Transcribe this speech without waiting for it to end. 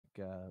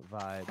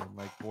vibe, and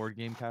like board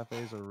game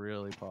cafes are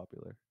really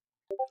popular.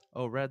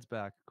 Oh, Red's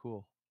back.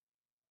 Cool.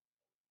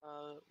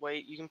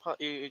 Wait, you can put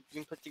the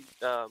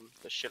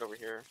shit over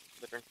here,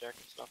 the drink deck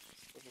and stuff.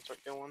 We can start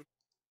going.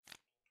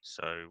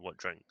 So, what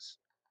drinks?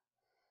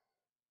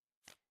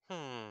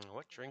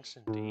 What drinks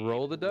indeed?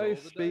 Roll the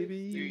dice, baby.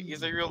 You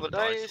either roll the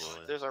dice dice.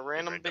 or There's a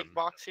random big random.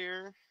 box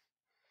here.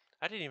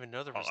 I didn't even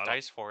know there was I like-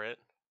 dice for it.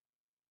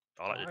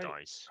 I like the Alright.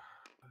 dice.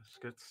 Let's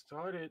get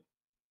started.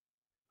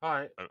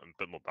 Alright. A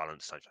bit more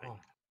balanced, I think. Oh,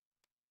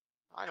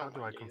 I How don't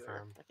do mind I either.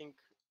 confirm? I think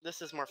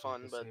this is more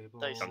fun, but Disable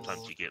dice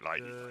Sometimes is you get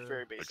like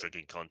very a basic.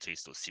 drinking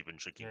contest or 7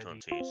 drinking Yeah,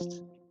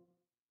 contest.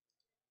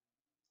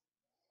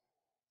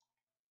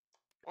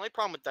 Only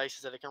problem with dice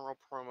is that it can roll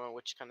promo,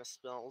 which kind of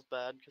smells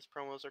bad because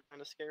promos are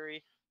kind of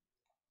scary.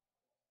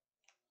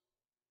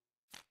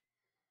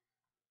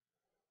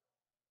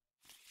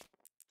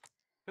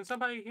 Can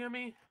somebody hear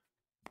me?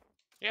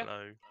 Yeah.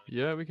 Hello.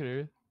 Yeah, we can hear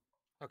you.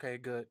 Okay,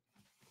 good.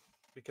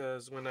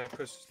 Because when I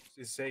pushed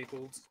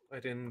disabled, I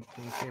didn't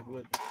enable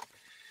it.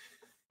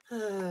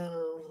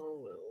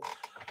 Oh, well.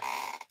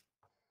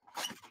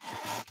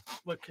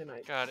 What can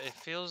I... God, it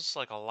feels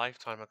like a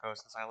lifetime ago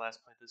since I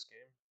last played this game.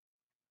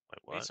 Wait,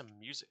 We need what? some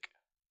music.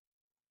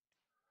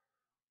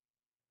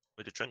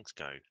 Where'd the drinks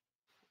go?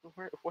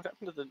 What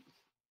happened to the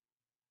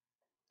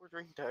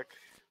drink deck?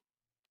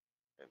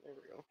 Okay, there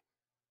we go.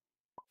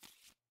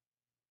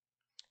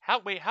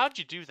 How'd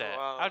you do that?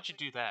 So, How'd you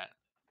do that?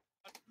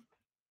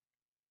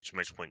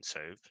 Exclamation point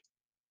save.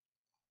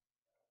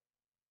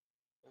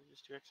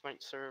 Just do X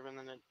might serve, and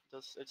then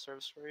it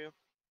serves for you.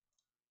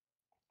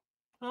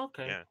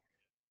 Okay. Yeah.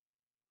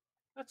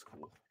 That's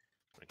cool.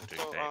 I can do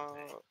So,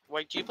 that.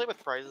 wait, do you play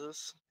with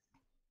prizes?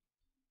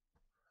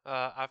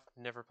 I've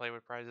never played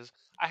with prizes.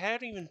 I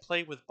haven't even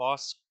played with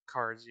boss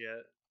cards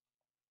yet.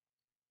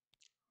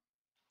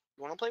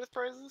 You want to play with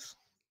prizes?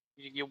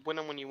 You win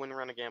them when you win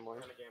around a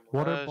gambler.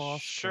 What are boss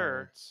sure.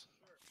 cards?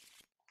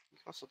 You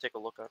can also take a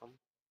look at them.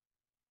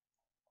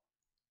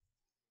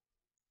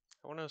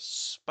 I want to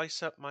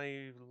spice up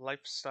my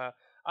lifestyle.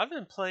 I've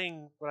been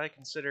playing what I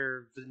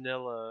consider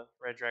vanilla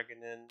Red Dragon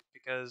Inn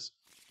because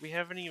we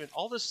haven't even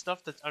all this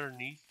stuff that's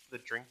underneath the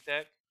drink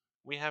deck.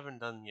 We haven't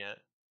done yet.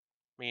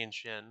 Me and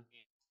Shin.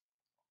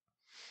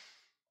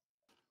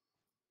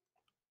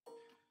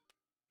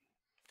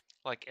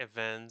 Like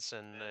events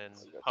and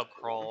pub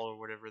crawl or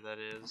whatever that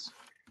is.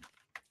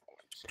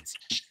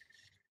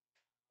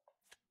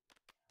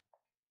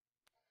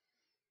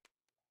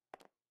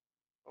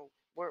 Oh,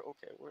 where?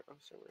 Okay, where? I'm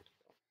sorry, where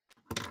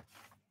to go?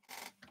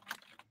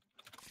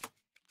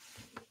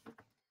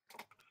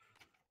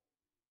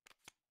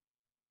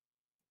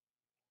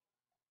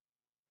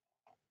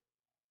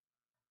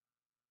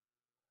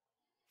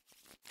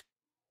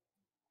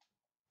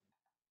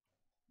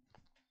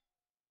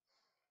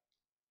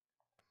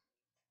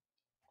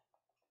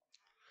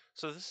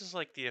 So this is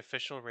like the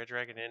official Red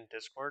Dragon Inn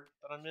Discord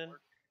that I'm in?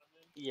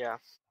 Yeah.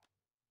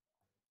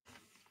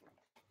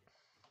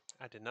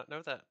 I did not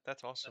know that.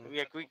 That's awesome. We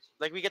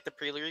get the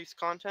pre-release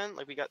content.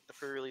 Like we got the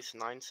pre-release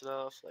 9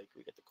 stuff. Like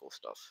we get the cool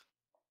stuff.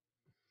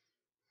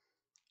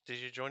 Did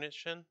you join it,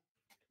 Shin?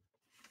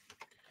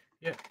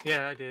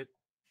 Yeah, I did.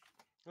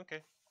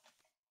 Okay.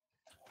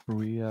 Are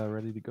we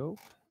ready to go?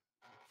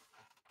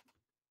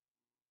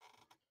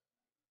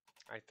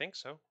 I think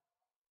so.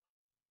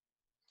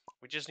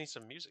 We just need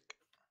some music.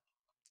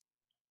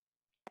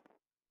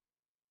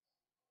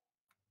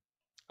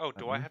 Oh,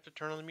 do I have to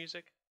turn on the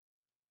music?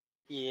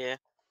 Yeah.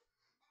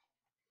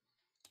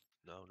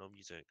 No, no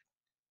music.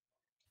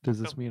 Does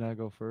this mean I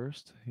go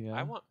first? Yeah.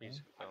 I want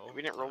music though.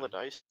 We didn't roll the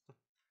dice.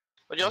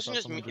 But I you also thought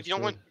just someone if just you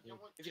don't want did.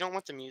 if you don't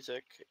want the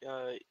music,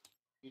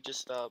 you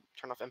just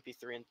turn off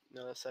MP3 in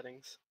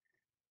settings.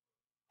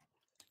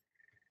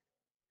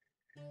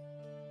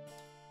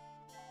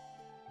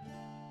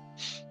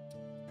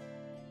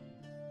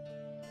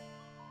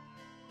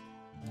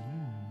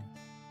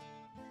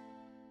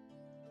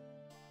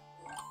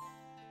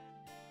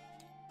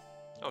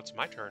 Oh, it's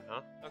my turn,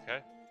 huh? Okay.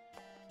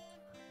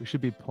 We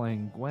should be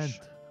playing Gwent.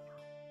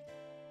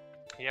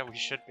 Yeah, we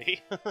should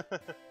be.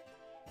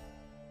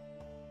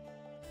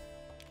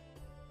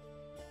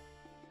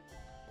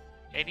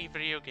 Any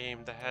video game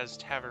that has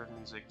tavern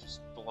music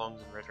just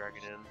belongs in Red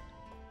Dragon Inn.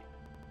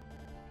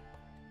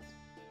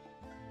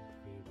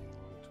 Really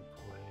want to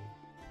play.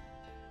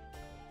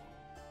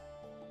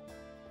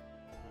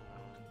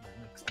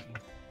 Next game.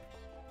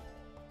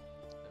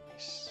 Let me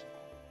see.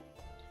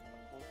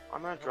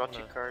 I'm gonna draw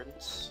 2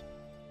 cards.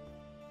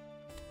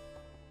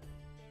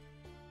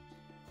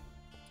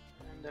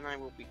 And then I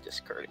will be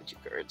discarding 2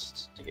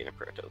 cards to gain a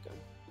prayer token.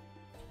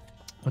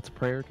 What's a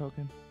prayer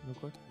token, real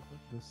quick?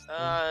 This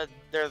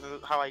They're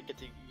how I get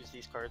to use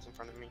these cards in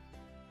front of me.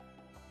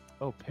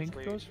 oh, pink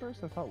wait. goes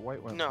first? I thought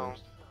white went No.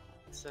 first.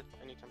 It's an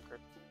anytime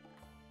card.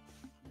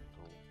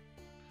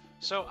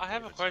 So, I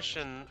have a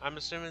question. I'm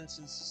assuming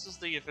since this is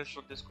the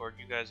official Discord,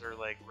 you guys are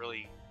like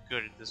really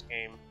good at this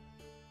game.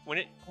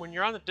 When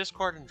you're on the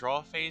discard and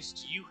draw phase,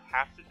 do you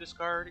have to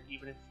discard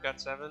even if you've got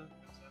 7?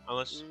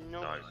 Unless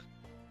No. No.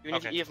 Even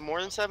Okay. if you have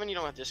more than 7, you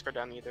don't have to discard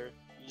down either.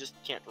 You just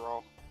can't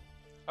draw.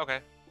 Okay.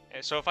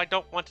 So if I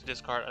don't want to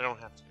discard, I don't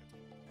have to.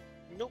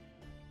 Nope.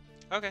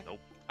 Okay. Nope.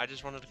 I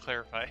just wanted to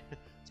clarify.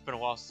 It's been a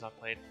while since I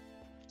played.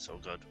 So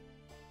good.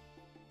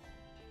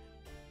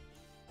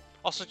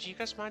 Also, do you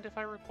guys mind if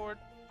I record?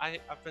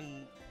 I've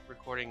been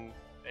recording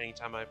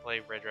anytime I play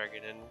Red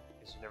Dragon Inn,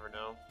 because you never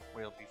know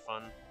when it'll be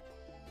fun.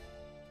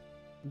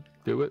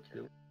 Do it.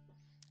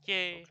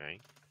 Yay! Okay.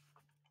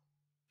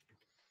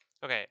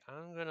 Okay,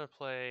 I'm gonna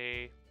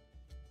play.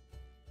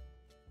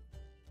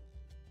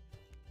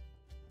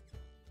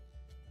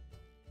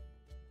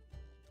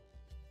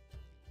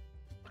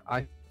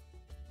 I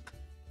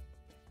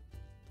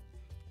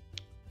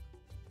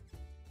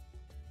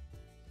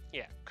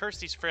Yeah, curse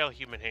these frail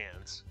human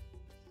hands.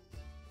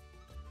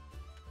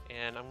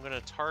 And I'm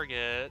gonna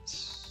target.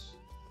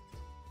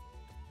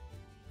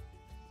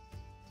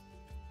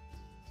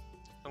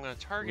 I'm gonna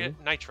target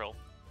Nitrile.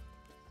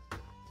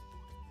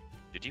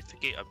 Did you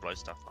forget I blow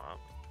stuff up?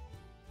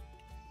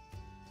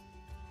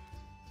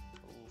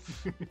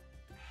 Oof.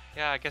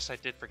 Yeah, I guess I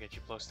did forget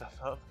you blow stuff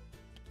up.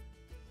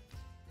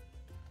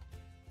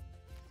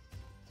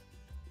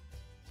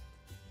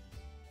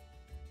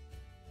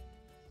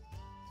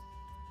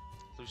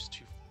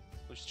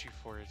 Lose two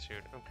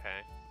fortitude.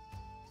 Okay.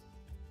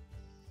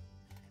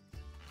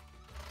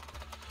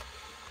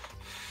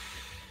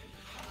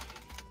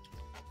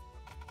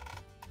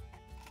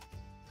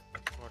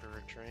 Order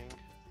a drink.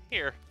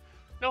 Here.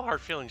 No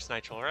hard feelings,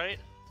 Nigel, right?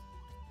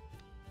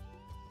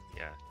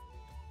 Yeah.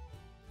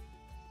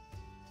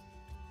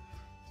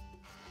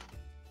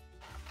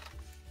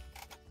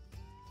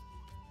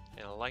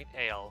 And a light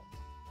ale.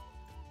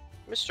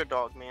 Mr.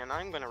 Dogman,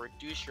 I'm gonna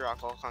reduce your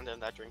alcohol content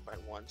of that drink by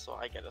 1, so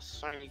I get a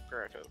shiny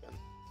prayer token.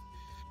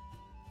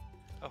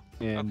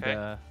 and Okay.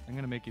 I'm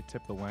gonna make you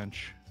tip the wench.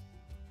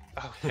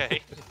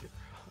 Okay.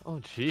 Oh,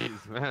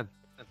 jeez, man.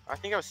 I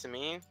think I was to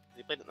me.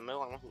 He played it in the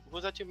middle. I don't know who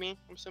was that to me,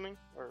 I'm assuming?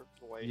 Or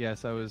White?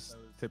 Yes, I was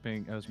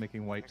tipping. I was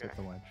making white tip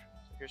Okay. the wench.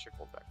 So here's your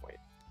gold back, White.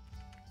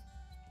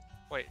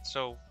 Wait,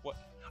 so what?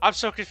 I'm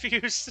so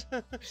confused.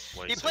 Wait,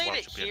 He so played why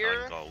it should be a here.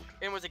 9 gold?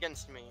 It was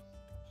against me.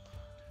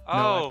 No,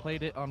 I Oh,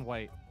 played it on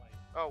white.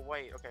 Oh,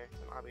 White, okay.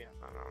 Then I'll be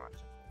no, not.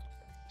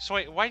 so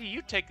wait, why do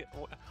you take it?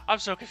 I'm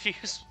so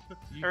confused.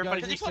 You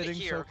Everybody- guys Because were he put it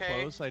sitting here, so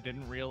okay? close, I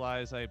didn't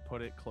realize I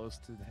put it close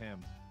to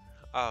him.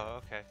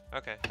 Oh, okay,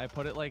 okay. I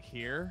put it like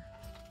here.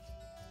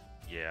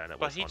 Yeah, that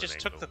But was he on an just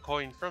took the angle.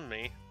 coin from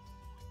me.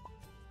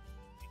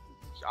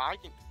 I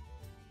can.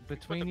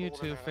 Between you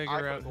gold in two, there. I figure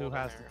put out who gold in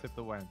has to there. tip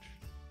the wench.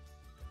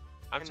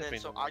 I'm And then tipping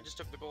so the I one. just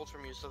took the gold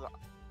from you, so that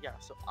yeah.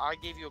 So I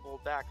gave you a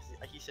gold back.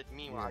 'Cause he said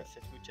me when I Yeah.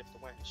 said who tipped the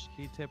wench.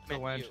 He tipped the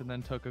Meant wench you. and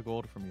then took a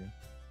gold from you.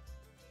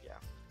 Yeah.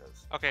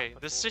 'cause Okay, I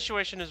put this gold in.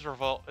 situation is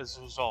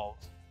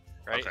resolved,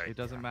 right? Okay. It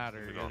doesn't matter.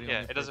 moving You're on. the Yeah,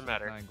 only it doesn't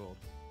person with matter. 9 gold.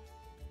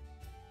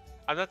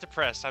 I'm not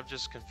depressed. I'm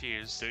just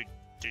confused. Do you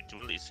want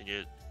at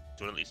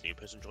least a new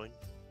person join?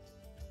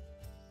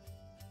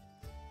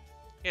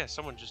 Yeah,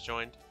 someone just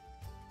joined.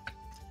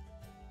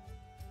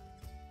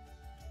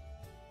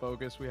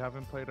 Bogus, we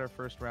haven't played our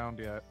first round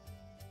yet.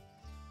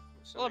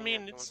 So Well, I we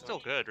have mean, no it's one still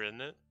to- good,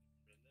 isn't it?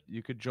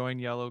 You could join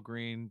yellow,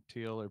 green,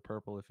 teal, or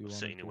purple if you We'll want.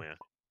 sit anywhere.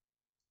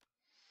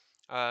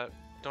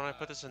 Don't I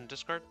put this in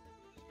Discord?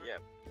 Yeah.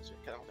 So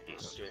I don't think I'm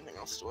gonna do anything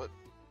else to it.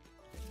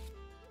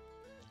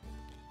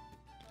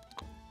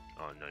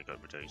 Oh no, it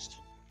got reduced.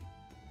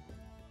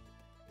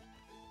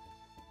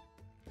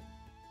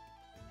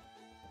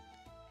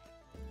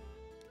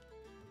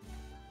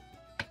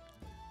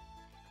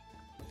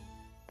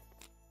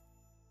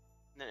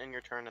 And then in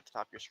your turn at the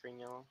top of your screen,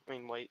 yellow. I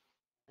mean white.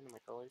 I know my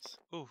colors.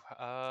 Ooh,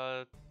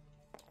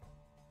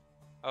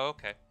 Oh,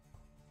 okay.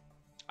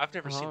 I've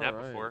never seen that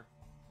Alright. before.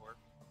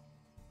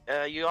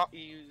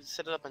 You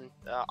set it up in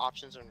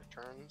options and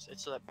returns.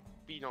 It's so that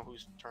you know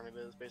whose turn it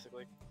is,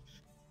 basically.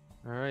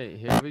 Alright,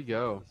 here we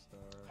go.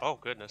 Oh,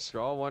 goodness.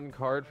 Draw one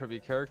card from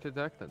your character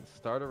deck, then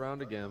start a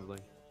round of gambling.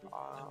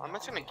 I'm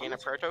just gonna gain a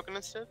prayer token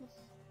instead.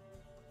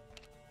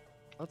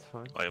 That's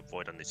fine. I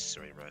avoid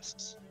unnecessary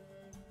risks.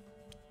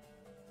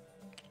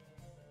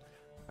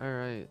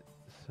 Alright,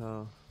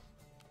 so...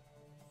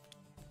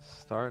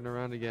 Starting a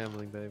round of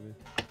gambling, baby.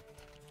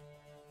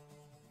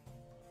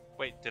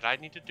 Wait, did I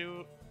need to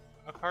do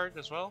a card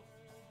as well?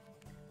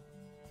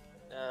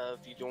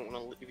 If you don't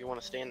want to, if you want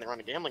to stay in the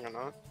round of gambling or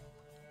not.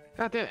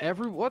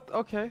 Goddamn, what?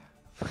 Okay.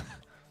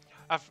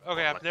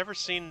 I've never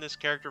seen this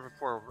character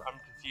before. I'm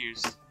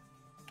confused.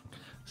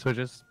 So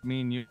just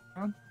me and you.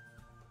 John?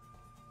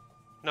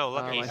 No,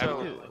 let me. I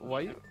so- think it- why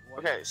you...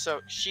 Okay, so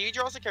she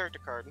draws a character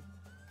card,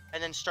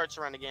 and then starts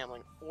a round of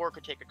gambling, or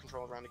could take a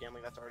control of round of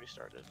gambling that's already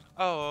started.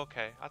 Oh,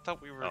 okay. I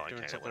thought we were Oh, okay,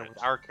 doing that something with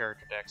works. our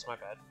character decks. My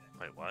bad.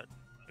 Wait, what?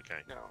 Okay.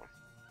 No,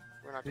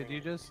 we're not. Did doing you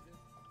it. just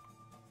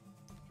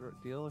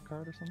deal a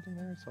card or something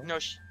there? So? No,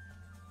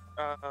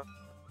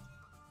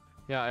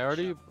 Yeah, I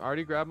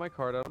already grabbed my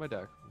card out of my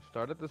deck. We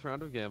started this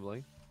round of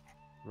gambling.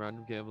 Round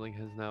of gambling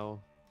has now,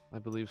 I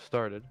believe,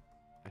 started.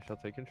 I shall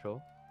take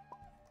control.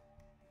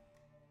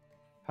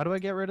 How do I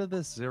get rid of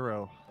this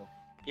 0?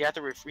 You have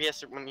to. He has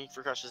to. When he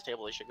refreshes the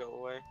table, he should go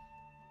away.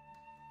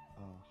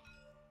 Oh.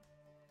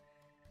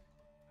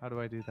 How do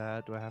I do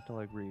that? Do I have to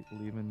like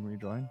leave and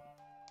rejoin?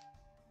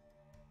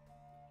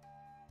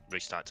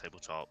 Restart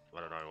tabletop.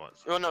 I don't know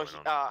what's Oh no,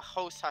 going on.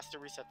 host has to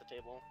reset the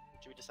table,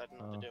 which we decided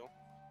not to Oh. do.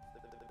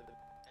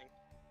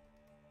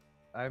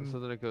 I'm So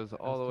then it goes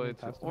all the way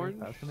to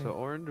orange. So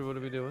orange, what are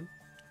we doing?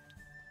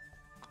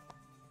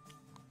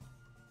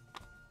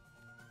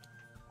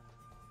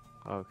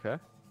 Okay.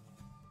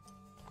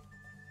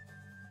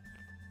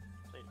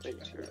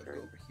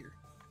 Over here.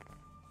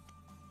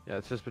 Yeah,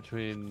 it's just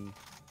between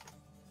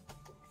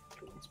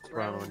It's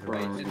brown and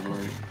and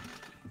orange.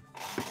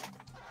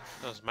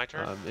 That was my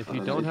turn. If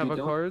you don't have a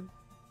card,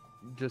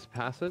 just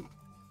pass it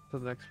to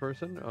the next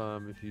person.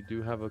 If you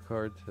do have a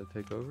card to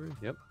take over,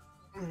 yep.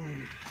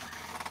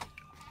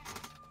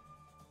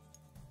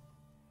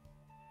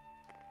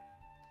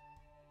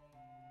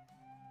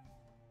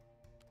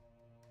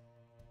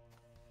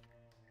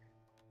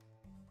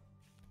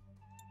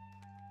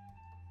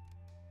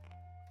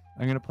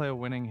 I'm gonna play a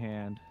winning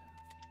hand.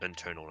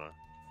 Internal now.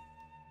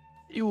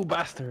 You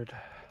bastard!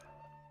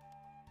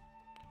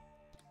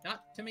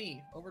 Not to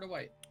me. Over to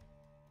white.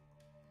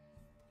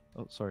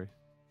 Oh, sorry.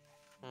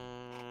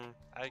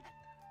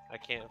 I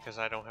can't because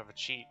I don't have a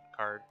cheat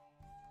card.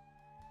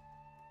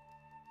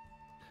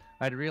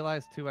 I'd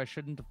realized too I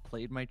shouldn't have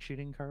played my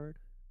cheating card.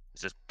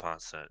 It's just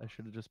past it. I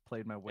should have just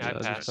played my Yeah, winning I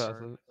just pass. pass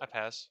card. it. I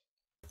pass.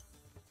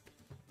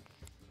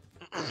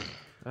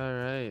 All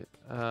right.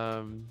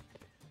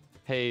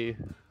 Hey,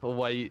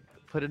 white,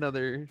 put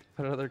another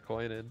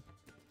coin in.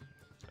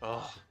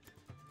 Oh,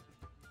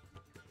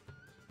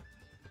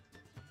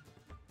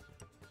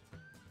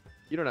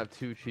 You don't have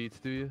 2 cheats,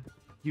 do you?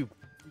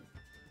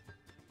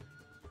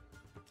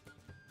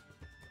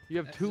 You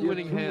have That's 2 two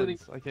winning winning-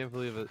 hands. I can't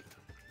believe it.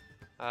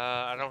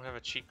 I don't have a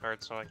cheat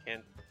card, so I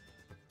can't.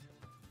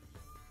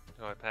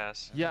 No, I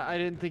pass. Yeah, I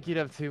didn't think you'd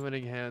have 2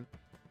 winning hands.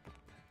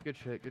 Good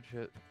shit, good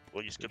shit.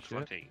 Well, you skipped shit.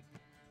 lucky.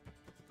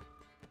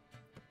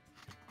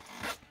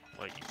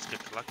 Wait, you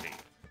skipped lucky.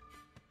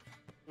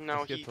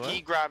 No, Skip he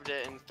what? grabbed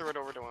it and threw it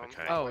over to him.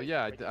 Okay. Oh, Wait,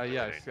 yeah, wait,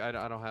 yeah, okay. I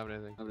don't have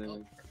anything.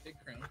 Oh, big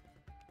crown.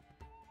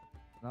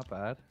 Not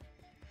bad.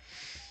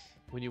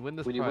 When you win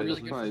this When you prize, win you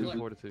this lose prize, 2 you-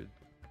 fortitude.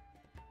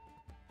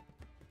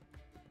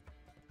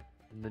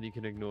 And then you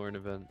can ignore an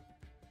event.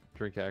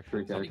 Drink action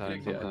You can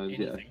sometimes, ignore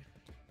yeah. anything.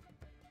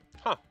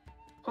 Huh.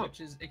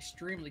 Which is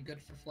extremely good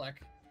for Fleck.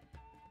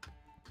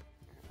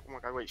 Oh my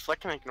god, wait,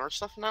 Fleck can ignore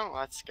stuff now?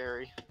 That's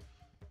scary.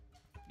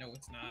 No,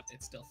 it's not.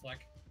 It's still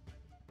Fleck.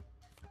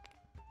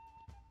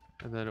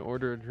 And then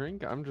order a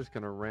drink. I'm just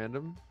gonna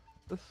random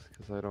this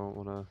because I don't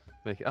want to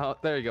make it. Oh,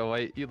 there you go,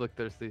 White. You look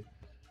thirsty.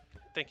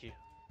 Thank you.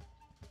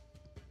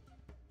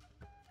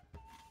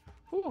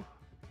 Whew.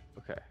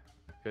 Okay.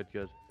 Good,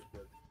 good.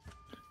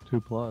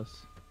 2+.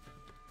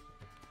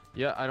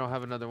 Yeah, I don't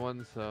have another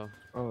one, so.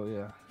 Oh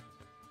yeah.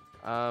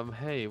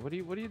 Hey, what are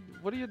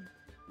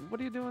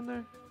you doing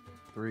there?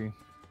 3.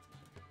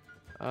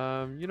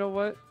 You know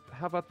what?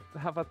 How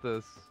about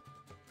this?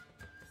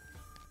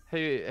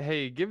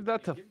 Hey, give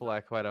that to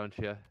Fleck, why don't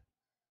you?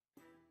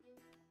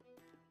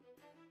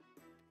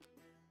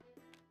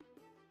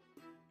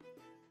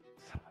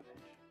 Son of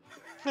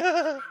a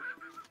bitch.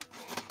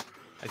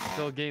 I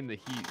still gain the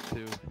heat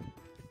too.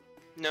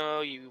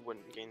 No, you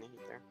wouldn't gain the heat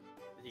there.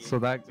 So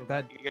that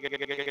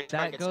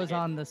That goes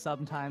on the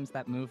sometimes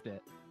that moved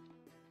it.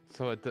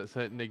 So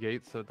it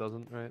negates, so it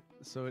doesn't, right?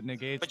 so it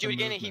negates. But the you would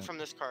gain a heat movement. from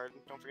this card.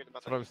 Don't forget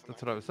about That's what I that. was.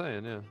 That's what I was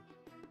saying. Yeah.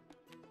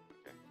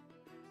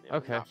 Yeah,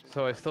 Okay. not from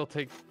So I that. still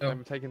take. Oh.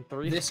 I'm taking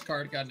 3. This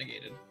card got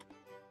negated.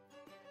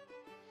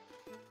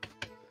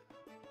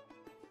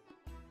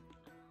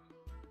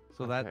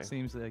 So Okay. that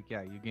seems like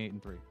yeah, you gain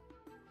 3.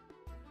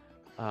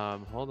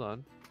 Hold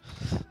on.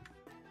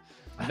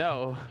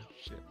 No.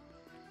 Shit.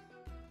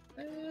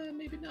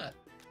 Maybe not.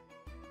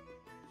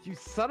 You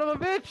son of a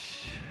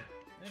bitch!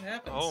 It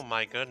happens. Oh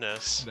my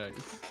goodness. Nice.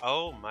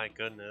 Oh my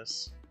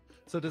goodness.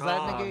 So does that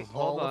Ah, negate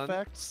hold all on.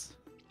 effects?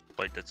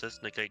 Wait, does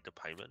this negate the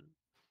payment?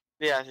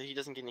 Yeah, he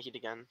doesn't gain the heat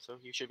again, so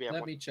you should be at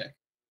Let 1. me check.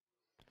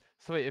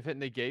 So wait, if it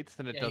negates,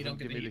 then it Yeah, you doesn't don't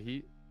give get me the the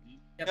heat.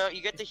 Yep. No,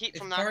 you get the heat If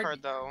from that card-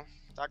 card though.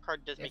 That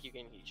card does make If- you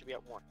gain heat. You should be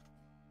at 1.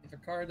 If a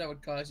card that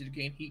would cause you to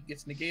gain heat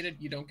gets negated,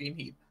 you don't gain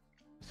heat.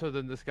 So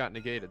then this got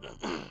negated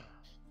then.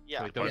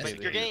 Yeah, you don't but gain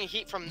if you're the heat. getting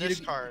heat from You this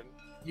do- card.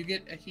 You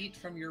get a heat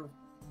from your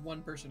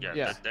one person. Yeah, card.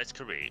 Yeah. that's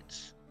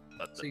correct.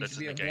 But So you this should is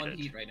be at negated. 1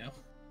 heat right now.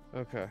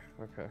 Okay,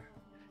 okay. You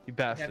You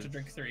bastard. have to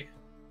drink 3.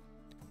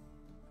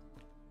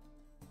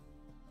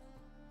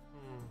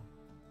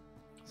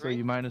 So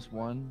you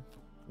 -1.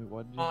 Wait,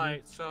 what did you do?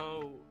 Alright,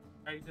 so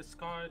I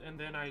discard and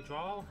then I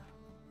draw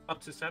up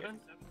to 7.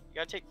 You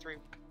gotta take 3.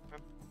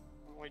 Okay.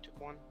 I only took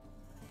 1.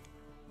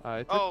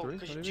 I took Oh, 3.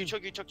 because What do you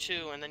mean? took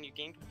 2 and then you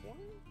gained 1?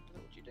 Is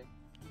that what you did?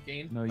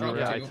 Gain. No, you Oh, were-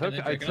 Yeah, Yeah, I and took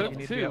then I drink another took You need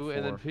one. to be at 2,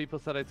 and then 4. people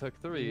said I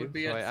took 3, would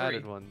be so at I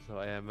added 3. 1, so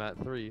I am at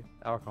 3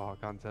 alcohol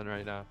content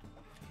right now.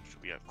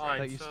 Should be at I Alright,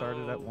 thought you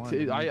started at so- 1. See,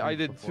 didn't you I drink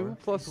did before? 2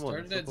 plus 1.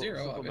 Started at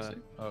 0,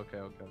 obviously. Okay.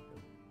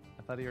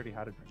 I thought he already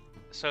had a drink.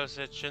 So is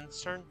it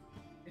Shin's turn?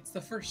 It's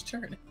the first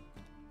turn.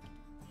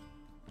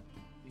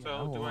 So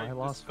Yeah, do well, I I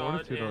lost discard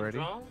fortitude and already.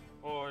 draw,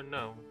 or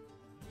no?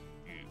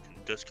 You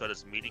can discard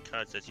as many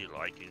cards as you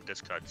like. You can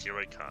discard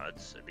 0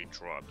 cards and then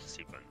draw up to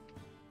 7.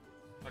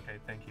 Okay,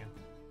 thank you.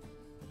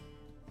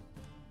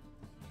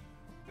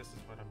 This is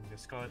what I'm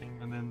discarding,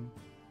 and then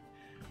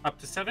up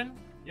to 7.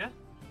 Yeah.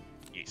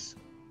 Yes.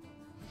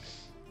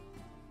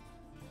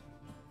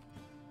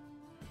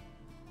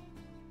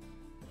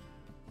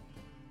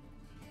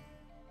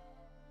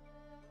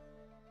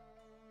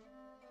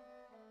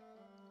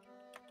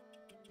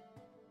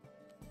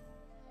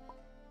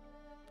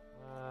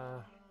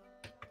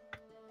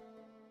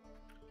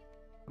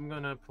 I'm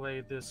gonna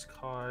play this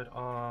card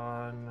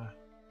on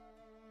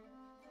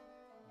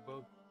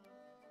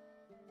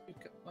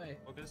Why?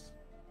 August.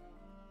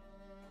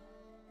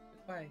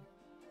 Why?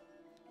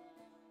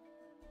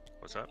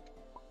 What's up?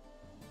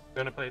 I'm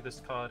gonna play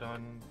this card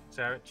on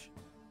Zarich.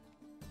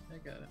 I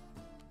got it.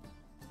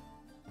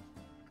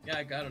 Yeah,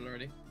 I got it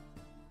already.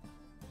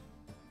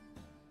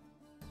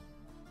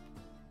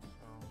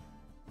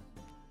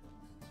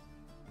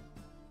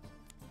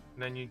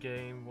 And then you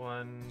gain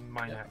 1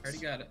 Minax. Yeah, I already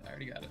got it. I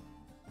already got it.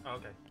 Oh,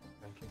 okay,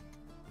 thank you.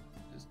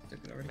 Just took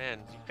it already. Man,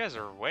 you guys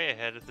are way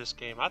ahead of this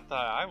game. I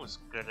thought I was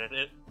good at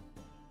it.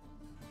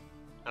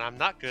 And I'm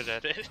not good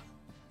at it.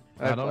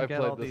 I don't I've get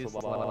played all this these a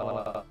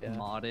lot. Yeah.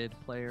 modded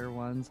player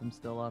ones. I'm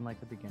still on like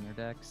the beginner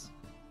decks.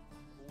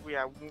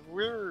 Yeah,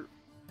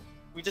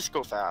 we just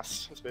go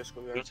fast. That's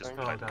basically the We other just thing.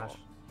 play Oh them gosh. all.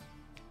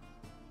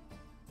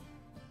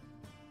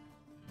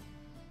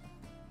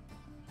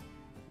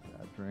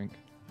 Yeah, drink.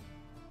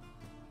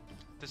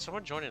 Did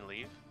someone join and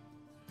leave?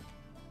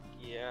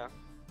 Yeah.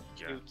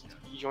 Yeah.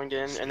 You joined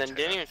in and then Switch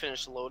didn't it even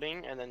finish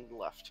loading and then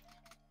left.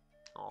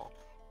 Oh.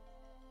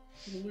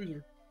 You're a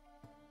loser.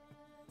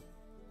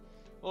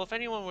 Well, if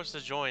anyone was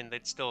to join,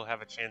 they'd still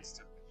have a chance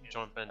to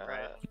jump in,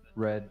 right?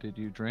 Red, did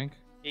you drink?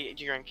 He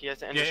drank. He has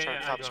to end Yeah, his turn yeah,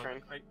 at the I top of the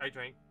drank. screen. I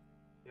drank.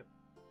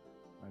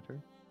 My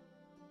turn?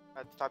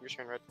 At the top of your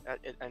screen, red. At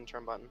end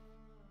turn button.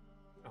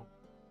 And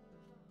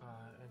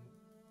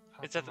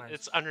It's at the, customize-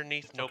 it's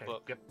underneath Okay,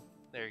 notebook. Yep.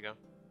 There you go.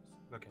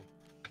 Okay.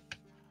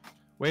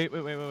 Wait.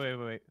 What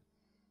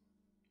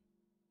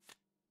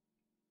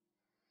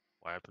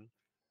happened?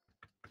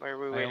 Why are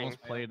we I waiting?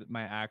 almost played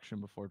my action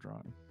before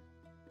drawing.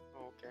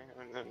 Oh, okay,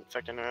 and then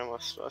second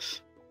analyst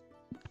us.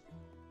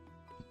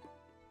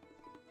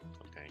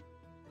 Okay.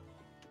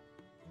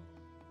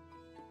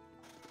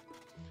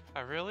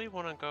 I really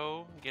want to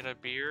go get a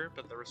beer,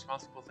 but the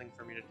responsible thing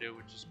for me to do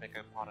would just make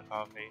a pot of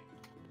coffee.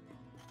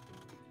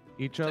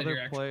 Each that your other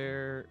action?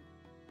 player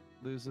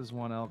loses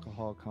 1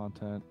 alcohol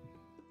content.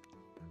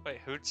 Wait,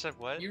 who said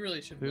what? You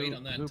really should Who, wait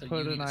on that who until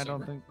put you in? get I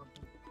don't sober. think.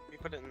 We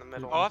put it in the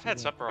middle. Oh, I've had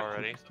supper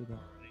already.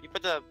 You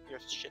put your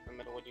shit in the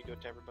middle when you do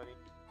it to everybody.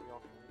 We all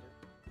do.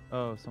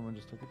 Oh, someone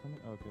just took it from me?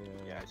 Okay,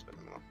 Yeah, I just put it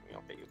in the middle. We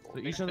all pay you So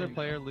gold. each other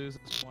player loses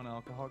 1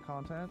 alcohol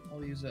content.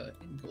 I'll use in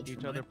gold Each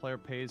for other mine. player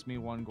pays me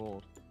 1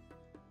 gold.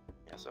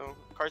 Yeah, so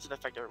cards that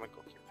affect everyone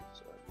go here.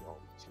 So that we all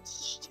can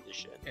see the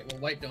shit. Okay,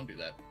 well, white don't do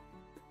that.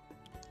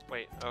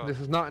 Wait, oh, This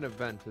is not an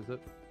event, is it?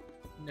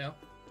 No,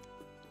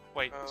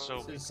 wait, Oh, so,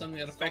 this is something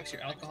that affects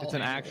your alcohol. It's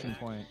an and your action gold.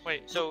 point.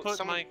 wait, So, so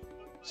someone-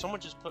 someone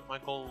just put my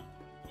gold.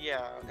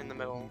 Yeah, in the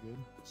middle. You good?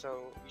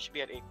 So you should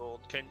be at 8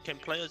 gold. Can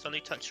players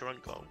only touch their own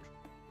gold?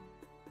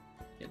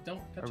 Yeah, don't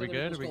touch Are we other good?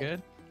 Are people's we gold.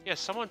 good? Yeah,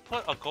 someone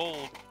put a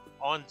gold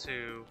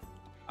onto.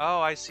 Oh,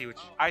 I see.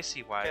 I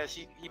see why. Yes,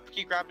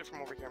 he grabbed it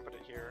from over here and put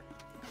it here.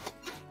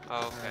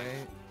 Oh,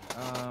 okay.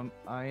 Alright.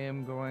 I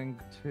am going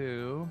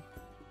to.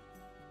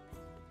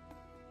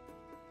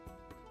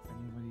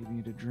 Anybody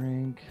need a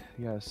drink?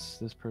 Yes,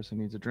 this person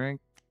needs a drink.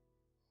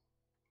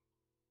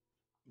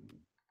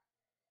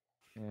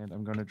 And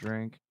I'm gonna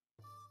drink.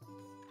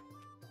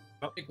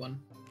 Big one.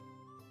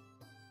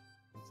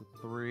 It's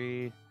a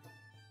 3.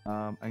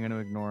 I'm gonna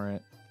ignore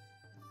it.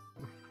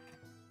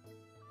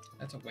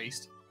 That's a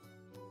waste.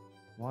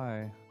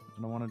 Why?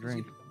 I don't want to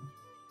drink.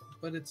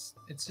 But it's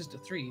just a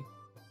 3.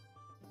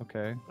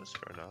 Okay. That's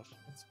fair enough.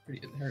 That's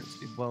pretty. It hurts,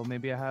 dude. Well,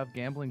 maybe I have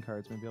gambling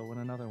cards. Maybe I'll win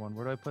another one.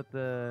 Where do I put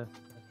the?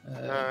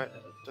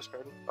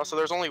 Discard. Also,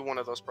 there's only one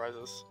of those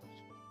prizes.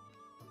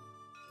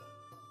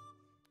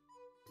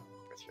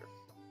 Right here.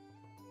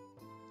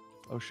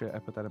 Oh shit! I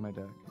put that in my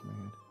deck. In my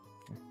hand.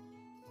 Here.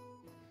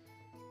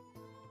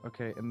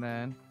 Okay, and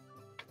then.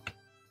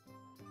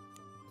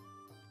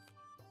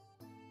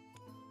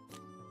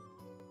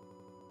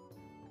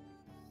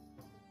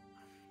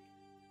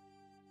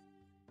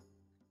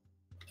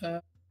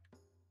 Let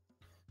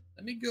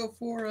me go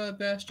for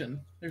Bastion.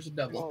 There's a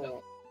double.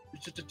 Oh.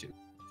 It's just a 2.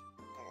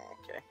 Oh,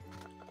 okay.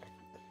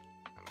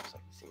 I'm just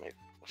like, see my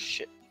oh,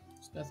 shit.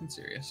 It's nothing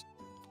serious.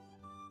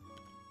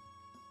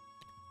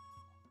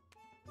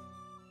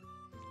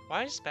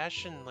 Why is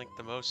Bastion like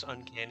the most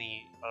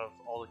uncanny of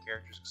all the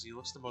characters? Because he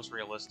looks the most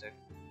realistic.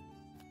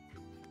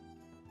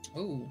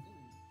 Oh.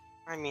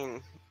 I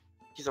mean,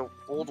 he's an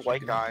old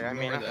white guy. I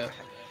mean, Ignore that.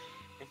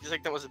 He's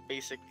like that was a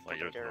basic Wait, fucking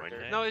you're ignoring character.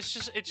 that? No, it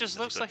just That's a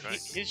looks good like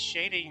drink. his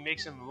shading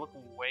makes him look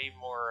way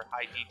more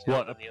high detail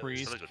What, a than the others.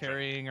 priest Still a good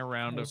carrying a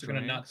round I'm of also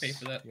gonna not pay drinks?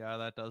 for that. Yeah,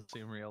 that does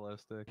seem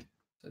realistic.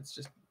 It's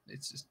just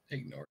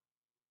ignored.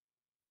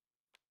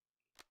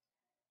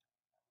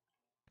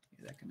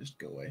 Yeah, that can just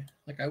go away.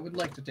 Like I would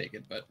like to take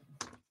it, but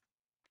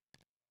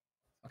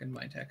fucking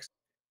my text.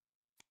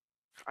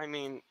 I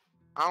mean,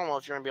 I don't know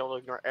if you're gonna be able to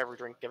ignore every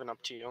drink given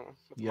up to you.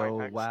 With Yo,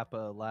 my text.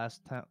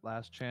 Wappa,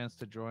 last chance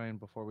to join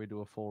before we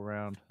do a full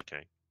round.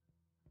 Okay.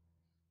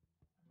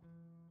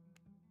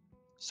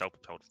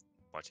 Self-propelled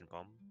fighting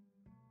bomb.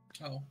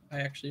 Oh, I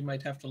actually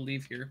might have to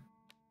leave here.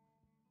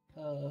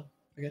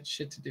 I got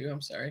shit to do.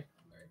 I'm sorry.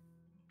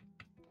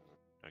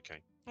 Okay.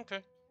 Okay.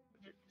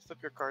 Flip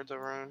your cards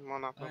over and well,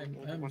 not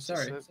I'm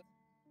sorry.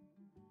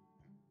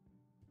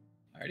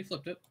 I already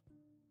flipped it.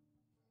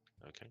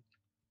 Okay.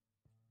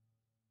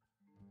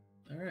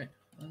 All right.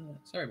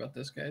 Sorry about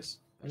this, guys.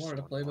 I There's wanted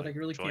to someone play, but I might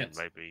really join. can't.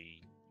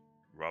 Maybe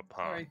Rob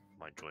Ha Sorry.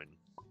 might join.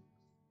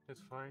 It's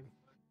fine.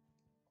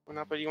 Well,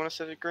 not, but you want to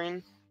set it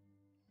green?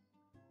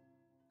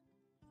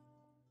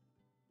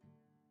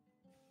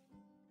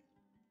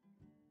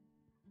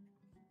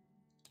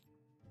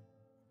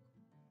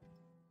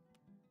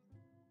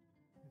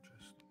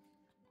 Interesting.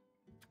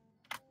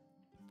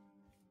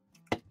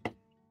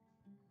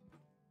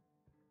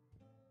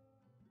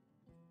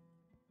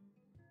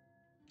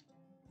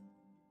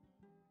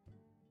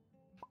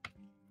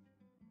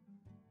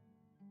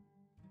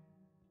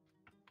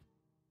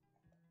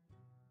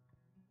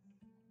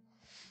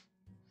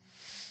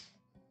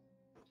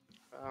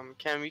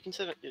 Cam, you can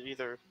set it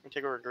either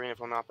take over green if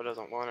Onapa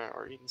doesn't want it,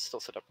 or you can still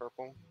set up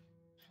purple.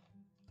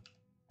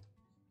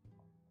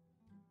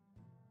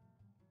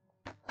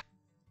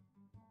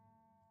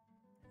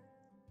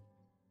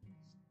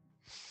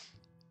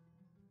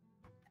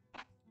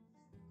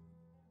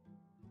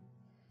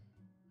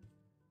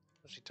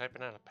 Was he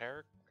typing out a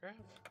paragraph?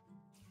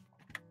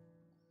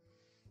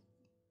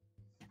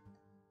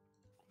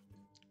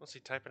 Was he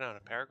typing out a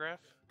paragraph?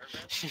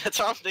 That's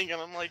what I'm thinking.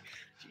 I'm like,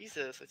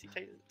 Jesus, is he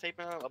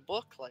typing out a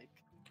book? Like,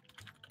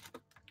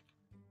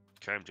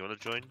 Cam, do you want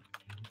to join?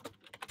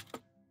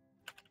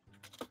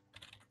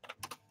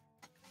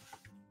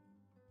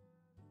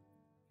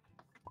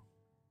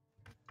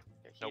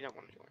 yeah, he Nope. don't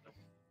want to join.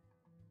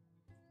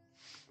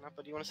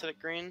 Onapa, do you want to set it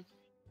green?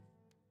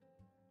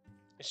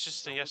 It's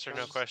just a No, yes or no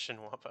because- question,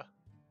 Wappa.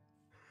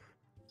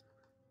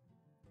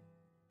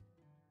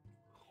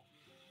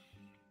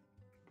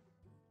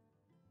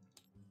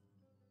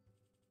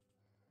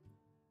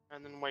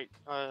 And then wait,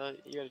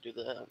 you gotta do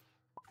that.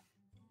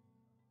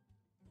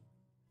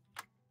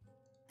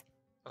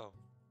 Oh,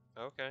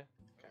 okay.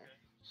 Okay,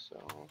 so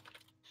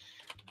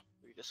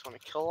we just want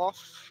to kill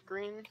off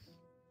green.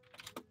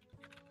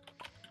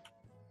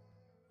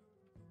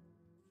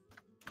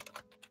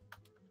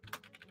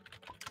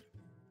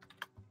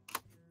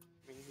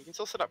 I mean, you can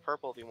still set up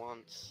purple if he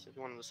wants. If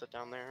you want him to sit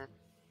down there.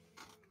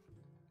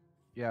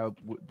 Yeah,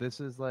 this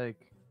is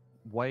like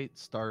white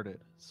started,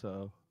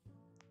 so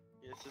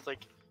Yeah, this is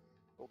like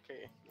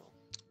okay. No.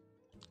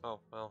 Oh,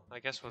 well, I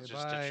guess we'll Okay,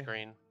 just bye. ditch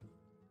green.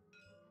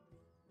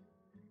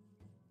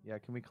 yeah.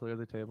 Can we clear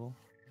the table?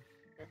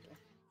 Okay.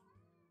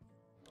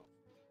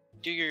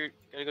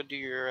 Gotta go do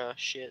your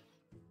shit.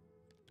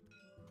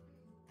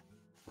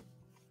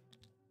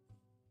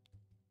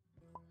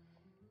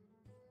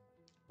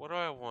 What do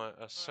I want?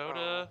 A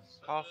soda,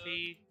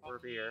 coffee, or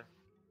beer?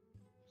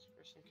 This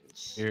person can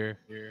s-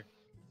 Here.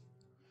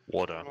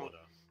 Water. I don't know.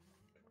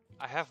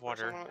 I have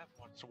water, wanna-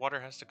 so water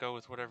has to go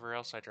with whatever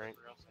else I drink.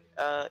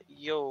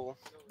 Yo,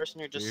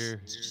 person who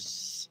Here.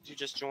 you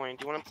just joined.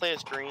 Do you want to play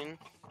as green,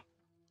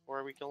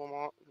 or we kill them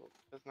all?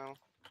 Because now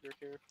you're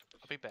here.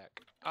 I'll be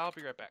back. I'll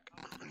be right back.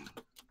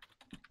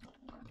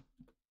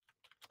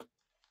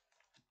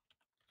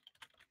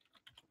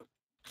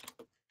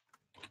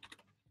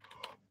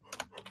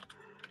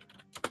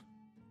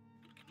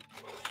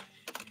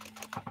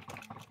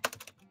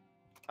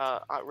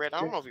 Red,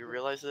 I don't know if you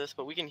realize this,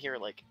 but we can hear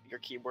like your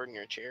keyboard in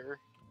your chair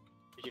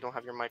if you don't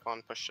have your mic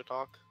on push to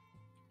talk.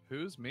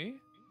 Who's me?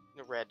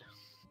 The red.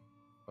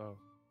 Oh,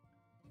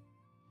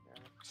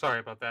 Sorry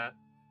about that.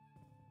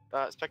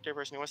 Spectator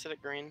person, you want to set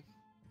it green?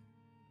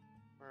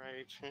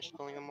 Alright, finish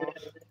pulling them off.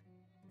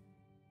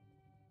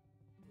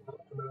 Not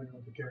familiar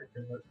with the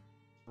character, but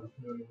I'm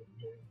familiar with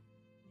the game.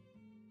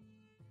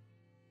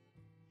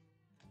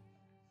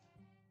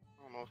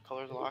 I don't know if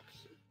colors locked.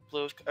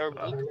 Blue is or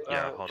blue.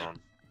 Yeah, hold on.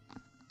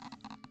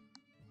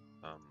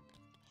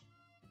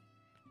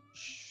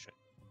 Shit.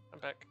 I'm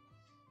back.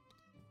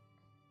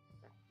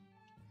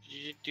 Did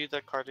you do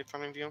the card in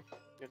front of you?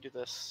 You do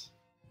this.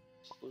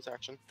 It's blue's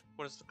action.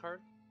 What is the card?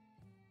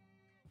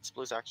 It's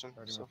blue's action.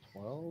 starting So, with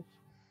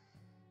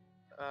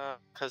 12.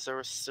 cause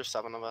there's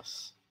 7 of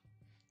us.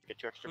 You get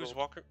 2 extra Who's gold.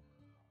 Walker?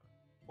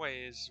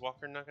 Wait, is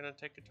Walker not gonna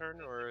take a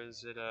turn, or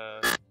is it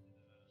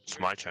It's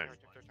my turn.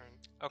 Their turn.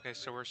 Okay,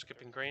 so we're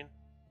skipping green.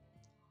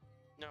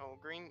 No,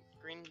 green.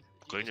 Green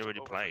just already took over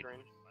for played. Green.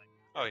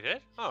 Oh, he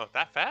did? Oh,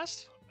 that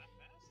fast?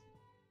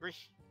 Green.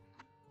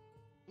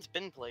 It's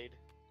been played.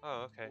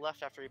 Oh, okay.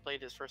 left after he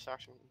played his first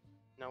action.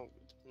 No,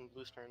 in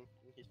Blue's turn.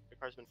 The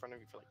card's been in front of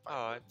you for like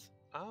 5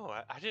 Oh,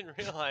 minutes. I didn't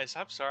realize.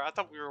 I'm sorry. I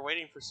thought we were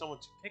waiting for someone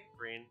to pick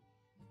green.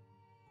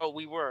 Oh,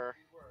 we were.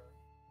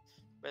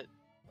 But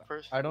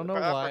first, I don't know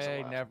that why person I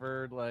left.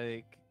 never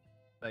like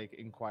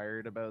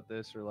inquired about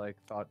this or like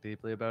thought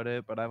deeply about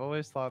it, but I've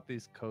always thought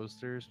these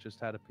coasters just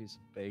had a piece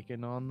of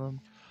bacon on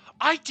them.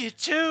 I did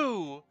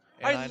too!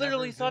 And I I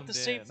literally never thought the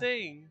zoomed same in.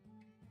 thing.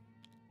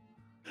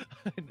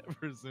 I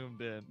never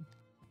zoomed in.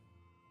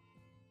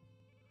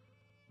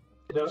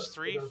 Use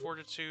 3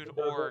 fortitude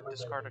or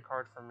discard a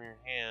card from your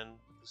hand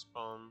to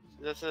spawn.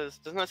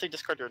 Doesn't that say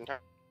discard your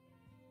entire?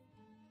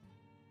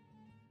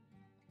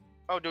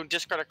 Oh, no,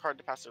 discard a card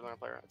to pass to another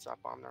player. It's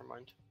that bomb. Never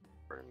mind.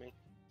 Pardon me.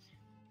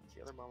 It's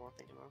the other bomb I'm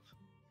thinking of.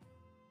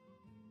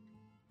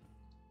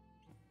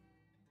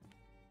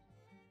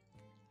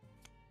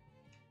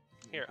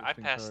 Here, I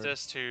Interesting passed card.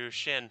 this to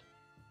Shin.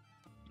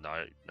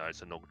 No,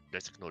 it's a no.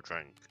 There's no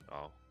drink.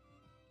 Oh,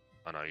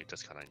 no, you're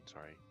discarding.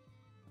 Sorry.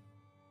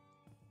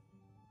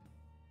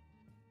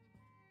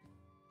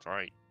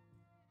 Sorry.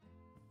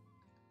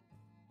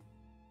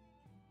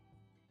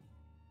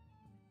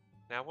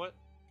 Now what?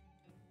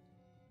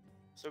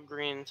 So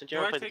green, since Do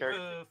you I haven't played the take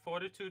character, the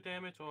fortitude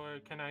damage, or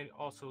can I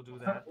also do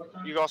that?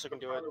 you also can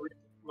do it.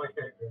 My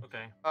character.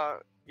 Okay.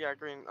 Yeah,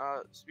 green.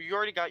 So you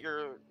already got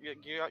you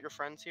got your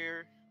friends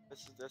here.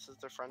 This is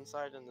the friend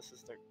side, and this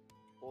is the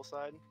pool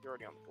side. You're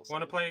already on the pool side.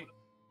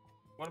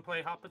 Want to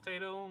play hot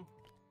potato?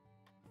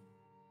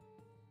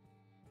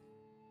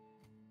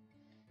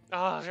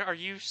 Oh, are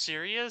you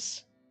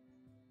serious?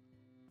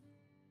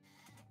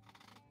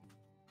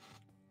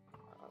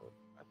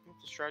 I think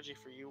the strategy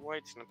for you,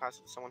 White, is gonna pass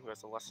it to someone who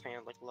has the less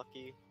hand, like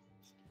Lucky.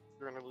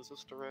 You're gonna lose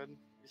this to Red.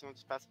 He's gonna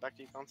just pass it back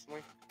to you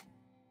constantly.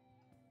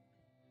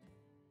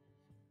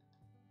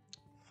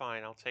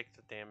 Fine, I'll take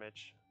the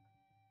damage.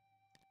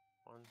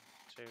 1,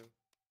 2,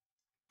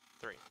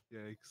 3.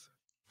 Yikes.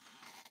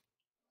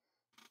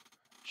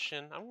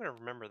 Shin, I'm gonna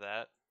remember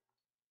that.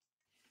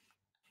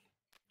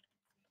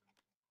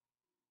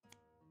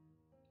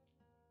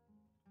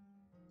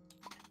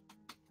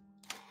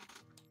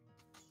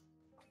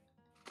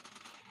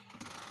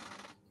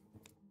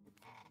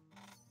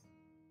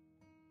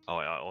 Oh,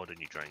 I ordered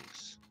new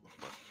drinks.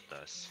 What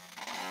this?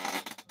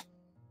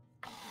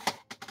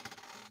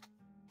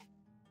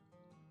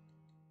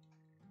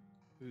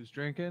 Who's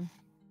drinking?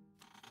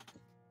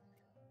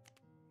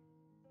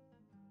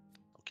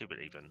 I'll keep it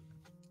even.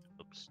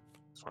 Oops,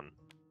 this one.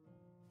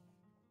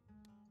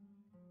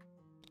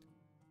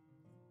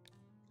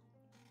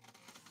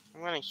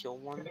 I'm gonna heal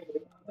one.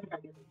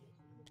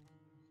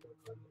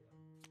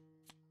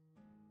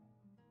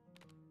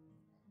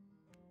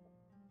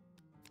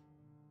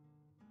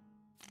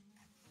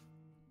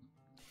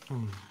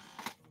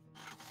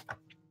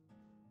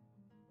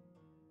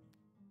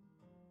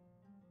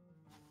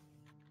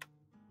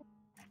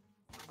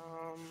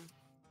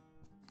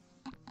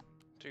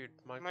 Dude,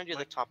 I'm gonna do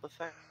the top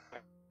effect.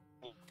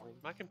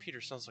 my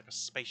computer sounds like a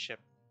spaceship.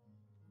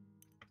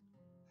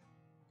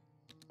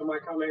 So my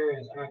camera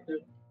is active.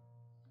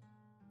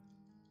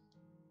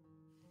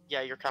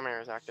 Yeah, your camera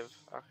is active.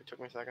 It took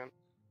me a second.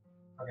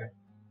 Okay.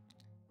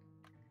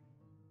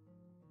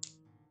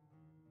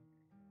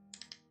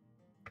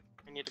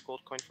 I need a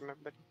gold coin from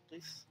everybody,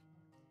 please.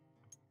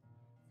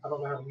 I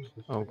don't know how to use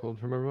this. Oh, cool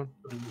from everyone.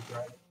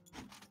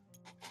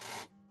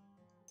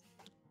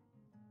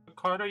 What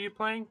card are you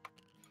playing?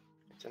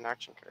 It's an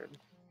action card.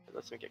 It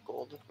lets me get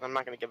gold. I'm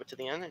not gonna give it to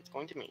the end. It's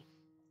going to me.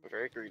 I'm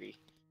very greedy.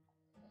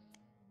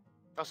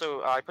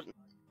 Also, I put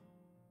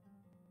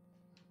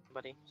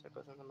buddy, so it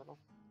goes in the middle.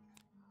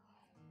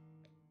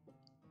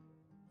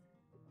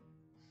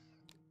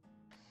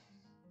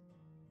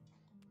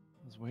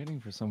 I was waiting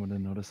for someone to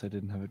notice I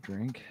didn't have a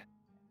drink.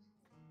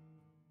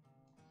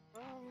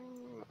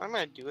 I'm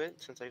gonna do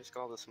it since I just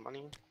got all this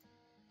money.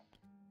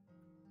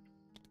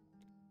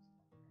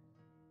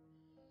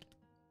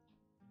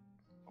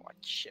 Oh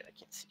shit! I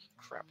can't see.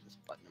 Crap! There's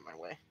a button in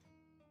my way.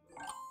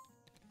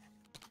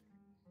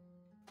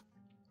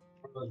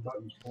 What are those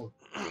buttons for?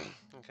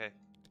 Okay,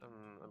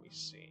 let me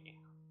see.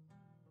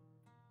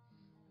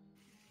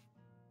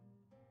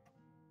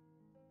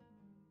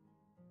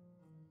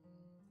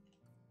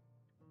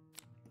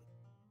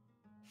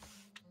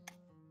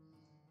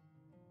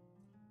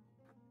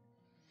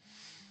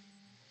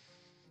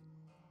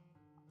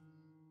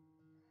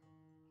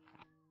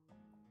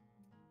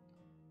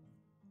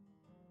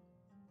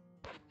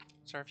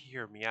 Sorry if you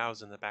hear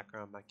meows in the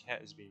background. My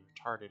cat is being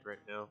retarded right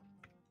now.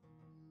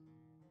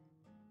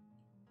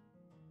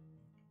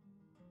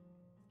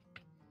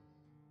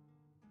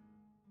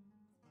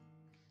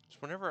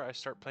 Just whenever I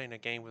start playing a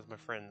game with my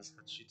friends,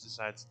 that she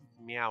decides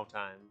meow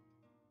time.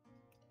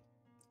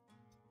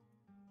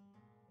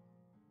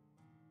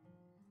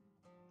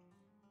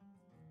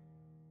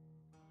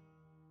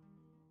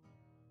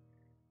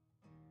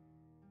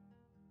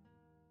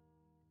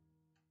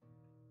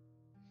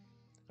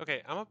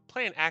 Okay, I'm gonna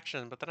play an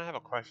action, but then I have a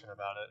question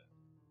about it.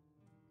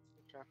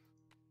 Okay.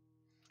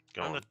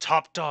 Go I'm on. the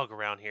top dog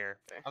around here.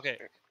 Okay,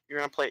 sure. You're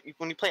gonna play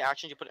when you play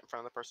actions. You put it in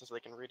front of the person so they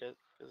can read it.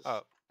 'Cause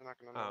Oh. they're not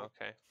gonna know. Oh,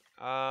 okay.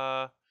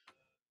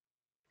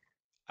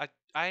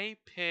 I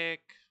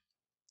pick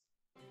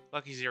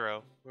Lucky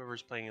Zero.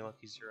 Whoever's playing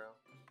Lucky Zero.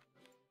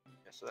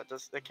 Yeah, so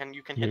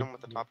you can hit them with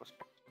the top of.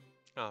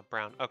 Oh,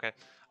 brown. Okay.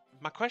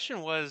 My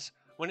question was,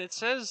 when it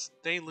says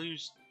they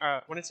lose,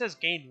 when it says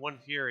gain 1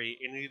 fury,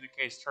 in either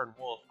case turn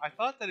wolf, I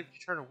thought that if you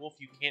turn a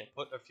wolf, you can't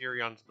put a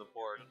fury onto the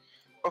board.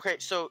 Okay,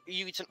 so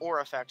it's an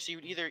aura effect. So you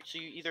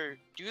either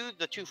do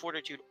the 2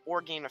 fortitude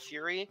or gain a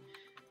fury.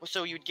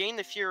 So you'd gain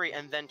the fury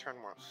and then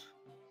turn wolf.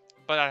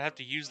 But I'd have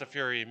to use the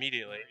fury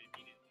immediately.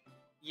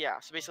 Yeah,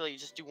 so basically you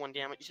just do 1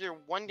 damage. It's either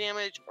 1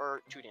 damage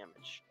or 2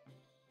 damage.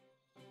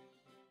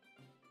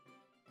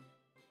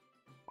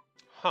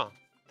 Huh.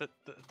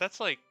 That's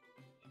like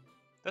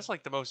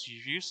the most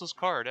useless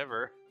card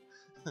ever.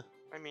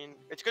 I mean,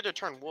 it's good to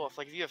turn wolf.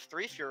 Like if you have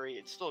 3 fury,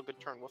 it's still a good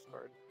turn wolf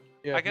card.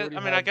 Yeah, I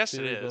guess it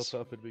theory is.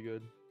 built up, it'd be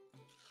good.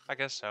 I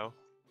guess so.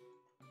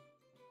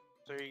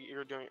 So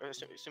you're doing.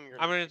 Assuming you're.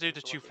 I'm gonna do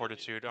the 2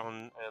 fortitude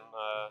on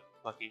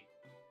Lucky.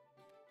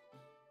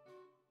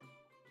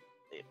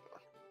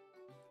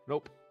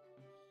 Nope.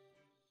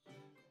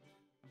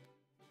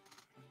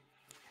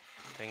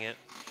 Dang it.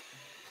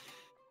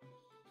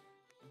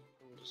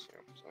 I'm just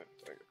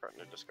take a card in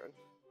the discard.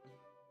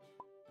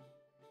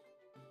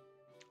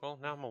 Well,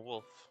 now I'm a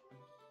wolf.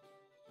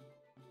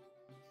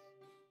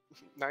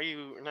 Now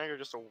you're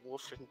just a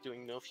wolf and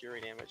doing no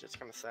fury damage. It's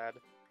kind of sad.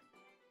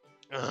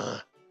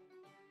 Ugh.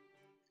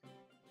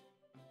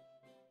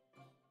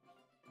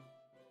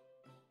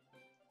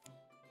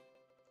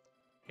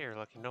 Here,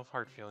 Lucky, no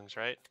hard feelings,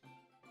 right?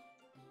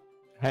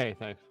 Hey,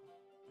 thanks.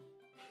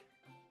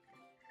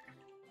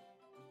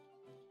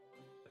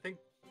 I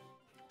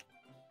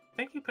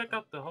think you picked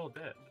up the whole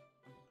deck.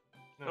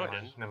 No, I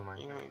didn't. Never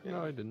mind.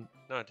 No, I didn't.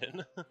 No, I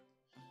didn't.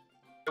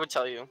 It would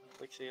tell you.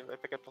 Like, see, if I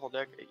pick up the whole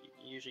deck, it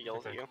usually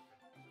yells at Okay. you.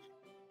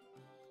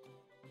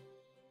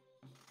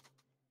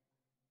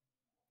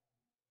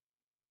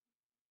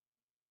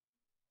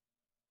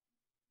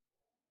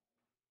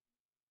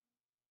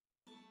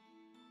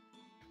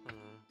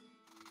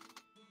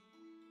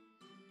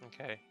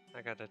 Okay,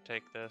 I gotta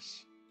take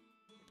this.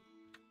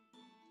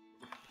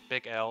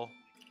 Big L.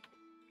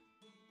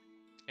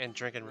 And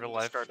drink in real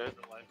life. Discard it.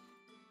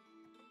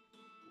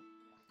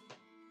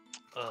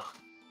 Ugh.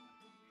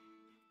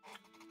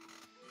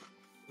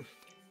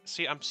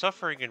 See, I'm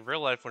suffering in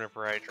real life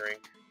whenever I drink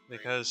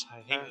because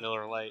I hate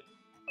Miller Lite.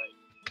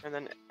 And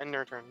then end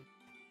their turn.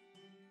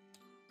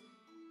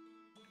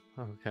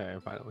 Okay,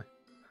 finally.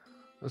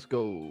 Let's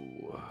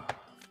go.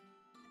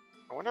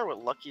 I wonder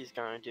what Lucky's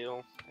gonna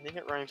do. I think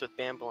it rhymes with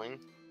bambling.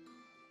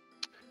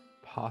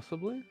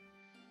 Possibly?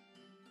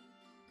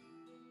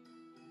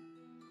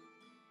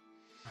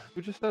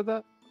 Who just said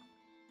that?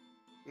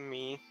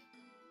 Me.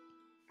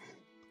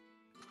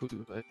 Who?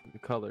 The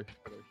color.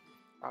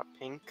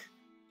 Pink.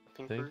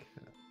 Pink. Pink?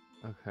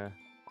 Okay.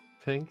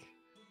 Pink?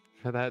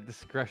 For that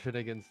discretion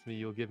against me,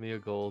 you'll give me a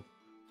gold.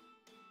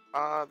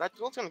 That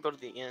gold's gonna go to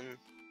the inn,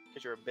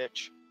 because you're a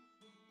bitch.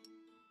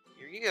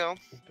 Here you go.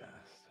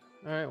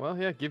 Alright, well,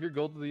 yeah, give your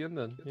gold to the end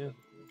then. Yeah.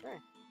 Okay.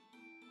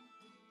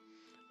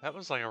 That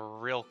was like a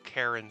real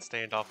Karen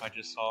standoff I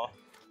just saw.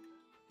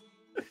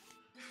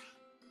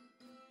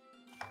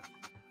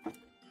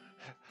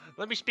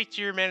 Let me speak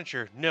to your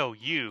manager. No,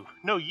 you.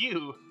 No,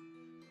 you.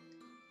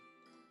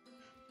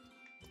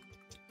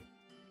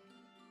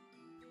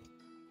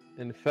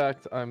 In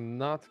fact, I'm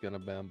not gonna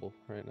bamble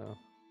right now.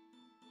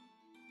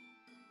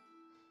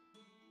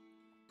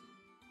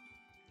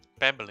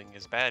 Bambling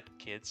is bad,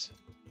 kids.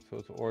 So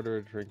it's order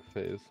a drink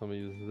phase. So I'm gonna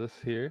use this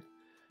here,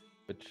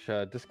 which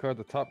discard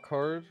the top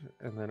card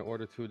and then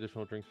order 2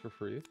 additional drinks for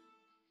free.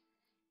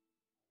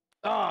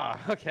 Ah,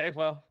 okay,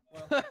 well.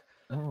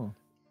 Oh.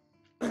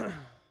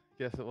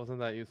 Guess it wasn't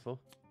that useful.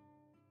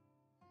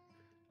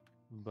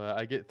 But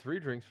I get 3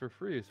 drinks for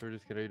free, so we're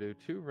just gonna do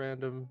 2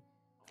 random.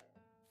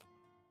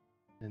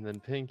 And then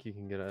pink, you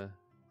can get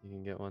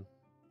one.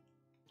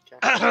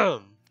 Okay.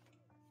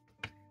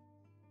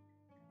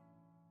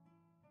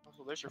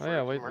 Also, there's your Oh yeah,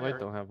 free white murder.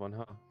 don't have one,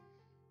 huh?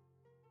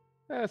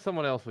 Yeah,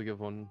 someone else will give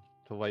one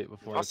to white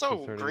before. it's Also,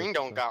 concerning green us,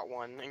 don't so- got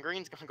one, and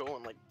green's gonna go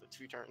in like the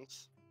 2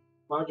 turns.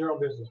 Mind your own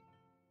business.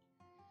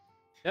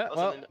 Yeah, Also,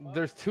 well, then-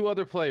 there's 2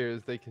 other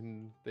players. They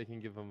can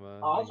give them. I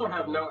also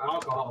have no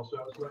alcohol,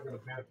 so it's not going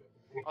to benefit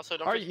me. Also,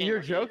 don't Are forget you're your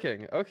heat.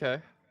 joking? Okay,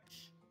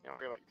 Yeah, don't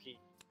worry about your heat.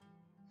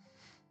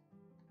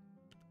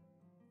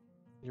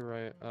 you're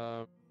right.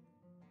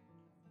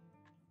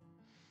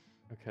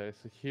 Okay,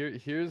 so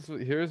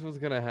here's what's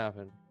gonna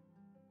happen.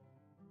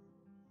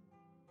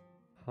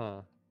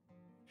 Huh?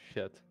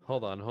 Shit.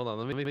 Hold on.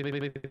 Let me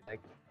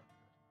think.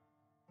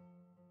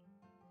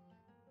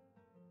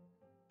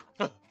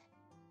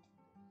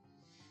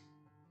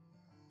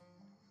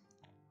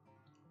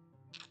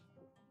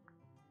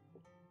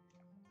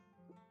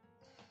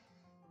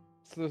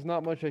 So there's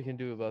not much I can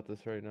do about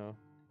this right now.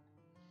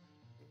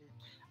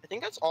 I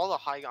think that's all the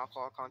high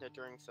alcohol content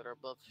drinks that are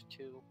above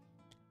 2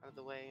 out of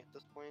the way at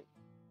this point.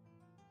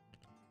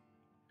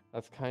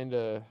 That's kind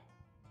of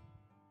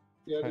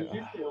Yeah, there's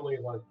usually only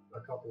like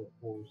a couple of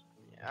fours.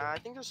 Yeah, I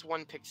think there's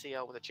one Pixie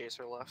out with a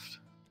Chaser left.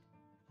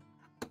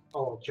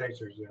 Oh,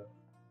 chasers, yeah.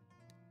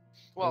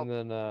 Well, and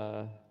then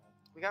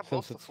we got since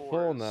both the it's fours.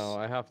 full now,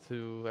 I have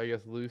to, I guess,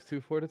 lose 2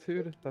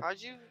 fortitude.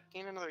 How'd you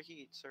gain another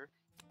heat, sir?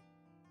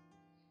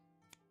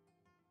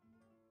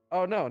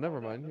 Oh no, never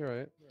mind. You're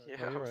right. Yeah,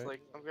 No, I you're was right.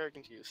 like, I'm very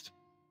confused.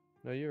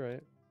 No, you're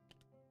right.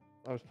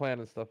 I was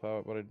planning stuff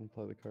out, but I didn't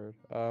play the card.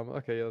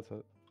 Okay, yeah, that's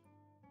it.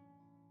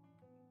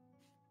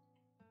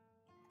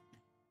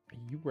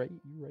 You right.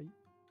 You right.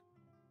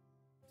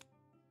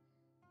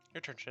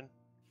 Your turn, Shin.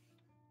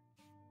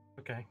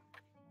 Okay.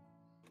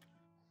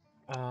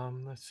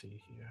 Let's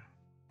see here.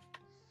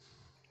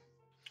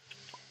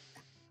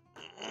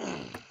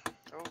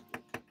 Oh,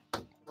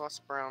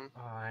 lost Brown.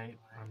 Alright,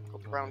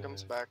 Hope Brown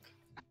comes back.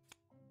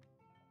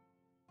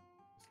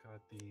 Just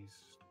got these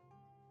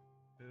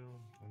 2,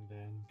 and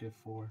then get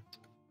 4.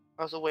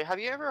 Oh, so wait, have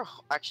you ever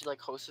actually like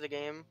hosted a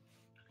game?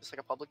 Just like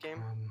a public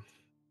game?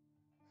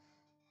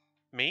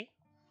 Me?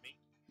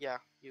 Yeah,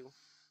 you.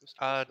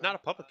 Mr. Not a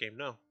public game,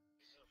 no.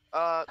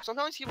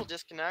 Sometimes people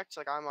disconnect.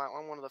 Like I'm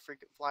one of the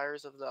frequent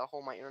flyers of the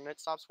whole my internet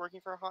stops working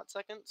for a hot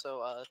second.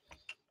 So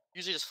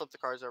usually just flip the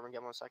cards over and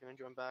give them a second and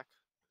join back.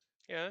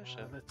 Yeah, I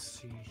understand. Let's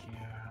see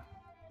here.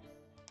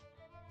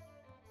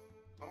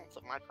 I don't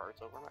flip my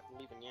cards over. I'm not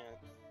leaving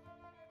yet.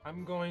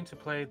 I'm going to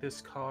play this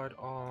card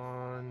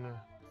on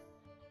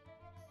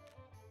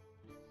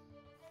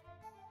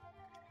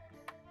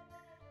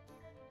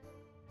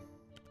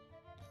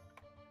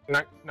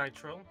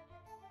Nitro.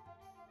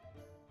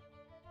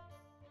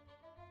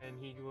 And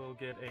he will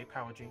get a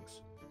Power Jinx.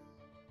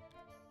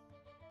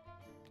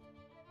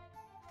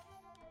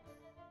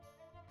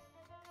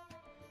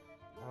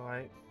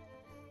 Alright.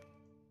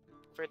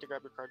 Afraid to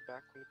grab your card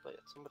back when you play it.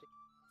 Somebody.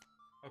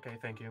 Okay,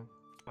 thank you.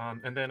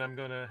 And then I'm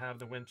gonna have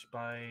the winch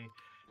buy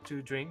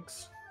 2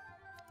 drinks.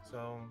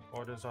 So,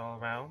 orders all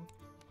around.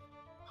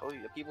 Oh,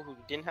 the people who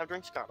didn't have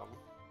drinks got them.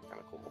 Kind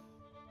of cool.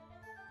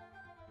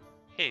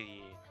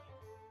 Hey.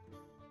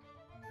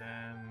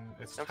 Then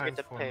it's Don't time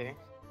forget to for pay.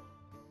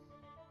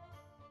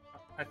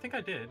 I think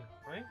I did,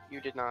 right? You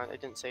did not. I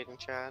didn't say it in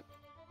chat.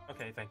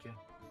 Okay, thank you.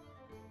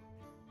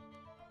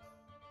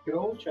 Good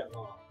old chat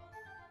law.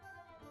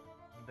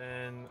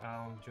 Then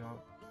I'll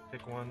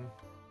pick one.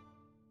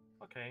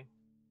 Okay.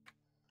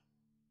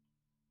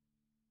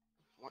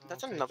 What?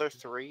 That's I'll take another two.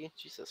 3?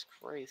 Jesus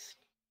Christ.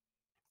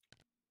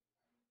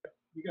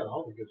 You got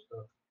all the good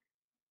stuff.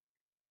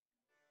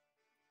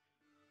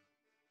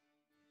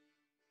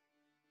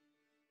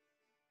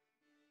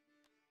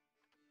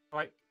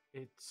 Alright,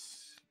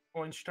 it's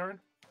orange turn.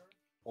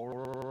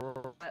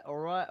 All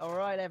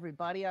right,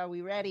 everybody, are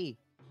we ready?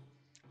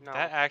 No.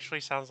 That actually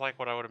sounds like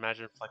what I would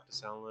imagine Fleck to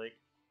sound like.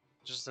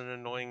 Just an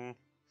annoying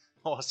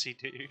Aussie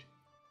dude.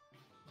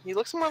 He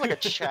looks more like a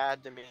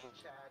Chad to me.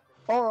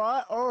 All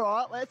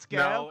right, let's go.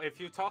 No, if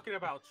you're talking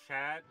about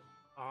Chad,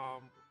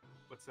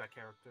 what's that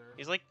character?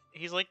 He's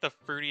like the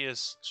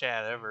fruitiest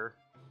Chad ever.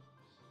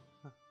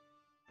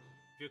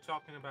 If you're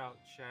talking about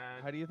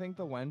Chad, How do you think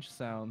the wench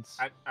sounds?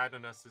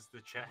 Adonis is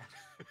the Chad.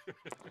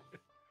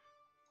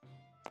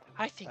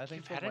 I think I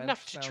think you've the had wench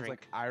enough to sounds drink.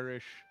 like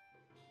Irish.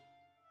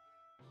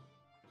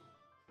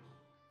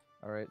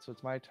 All right, so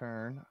it's my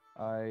turn.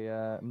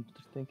 I'm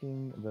just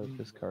thinking about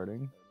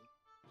discarding.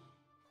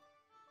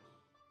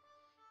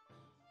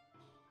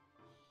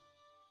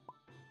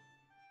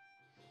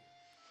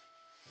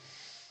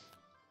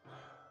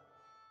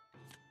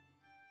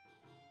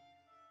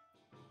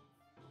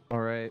 All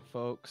right,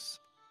 folks.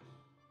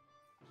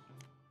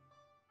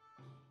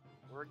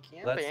 We're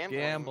Let's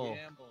gambling. gamble.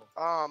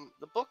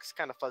 The book's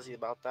kind of fuzzy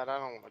about that. I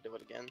don't want to do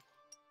it again.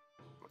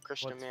 I'm a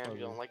Christian What's man who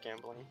fuzzy? don't like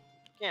gambling.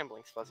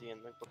 Gambling's fuzzy in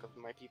the book of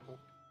my people.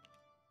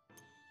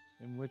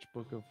 In which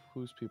book of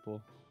whose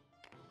people?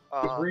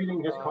 He's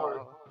reading his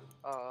card.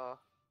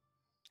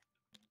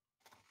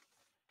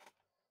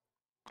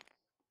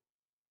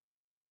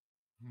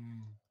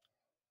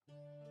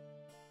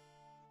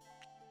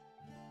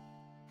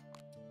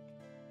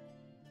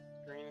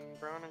 Green and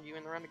brown, are you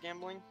in the round of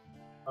gambling?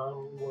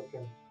 I'm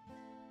looking.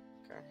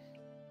 Okay.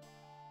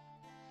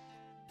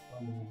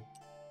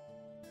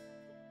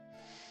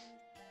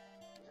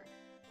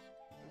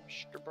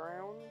 Mr.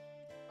 Brown?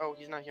 Oh,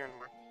 he's not here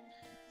anymore.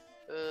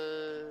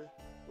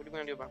 What are we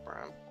gonna do about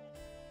Brown?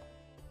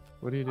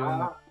 What are you doing?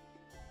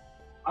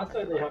 I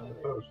say they have the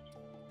post.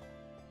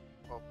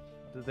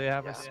 Do they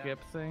have yeah. a skip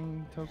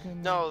thing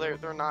token? No,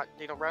 they're not.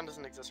 They don't. Brown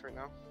doesn't exist right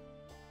now.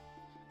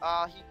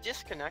 He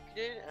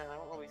disconnected, and I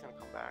don't know if he's gonna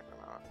come back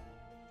or not.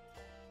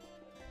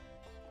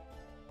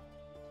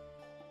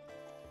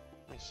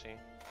 Let me see.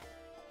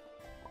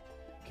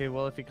 Okay,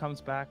 well, if he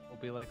comes back, we'll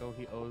be like, oh,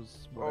 he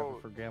owes whatever Oh,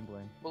 for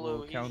gambling. Blue,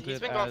 We'll count he's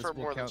it been gone as- for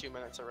we'll more than count- 2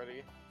 minutes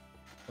already.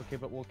 Okay,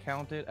 but we'll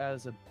count it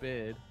as a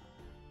bid.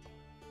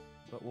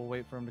 But we'll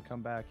wait for him to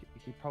come back.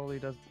 He probably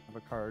doesn't have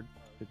a card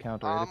to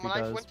counter it. If he When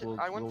does,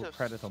 I went we'll to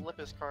credit him. flip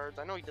his cards.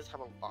 I know he does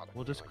have a lot of.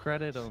 We'll just gambling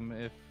credit cards. him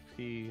if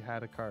he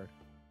had a card.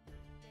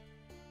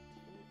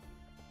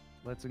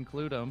 Let's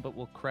include him, but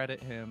we'll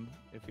credit him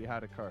if he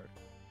had a card.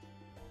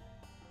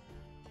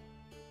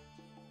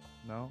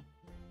 No.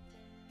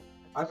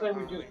 I say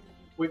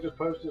we just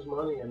post his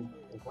money and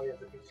play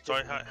as if he's.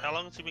 Sorry, how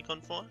long has he been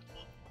gone for?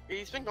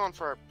 He's been gone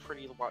for a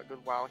pretty good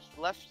while.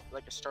 He left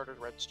like a started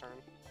Red's turn.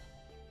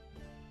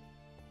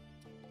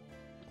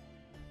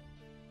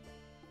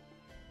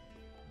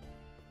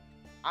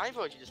 I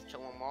vote you just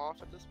kill him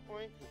off at this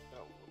point. He's got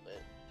a little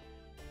bit.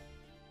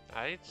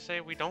 I'd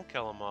say we don't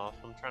kill him off.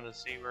 I'm trying to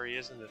see where he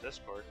is in the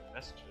Discord.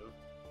 Message him.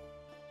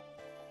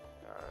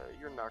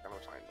 You're not gonna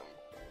find him.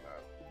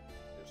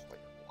 There's like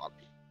a lot of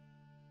people.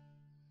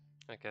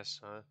 I guess.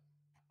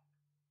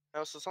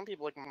 No, so some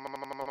people like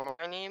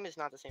my name is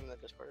not the same in the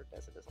Discord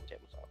as it is on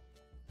tabletop.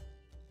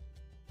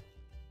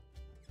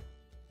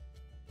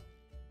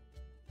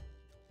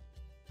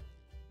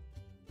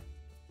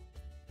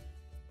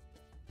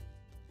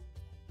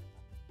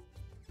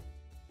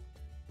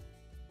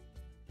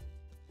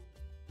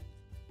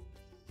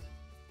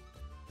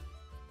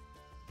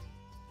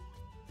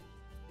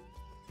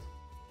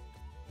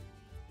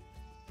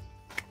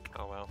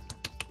 Oh well.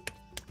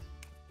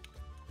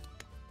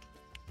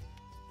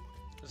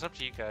 It's up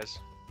to you guys.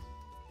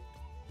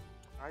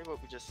 I vote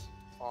we just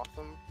off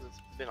him. 'Cause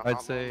it's been a I'd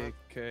hot say moment.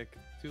 kick.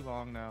 Too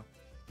long now.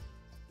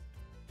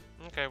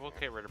 Okay, we'll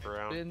get rid of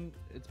Brown.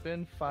 It's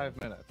been 5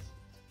 minutes.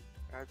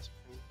 It's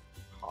been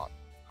hot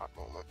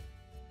moment.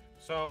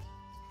 So,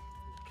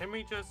 can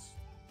we just?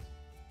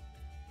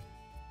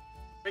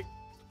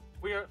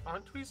 Wait,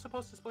 aren't we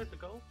supposed to split the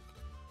gold?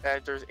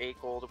 There's 8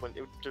 gold.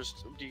 There's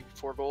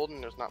 4 gold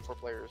and there's not 4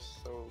 players,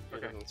 so it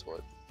Okay. doesn't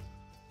split.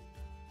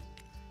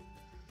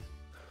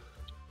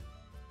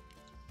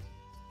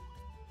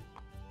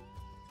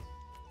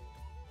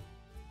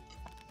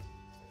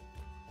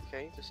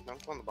 Okay, just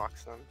dump on the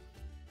box then.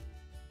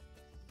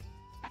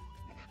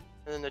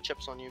 And then the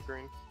chips on you,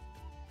 Green.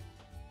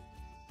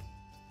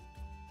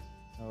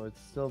 Oh, it's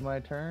still my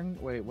turn?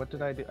 Wait, what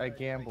did I do? I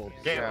gambled.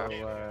 Gambled.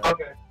 So,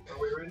 Okay, are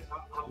we ready?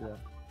 yeah.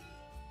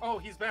 Oh,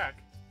 he's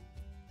back.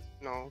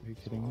 No, Are you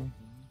kidding me?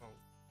 Oh,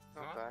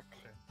 not not? back.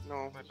 Okay. No,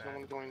 My there's no bad.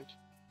 one joined.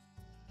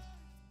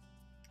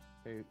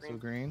 Okay, so Green.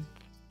 green.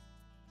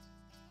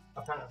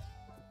 I passed.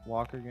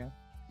 Walk again.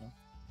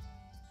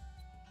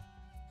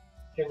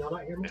 Can y'all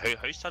not hear me?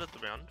 Who started the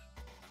round?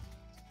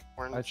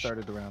 Orange. I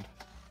started the round.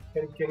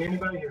 Can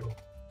anybody hear me?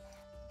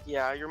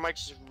 Yeah, your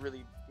mic's just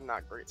really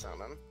not great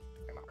sounding.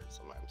 Kinda hard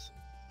sometimes.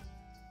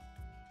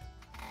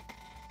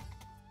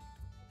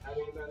 That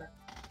any better?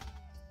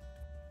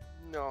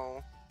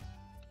 No.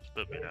 It's a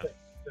bit Let me better. check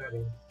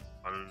settings.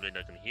 I don't mean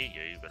I can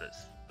hear you, but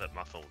it's a bit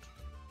muffled.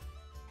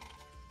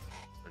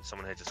 And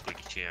someone has a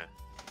squeaky chair.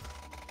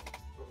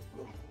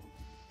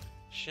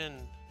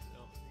 Shin,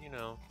 you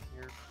know,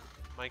 you're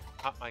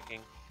hot micing.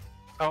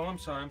 Oh, I'm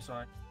sorry. I'm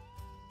sorry.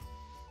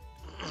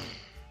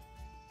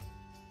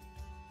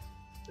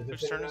 Is Whose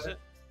this turn any is better?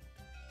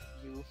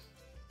 it? You.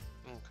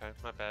 Okay,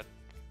 my bad.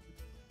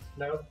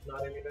 No,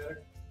 not any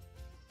better.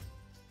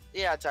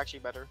 Yeah, it's actually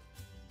better.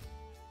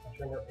 I'll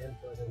turn up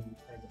input and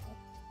hang it up.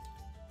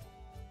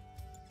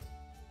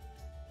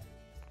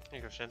 Here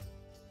you go, Shin.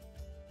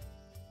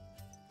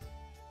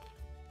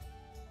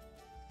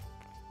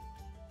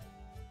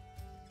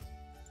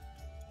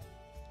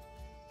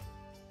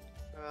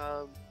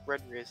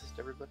 Red resist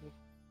everybody.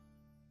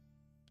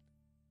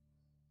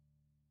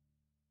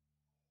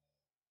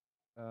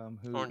 Orange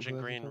and has the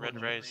green, total?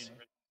 red raise.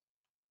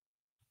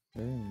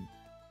 Okay.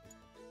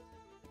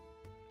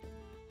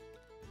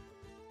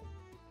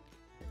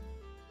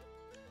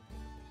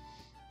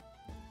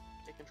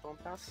 Take control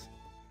and pass.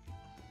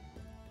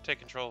 Take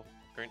control.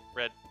 Green,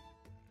 red.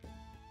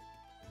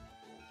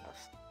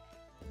 Pass.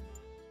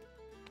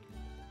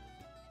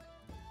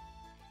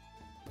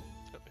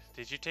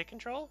 Did you take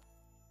control?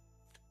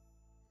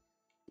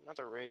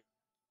 Another raid.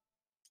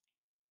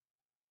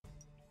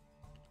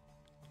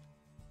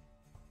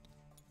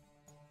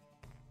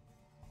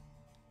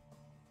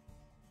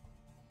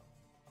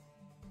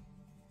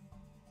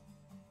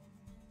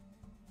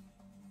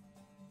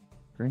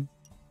 Green.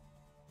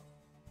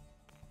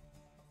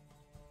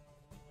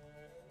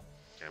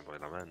 Can't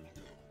believe I'm in.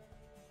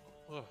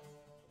 Whoa.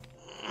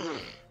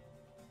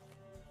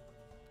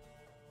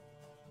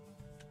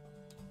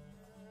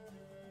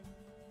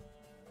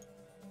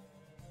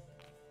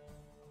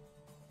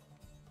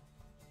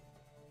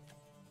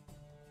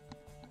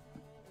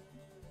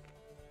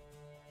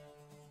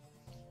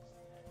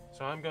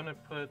 So I'm gonna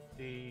put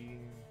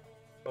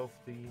both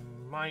the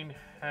mine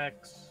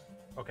hex.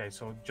 Okay,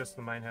 so just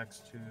the mine hex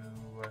to.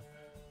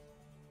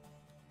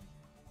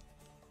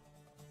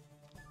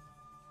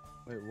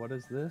 Wait, what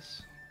is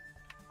this?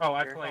 Oh,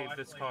 I Here. played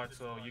this card,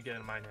 so you get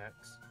a mine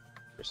hex.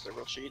 Here's the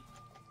real sheet.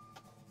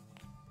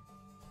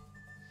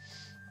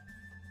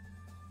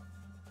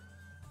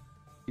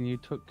 And you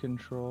took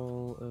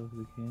control of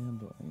the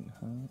gambling,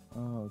 huh?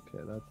 Oh,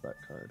 okay, that's that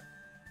card.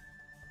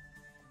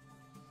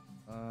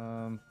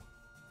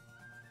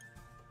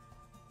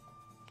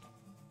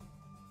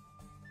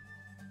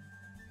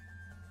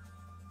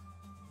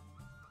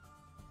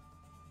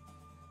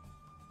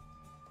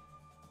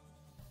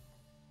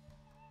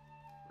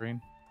 Green.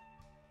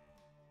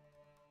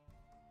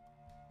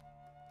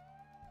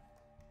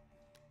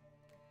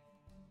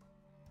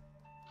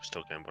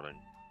 still gambling.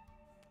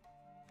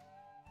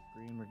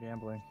 Green, we're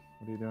gambling.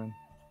 What are you doing?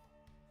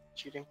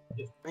 Cheating. I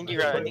think you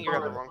grabbed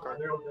the wrong card.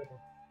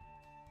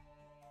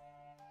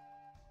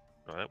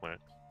 No, that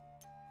worked.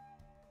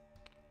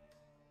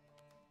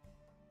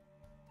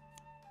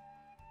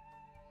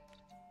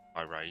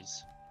 I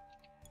raise.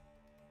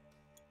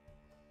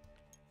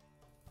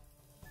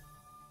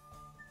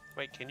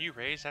 Wait, can you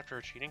raise after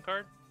a cheating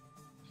card?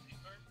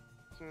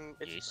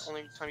 It's Yes. the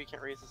only time you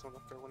can't raise this one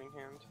after a winning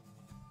hand.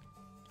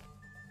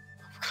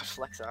 Oh god,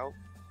 flex out.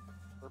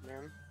 Poor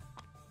man.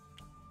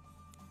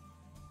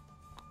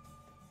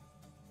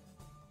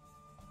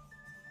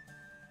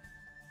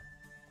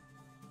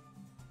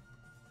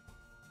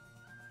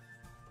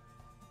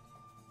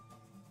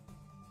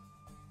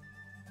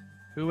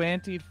 Who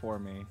anteed for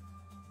me?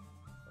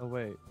 Oh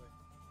wait,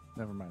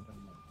 never mind.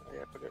 Oh,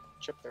 yeah, put a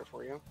chip there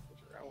for you. If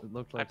you're out. It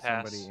looked I like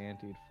pass. somebody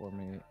anteed for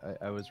me.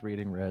 I was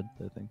reading red,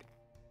 I think.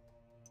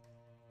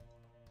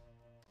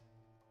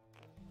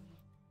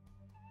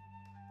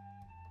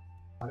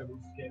 How did we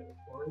skip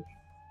orange?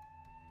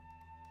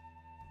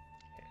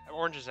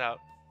 Orange is out.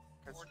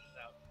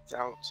 It's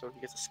out, so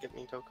he gets a skip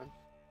me token.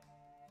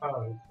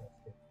 Oh, he's got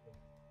skip.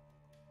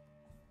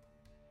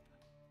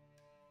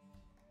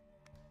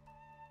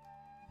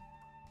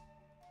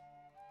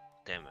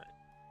 Damn it.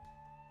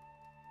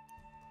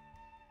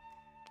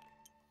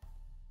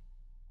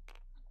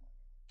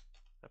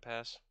 I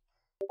pass.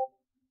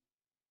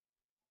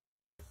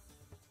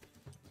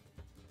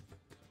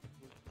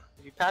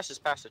 If you pass,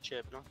 just pass the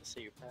chip. You don't have to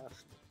say you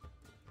passed.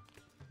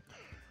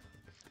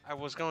 I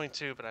was going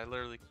to, but I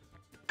literally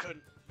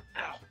couldn't.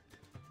 Ow.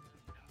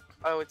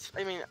 Oh, it's.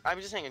 I mean, I'm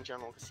just saying in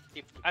general because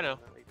people. I know.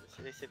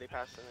 They say they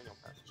pass and they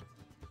don't pass the chip.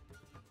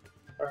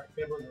 Alright,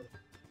 gambling.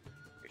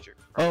 Here's your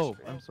Oh,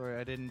 screen. I'm sorry.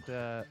 I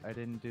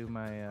didn't do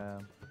my.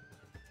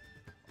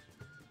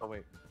 Oh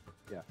wait,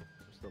 yeah,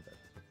 we're still there.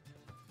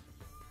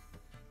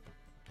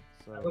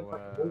 That looks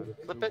like a So, movie.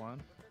 Flip who it.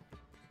 won?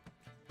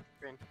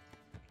 Okay.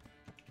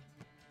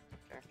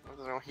 I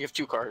don't know, you have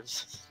 2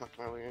 cards. It's not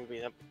really going to be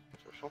that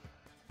crucial.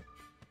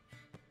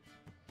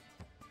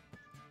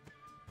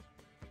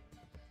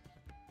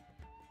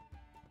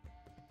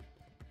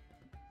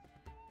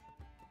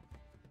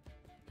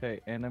 Okay,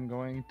 and I'm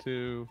going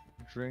to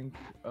drink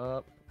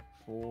up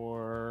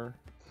for.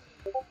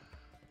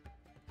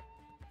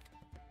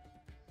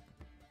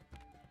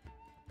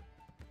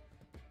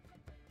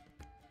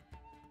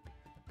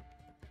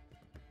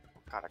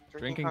 God, a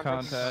Drinking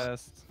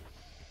contest.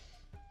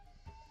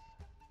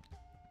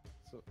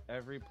 So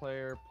every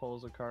player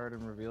pulls a card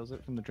and reveals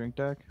it from the drink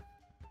deck.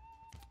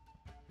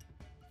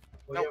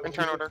 Well, No, yeah, in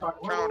turn we order. just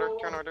talked- Turn whoa, order. whoa,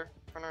 Turn whoa. order.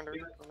 Turn order.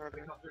 Yeah, Turn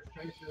order. there's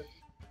changes.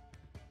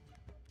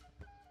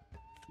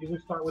 You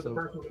just start with the So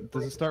person with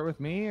does it the start with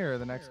me or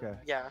the next guy?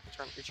 Yeah,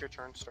 it's your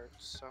turn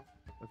starts. So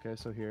Okay,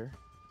 so here.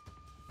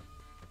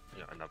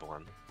 Yeah, another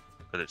one.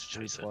 But it's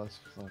 3 chaser. plus.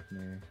 Fuck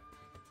me.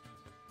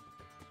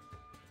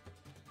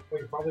 Well,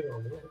 you're probably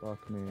gonna win.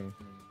 Fuck me.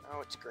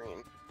 now it's green.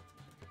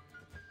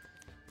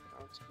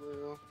 Now it's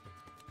blue.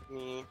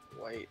 Me,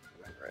 white,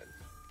 and then red.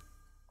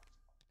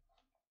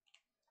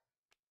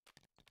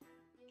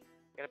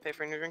 Gotta pay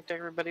for a new drink deck,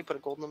 everybody. Put a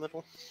gold in the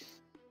middle.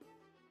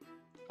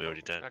 We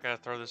already did. I gotta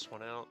throw this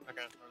one out.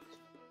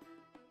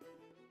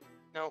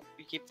 No,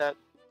 you keep that.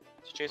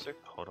 It's a chaser.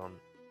 Hold on.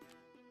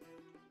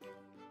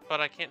 But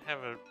I can't have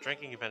a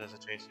drinking event as a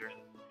chaser.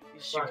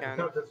 Yes, you Right, can.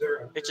 counts as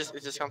 0. It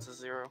just counts as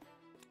 0.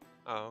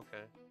 Oh,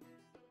 okay.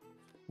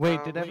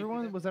 Wait, did wait,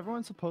 everyone was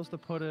everyone supposed to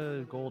put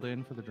a gold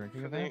in for the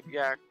drinking For the, event?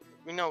 yeah,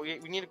 we know we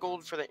need a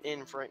gold for the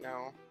inn for right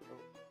now.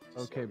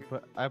 So Okay, we-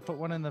 but I put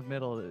one in the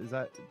middle. Is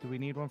that do we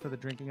need one for the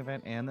drinking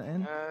event and the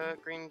inn?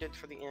 green did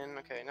for the inn.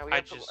 Okay, now we I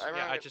have to. just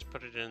remember I to- just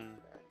put it in.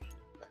 There we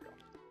go.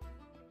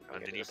 Now we And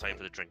get then you this pay one.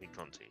 for the drinking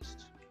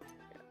contest.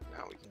 Yeah,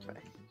 now we can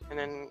play. And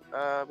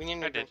then we need a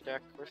new I did. drink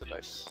deck. Where's the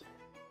dice?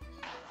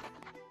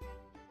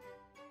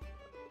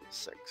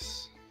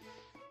 6,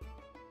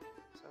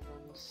 7,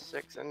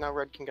 6, and now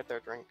red can get their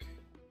drink.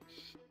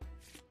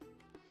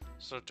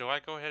 So do I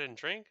go ahead and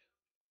drink?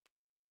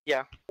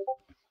 Yeah,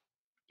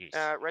 Yes.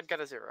 red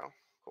got a 0.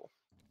 Cool.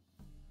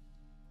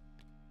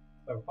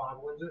 So 5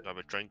 wins it. Have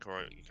a drink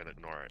or you can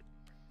ignore it.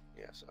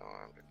 Yeah, so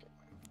I'm gonna get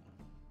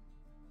mine.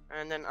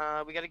 And then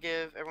we gotta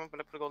give everyone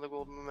gonna put a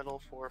gold in the middle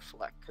for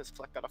Fleck, because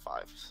Fleck got a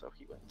 5, so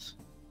he wins.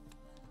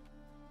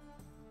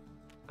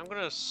 I'm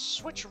gonna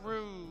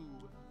switcheroo,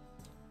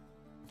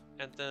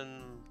 and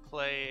then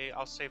play.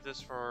 I'll save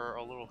this for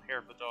a little hair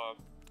of the dog.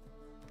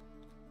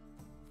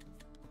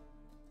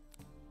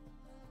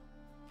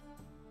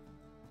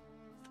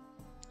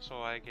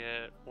 So I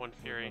get 1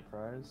 fury.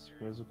 Prize?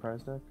 Where's the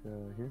prize deck?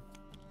 Here.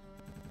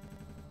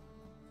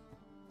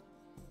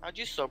 How'd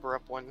you sober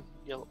up one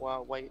yellow,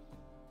 white?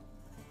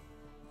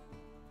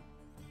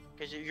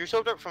 Because you're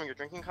sobered up from your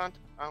drinking how'd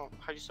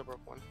you sober up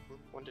one? From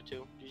 1 to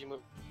 2? Did you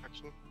move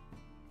action?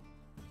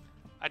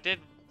 I did.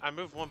 I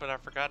moved 1, but I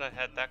forgot I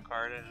had that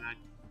card, and I.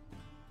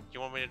 You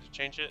want me to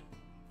change it?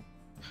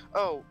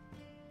 Oh!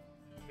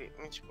 Wait,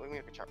 let me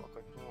make a chat real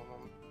quick. Give me 1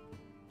 moment.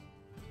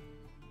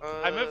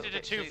 I moved it to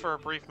okay, 2 so you- for a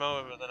brief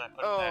moment, but then I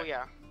put it Oh back.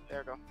 yeah, there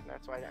we go.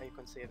 That's why you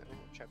couldn't see it in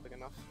the chat big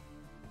enough.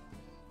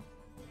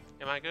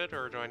 Am I good,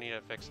 or do I need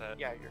to fix that?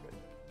 Yeah, you're good.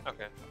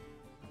 Okay.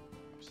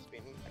 Just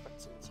being, I couldn't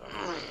see it, so.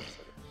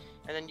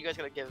 And then you guys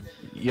gotta give.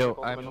 Yo,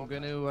 Gold I'm medal.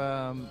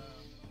 gonna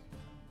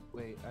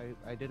wait.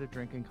 I did a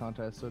drinking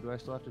contest, so do I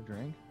still have to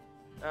drink?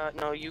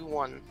 No, you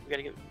won. You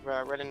gotta get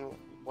red and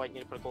white. You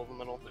need to put a gold in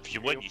the middle. If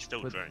you win, you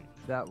still But- drink.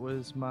 That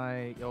was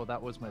my. Oh,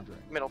 that was my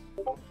drink. Middle.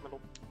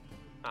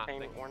 Ah,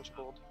 Pain, thank you. orange,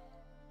 gold.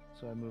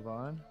 So I move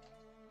on.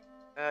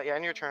 Yeah,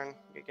 in your turn,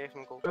 you gave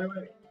him gold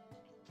Wait.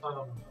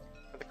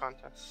 for the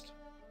contest.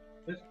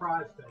 This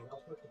prize thing, I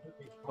was supposed to put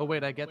these. Oh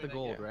wait, I get the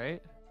gold,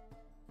 right?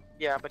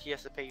 Yeah, but he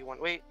has to pay you one.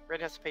 Wait,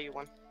 red has to pay you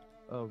one.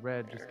 Oh,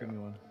 red, just give me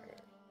one.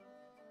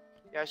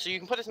 Yeah, so you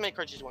can put as many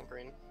cards as you want,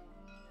 green. If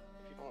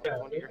you don't Yeah,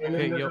 want to do your and hand.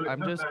 then Okay, there's yo, a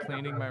I'm just cutback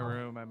cleaning on my that.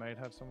 room. I might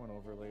have someone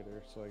over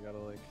later, so I gotta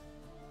like.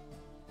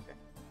 Yeah,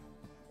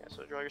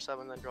 so draw your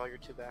 7, then draw your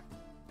 2 back.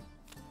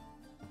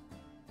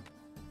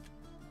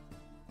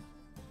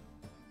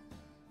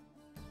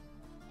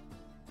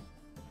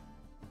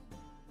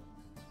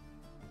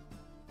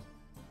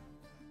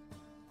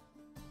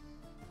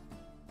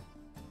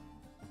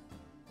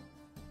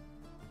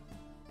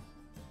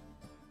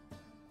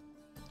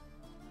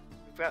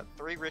 We've got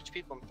 3 rich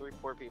people and 3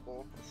 poor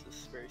people. This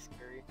is very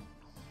scary.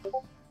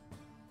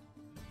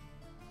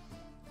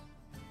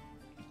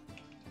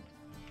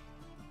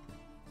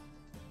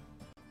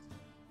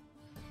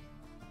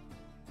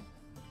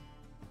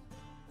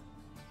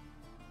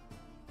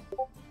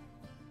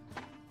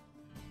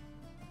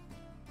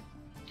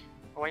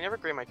 Oh, I never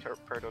grade my prayer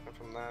token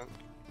from that.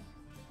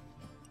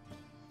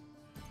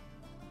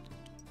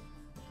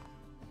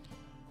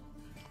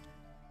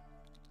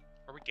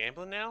 Are we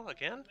gambling now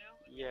again?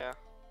 Yeah.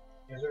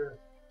 Is there?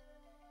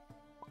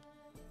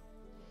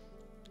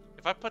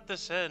 If I put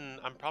this in,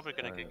 I'm probably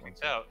gonna Alright, get one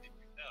kicked out.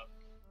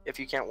 If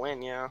you can't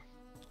win, yeah.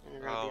 And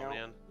you're gonna Oh be out.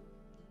 man.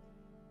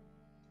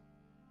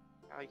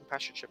 You can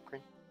pass your chip,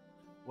 green.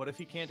 What if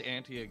you can't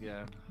ante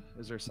again?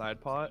 Is there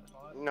side pot?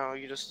 No,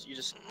 you just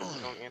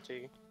don't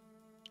ante.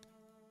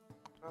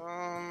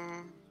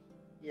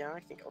 Yeah,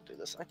 I think I'll do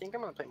this. I think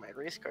I'm gonna play my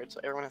race card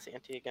so everyone has to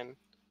ante again, and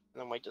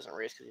then White doesn't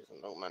race because he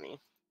has no money.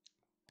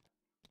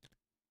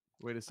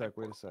 Wait a sec.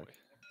 Wait a sec.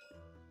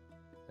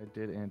 I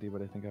did ante,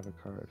 but I think I have a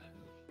card.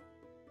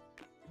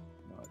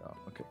 No, I don't.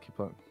 Okay, keep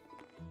on.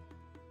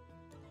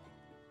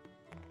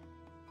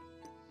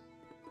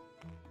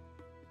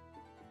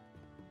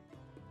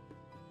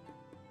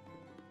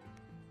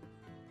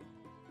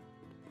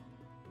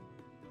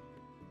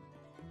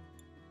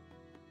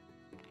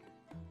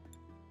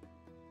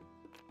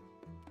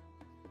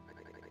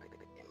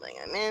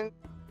 I'm in.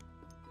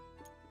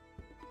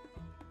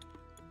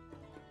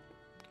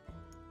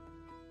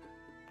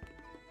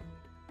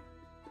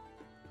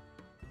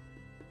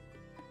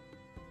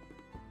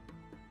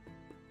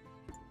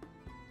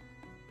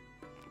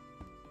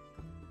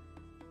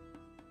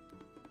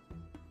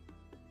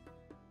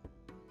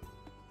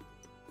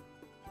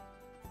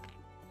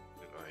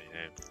 I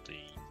have the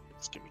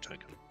Skippy token.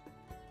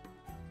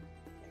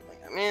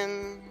 I'm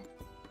in.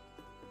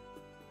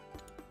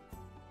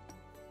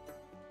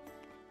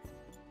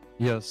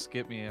 Yo,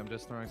 skip me. I'm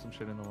just throwing some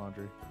shit in the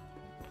laundry.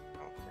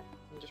 Okay,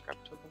 you just grab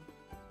a token.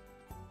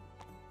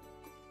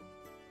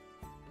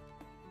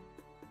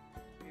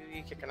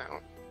 You kicking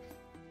out.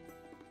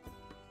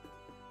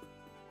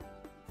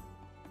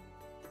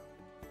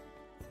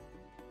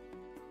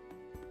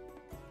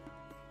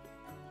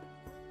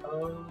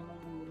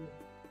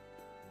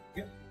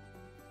 Yep.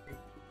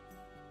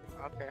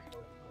 Okay,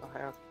 I'll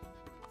have.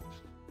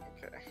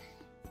 Okay.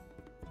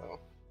 So.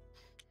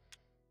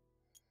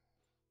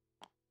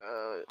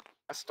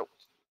 I still.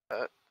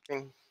 I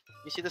mean,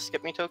 you see the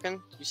skip me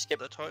token? You skip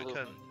The blue.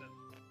 token.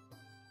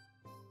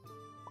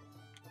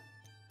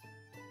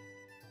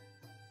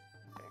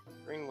 Okay,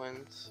 green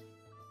wins.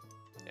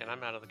 And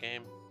I'm out of the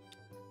game.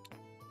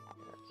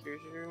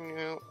 Here's your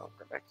new. Oh,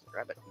 go back and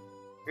grab it.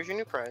 Here's your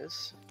new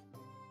prize.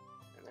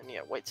 And then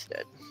yeah, white's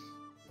dead.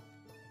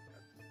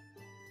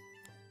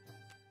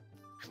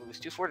 Lose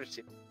 2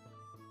 fortitude.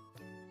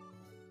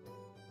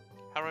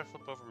 How do I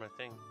flip over my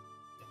thing?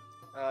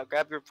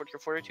 Grab put your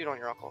fortitude on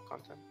your alcohol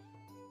content.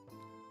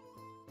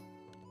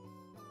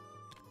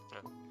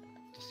 Oh.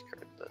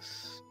 Discard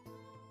this.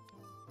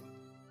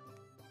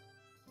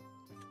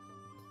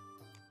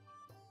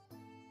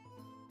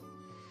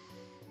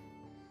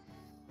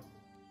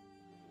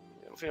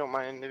 If you don't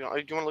mind, do you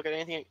want to look at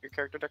anything, your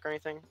character deck or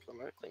anything? 'Cause I'm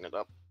gonna clean it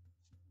up.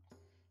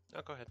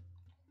 Oh, go ahead.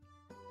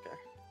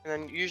 And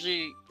then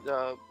usually,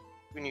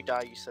 when you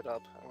die, you sit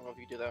up. I don't know if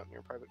you do that in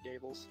your private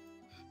gables.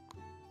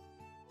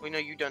 We know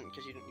you don't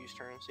because you didn't use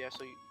turns. Yeah,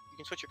 so you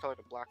can switch your color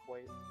to black,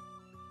 white.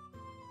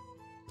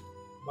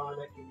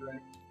 Bonnet, you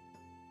drink.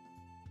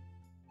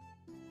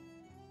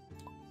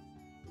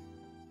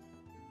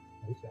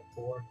 He's got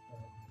 4.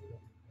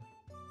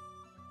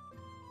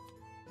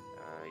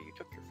 You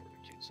took your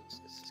fortitude, so it's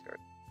discard.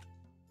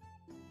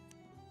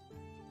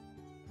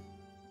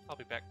 I'll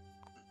be back.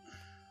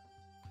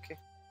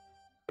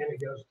 And it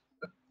goes.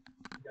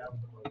 You down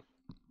the road.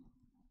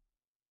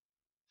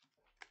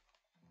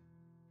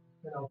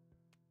 You know.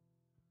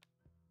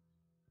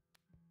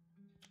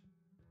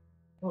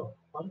 Oh,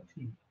 a lot of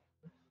tea.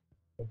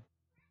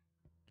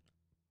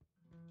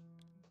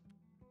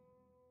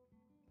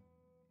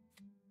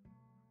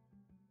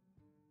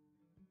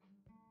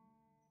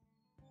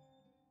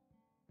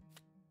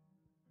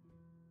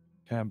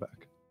 Okay, I'm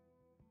back.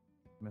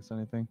 Miss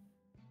anything?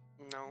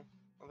 No,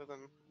 other than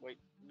wait,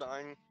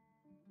 dying.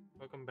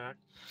 Welcome back.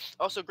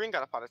 Also, Green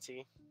got a pot of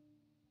tea.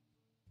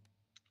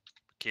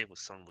 Kid with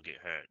son will get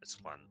hurt. It's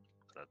fun.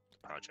 The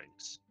power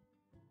drinks.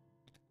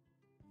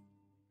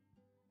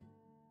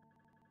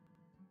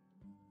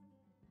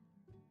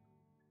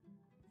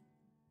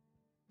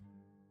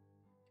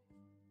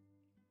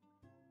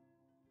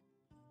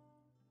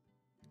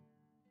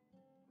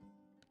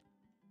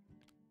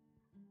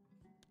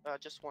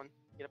 Just one.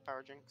 Get a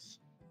power drinks.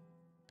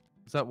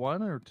 Is that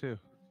one or two?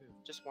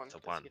 Just one. It's a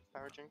Just one. get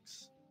power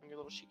drinks on your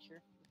little sheet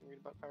here. You can read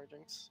about power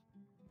drinks.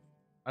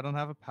 I don't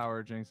have a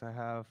power jinx. I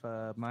have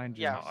mind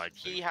jinx. Yeah, I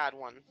he do. had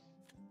one.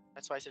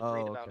 That's why I said Oh,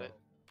 read about okay. it.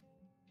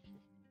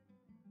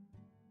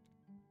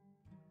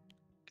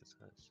 Guess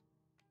that's-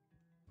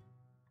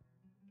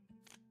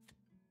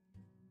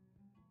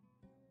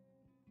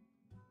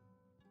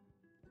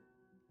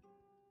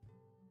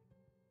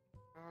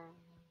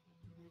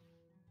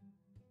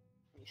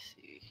 Let me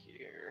see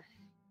here.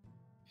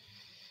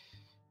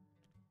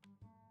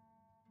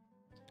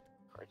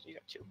 Cards, you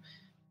got two.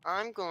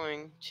 I'm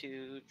going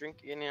to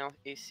drink in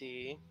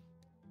AC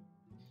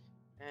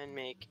and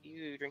make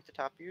you drink the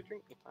top of your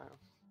drinking pile.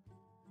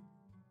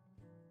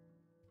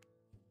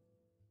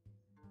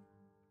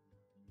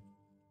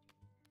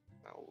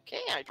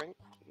 Okay, I drank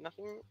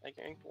nothing. I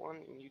drank one,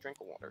 and you drank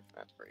a water.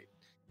 That's great.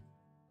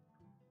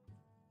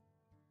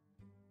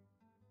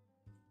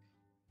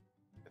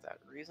 For that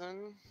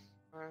reason,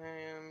 I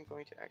am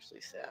going to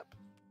actually sap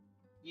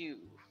you.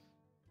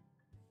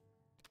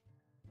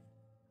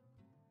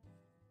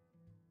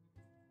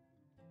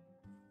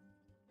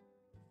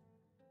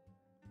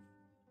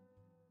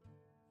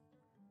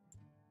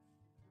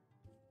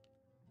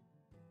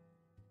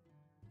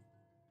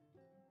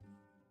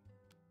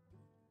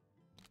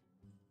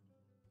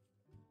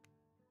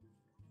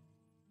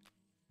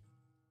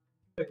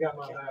 I got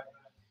my Okay. back.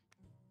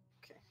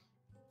 Okay.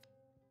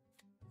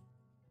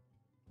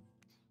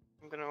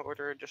 I'm gonna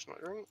order additional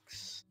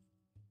drinks.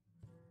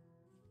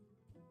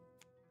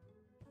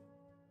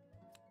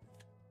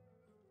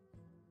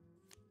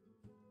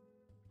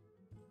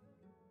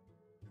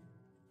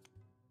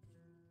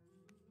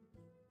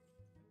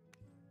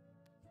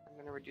 I'm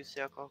gonna reduce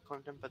the alcohol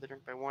content by the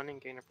drink by 1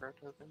 and gain a prayer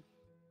token.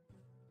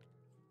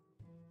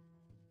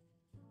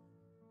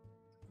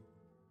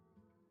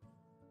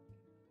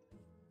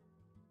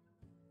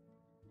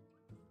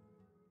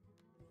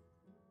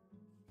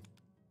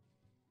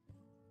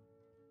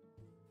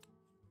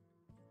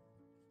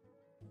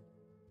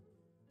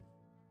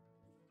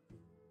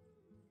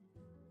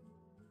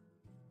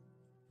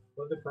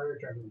 What the prayer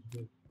dragons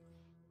do?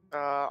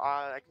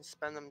 I can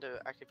spend them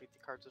to activate the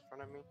cards in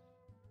front of me.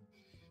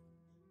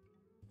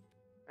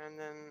 And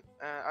then,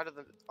 out of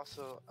the,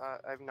 also,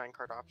 I have 9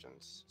 card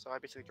options. So I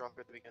basically draw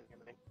 3 at the beginning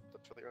and then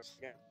flip for the rest of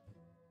the game.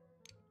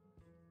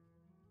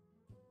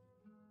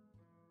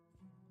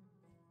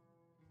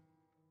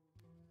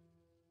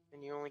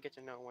 And you only get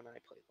to know when I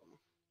play them,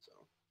 so.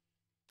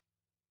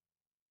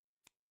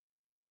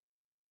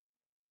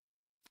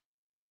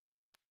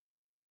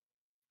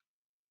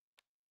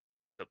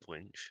 The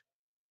winch.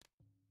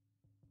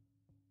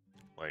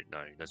 Wait, no,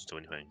 it doesn't do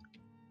anything.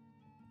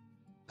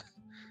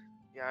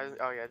 Yeah,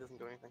 oh yeah, it doesn't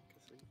do anything.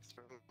 'Cause it's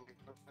from-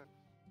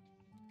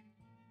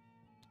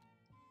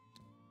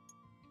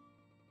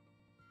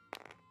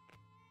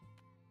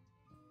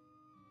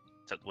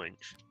 That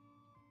winch.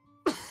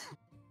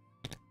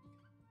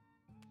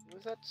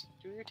 Was that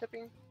do your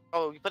tipping?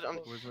 Oh, you put it on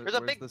Where's the, There's a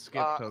where's big, the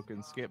skip uh,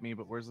 token? Skip me,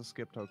 but where's the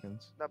skip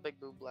tokens? that big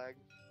boob lag.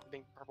 The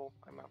big purple.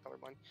 I'm not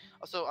colorblind.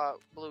 Also,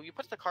 Blue, you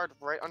put the card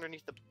right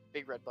underneath the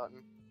big red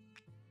button.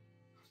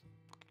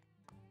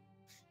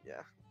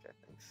 Yeah, okay,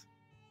 thanks.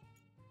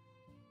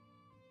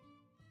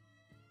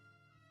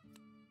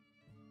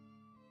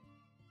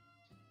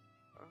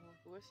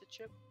 Who is the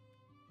chip?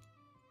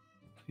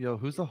 Yo,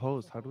 who's the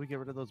host? How do we get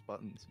rid of those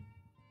buttons?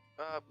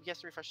 He has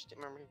to refresh the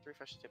remember, he has to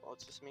refresh the table.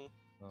 It's just me.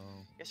 Oh,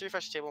 He has to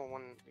refresh the table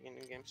when the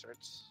new game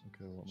starts.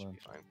 okay, well Should then. be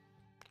fine.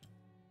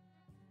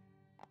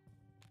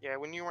 Yeah,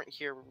 when you weren't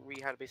here,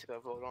 we had basically a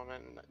vote on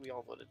it, and we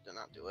all voted to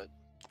not do it.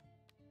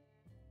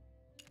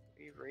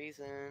 Be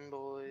raisin,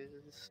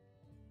 boys.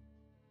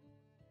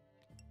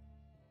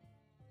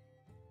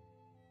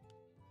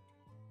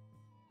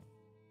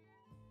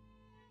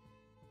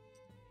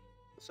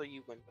 So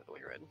you win, by the way,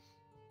 Red.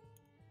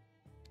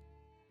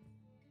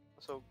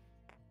 So,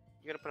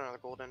 you gotta put another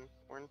golden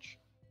orange.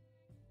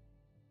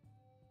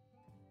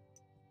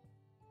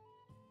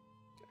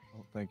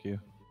 Oh, thank you.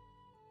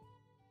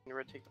 And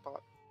Red, take the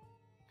pot.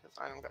 Because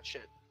I don't got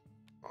shit.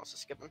 I'm also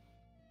skipping.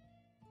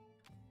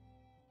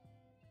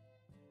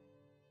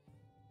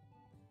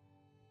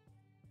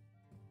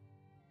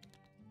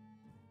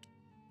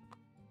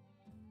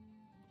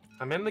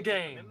 I'm in the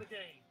game.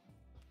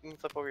 You can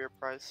flip over your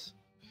prize.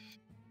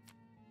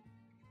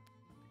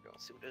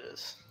 Let's see what it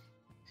is.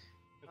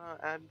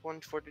 Add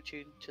 1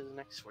 fortitude to the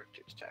next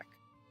fortitude attack.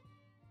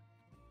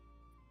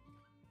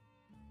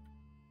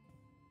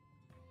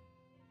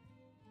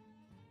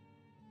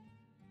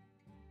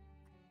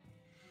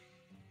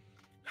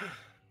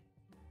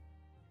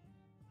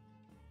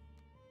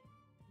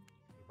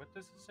 What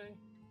does it say?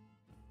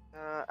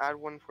 Add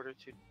 1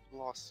 fortitude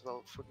loss,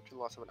 fortitude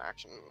loss of an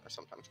action or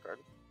sometimes card.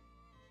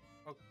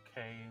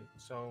 Okay,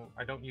 so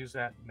I don't use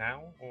that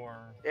now,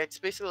 or It's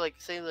basically like,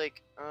 say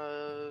like,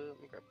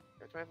 let me grab,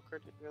 do I have a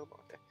card available?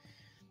 Okay.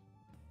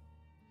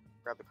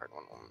 Grab the card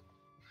one moment.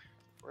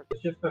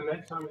 It's just the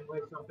next time you play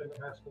something that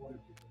has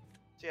fortitude.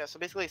 So yeah, so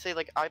basically say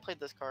like I played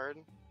this card,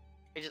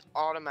 it just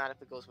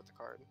automatically goes with the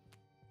card.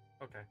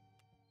 okay,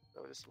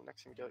 So just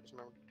next time you do it, just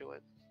remember to do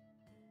it.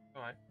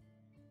 all right.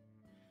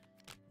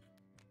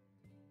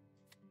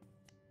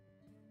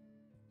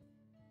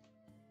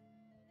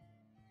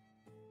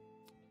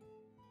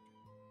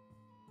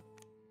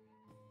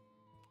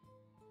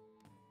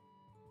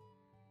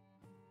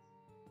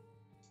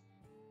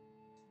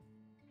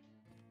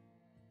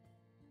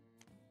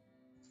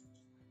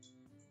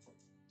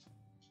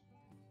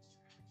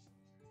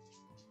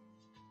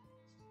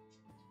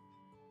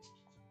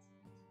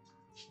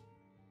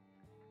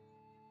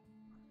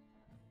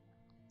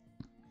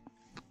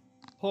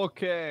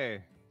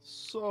 Okay,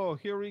 so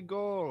here we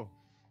go.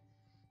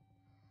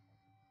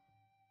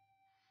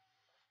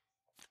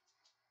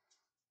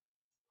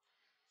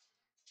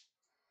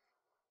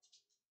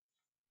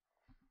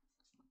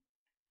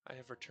 I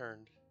have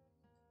returned.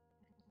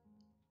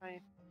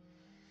 Hi.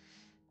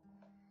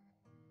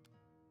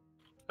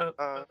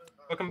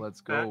 Welcome.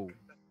 Let's back. go.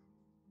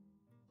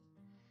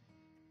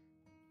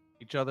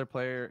 Each other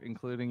player,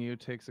 including you,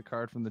 takes a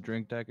card from the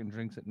drink deck and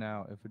drinks it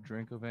now. If a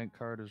drink event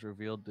card is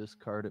revealed,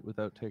 discard it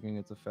without taking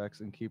its effects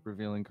and keep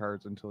revealing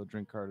cards until a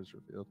drink card is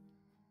revealed.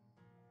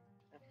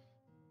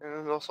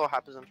 And it also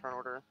happens in turn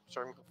order,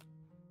 starting.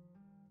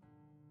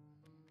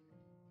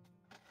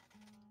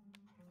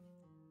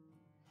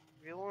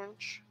 Reveal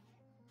orange.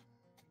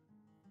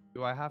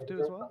 Do I have to as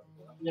well?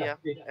 Yeah,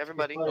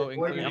 everybody. Oh,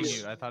 including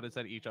Yes. you. I thought it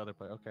said each other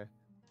player. Okay.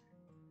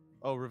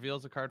 Oh,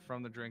 reveals a card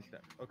from the drink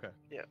deck. Okay.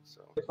 Yeah,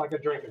 so. It's like a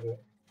drink of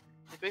it.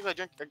 It's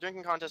basically a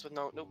drinking contest with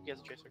nope, he has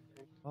a chaser.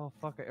 Oh,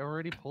 fuck. I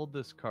already pulled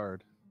this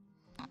card.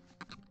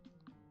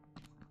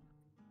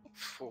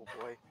 Oh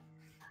boy.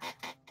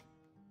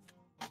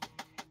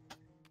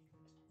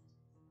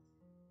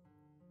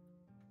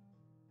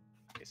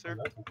 Okay, sir.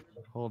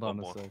 Hold One on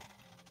a more. sec.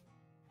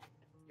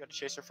 You got a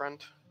chaser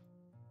friend?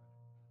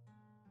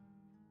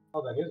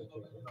 Oh, that is a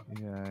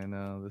chaser. Yeah, I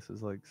know. This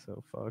is like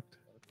so fucked.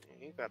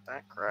 Yeah, you got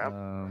that crap.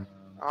 Um,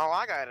 Oh,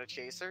 I got a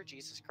chaser.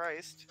 Jesus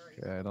Christ.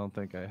 okay, I don't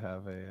think I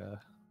have a.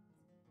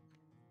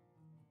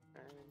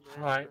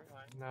 All right,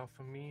 now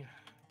for me.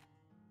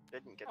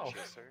 Didn't get Oh. a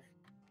chaser.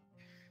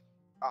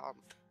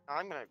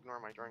 I'm gonna ignore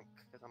my drink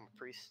because I'm a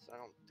priest. I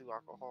don't do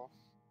alcohol.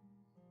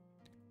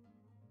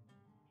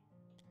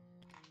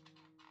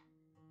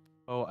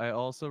 Oh, I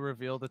also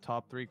reveal the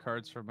top 3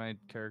 cards from my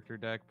character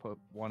deck, put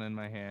 1 in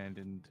my hand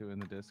and 2 in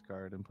the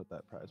discard, and put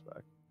that prize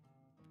back.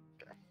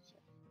 Okay. So.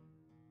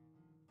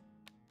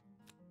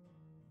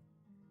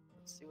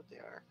 Let's see what they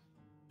are.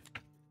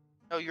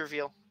 Oh, you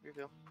reveal.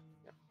 Reveal.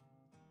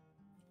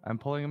 I'm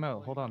pulling them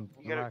out. Hold on.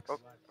 You gotta. Relax. Oh,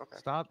 okay.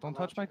 Stop. Don't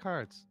Hold on. touch my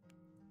cards.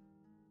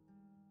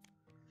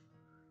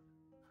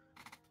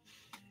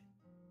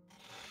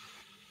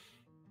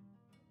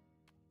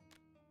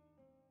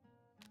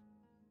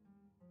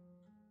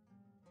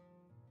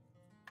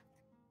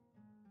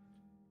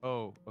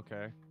 Oh,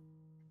 okay.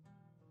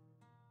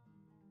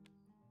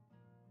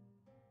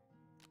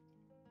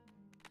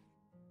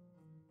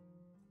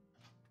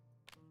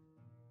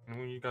 And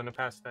who are you gonna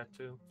pass that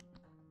to?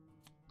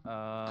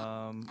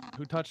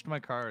 Who touched my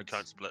cards?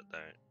 Can't split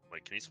that.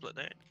 Wait, can you split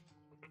that?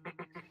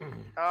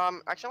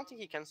 Actually, I don't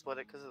think he can split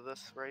it because of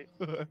this, right?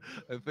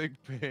 I think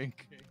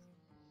pink.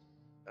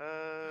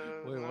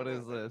 Wait, what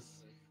is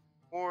this?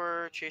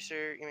 Or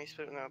chaser, you may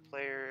split another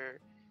player.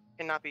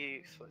 Cannot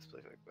be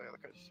split by other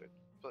cards.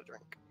 Split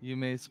drink. You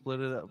may split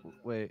it up.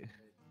 Wait.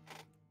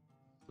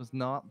 Was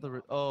not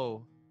the.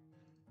 Oh.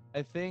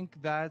 I think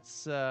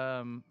that's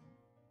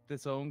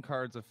this own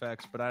card's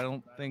effects, but I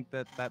don't think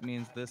that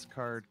means this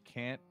card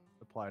can't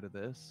apply to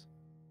this.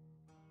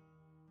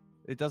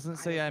 It doesn't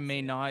say I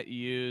may not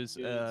use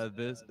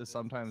this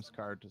sometimes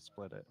card to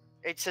split it.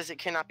 It says it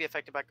cannot be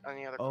affected by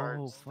any other Oh,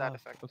 cards that fuck.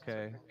 affect.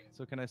 Okay. drink.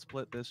 So can I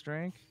split this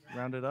drink?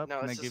 Round it up? No,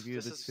 Can I it's give just- you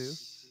this the 2?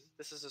 is-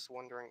 This is just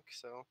one drink,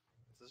 so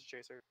this is a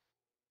chaser.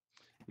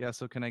 Yeah,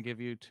 so can I give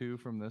you 2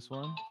 from this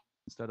one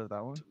instead of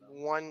that one?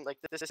 One like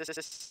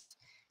this,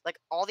 like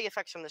all the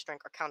effects from this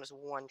drink are count as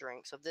one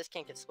drink. So if this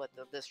can't get split,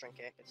 this drink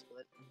can't get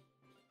split.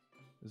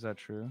 Is that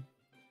true?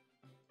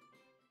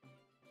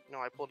 No,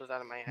 I pulled it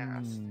out of my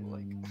ass.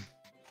 Hmm.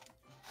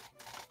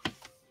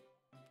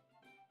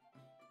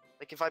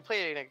 Like if I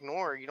play it and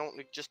ignore, you don't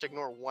just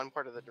ignore one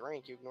part of the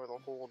drink. You ignore the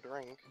whole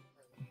drink.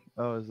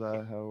 Oh, is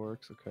that how it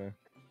works? Okay.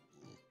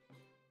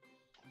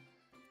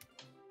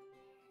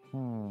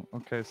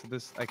 Okay, so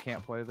this I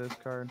can't play this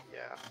card.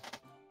 Yeah.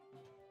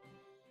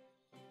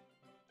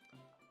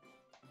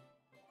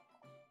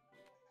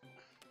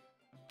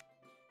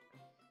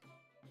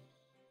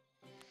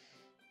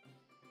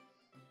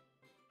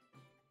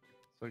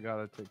 So I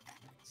gotta take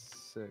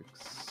 6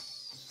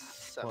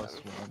 plus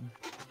 7. 1.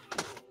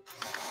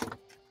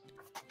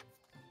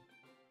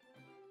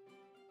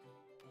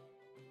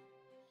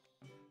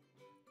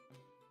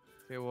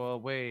 Okay, well,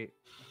 wait.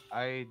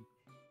 I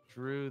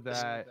drew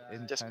that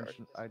discard.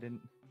 intention. I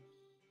didn't.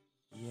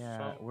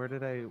 Yeah. So- What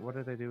did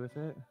I do with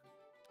it?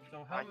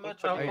 So I how think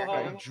much put it in your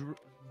alcohol? hand.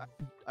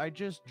 I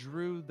just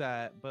drew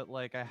that, but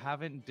like I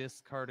haven't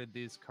discarded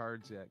these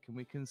cards yet. Can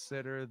we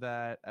consider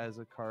that as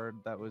a card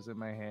that was in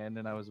my hand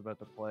and I was about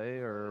to play,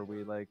 or are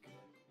we like?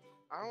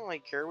 I don't really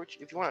care which.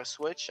 If you want to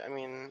switch, I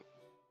mean,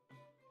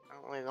 I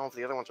don't really know if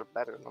the other ones are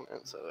better than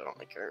it, so I don't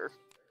really care.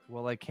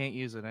 Well, I can't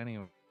use it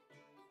anyway.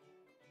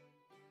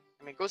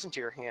 I mean, it goes into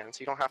your hand,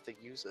 so you don't have to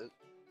use it.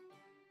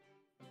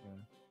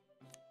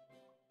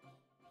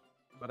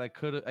 But I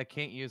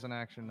can't use an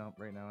action up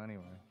right now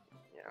anyway.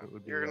 Yeah. It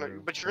would be You're gonna, better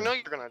but you for- know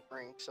you're gonna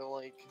drink, so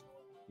like.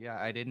 Yeah,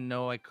 I didn't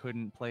know I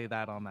couldn't play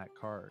that on that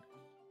card.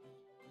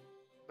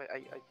 But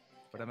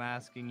But I'm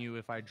asking you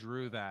if I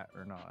drew that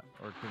or not,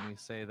 or can we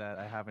say that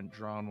I haven't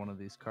drawn one of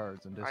these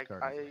cards and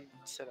discarded? I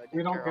said I didn't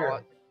We don't care.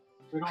 care.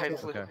 We don't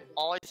care. Okay.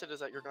 All I said is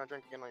that you're gonna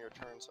drink again on your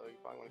turn, so you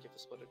probably want to give the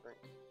split a drink.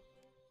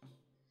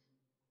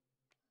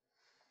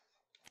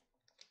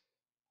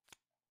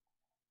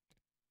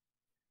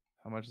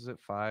 How much is it?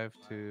 5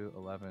 to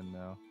 11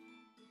 now.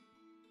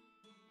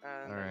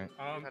 And All then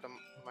right. you had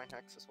a mind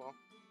hex as well.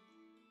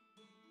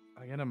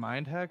 I get a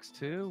mind hex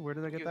too. Where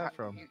did I get You that ha-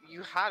 from?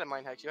 You had a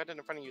mind hex. You had it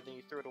in front of you, then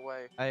you threw it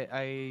away.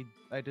 I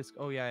just.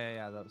 Oh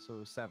yeah. So it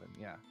was 7.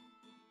 Yeah.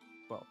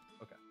 12.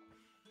 Okay.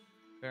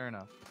 Fair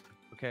enough.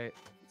 Okay.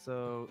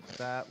 So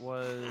that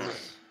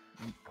was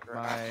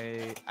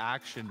my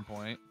action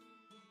point.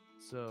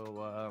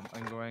 So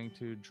I'm going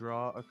to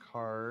draw a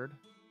card.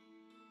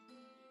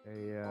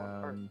 A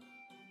card.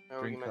 No,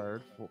 you drink meant-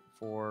 card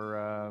for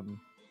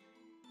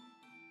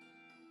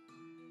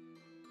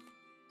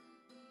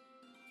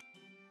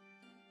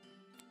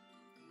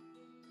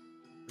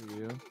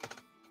you.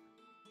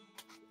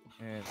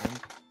 And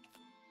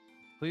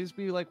please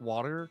be like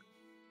water.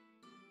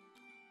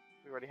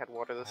 We already had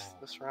water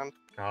this round.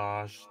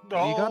 Gosh. You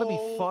gotta be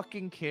no!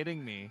 fucking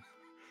kidding me.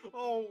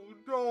 Oh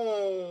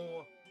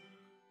no!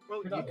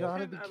 Well, You you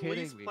gotta can be at kidding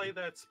least me. play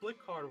that split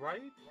card,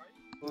 right?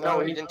 No,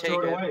 he didn't take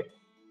threw it. away.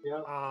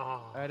 Yeah.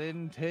 Ah, I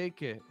didn't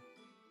take it.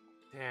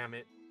 damn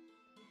it.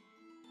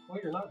 Well,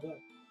 you're not dead.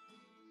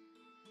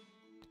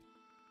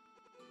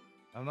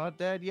 I'm not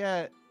dead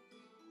yet.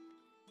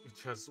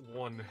 Just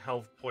one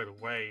health point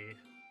away.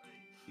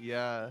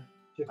 Yeah.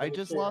 Just I in the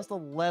just chair. lost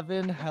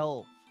 11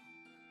 health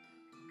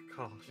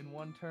Gosh. in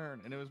one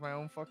turn, and it was my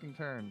own fucking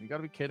turn. You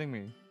gotta be kidding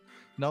me.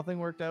 Nothing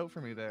worked out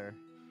for me there.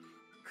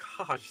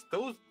 Gosh,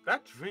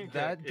 that drink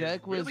That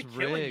deck is was really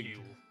killing rigged.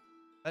 you.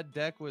 That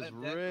deck was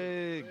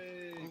rigged.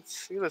 Let's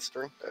see this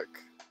drink deck.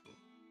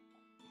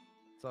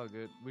 It's all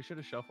good. We should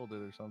have shuffled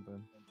it or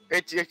something.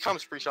 It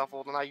comes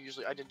pre-shuffled, and I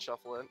did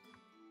shuffle it.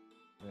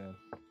 Yeah.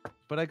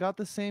 But I got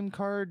the same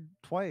card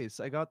twice.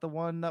 I got the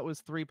one that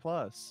was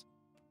 3+.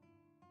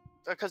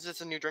 Because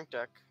it's a new drink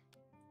deck.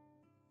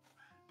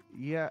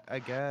 Yeah, I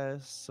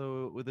guess.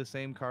 So with the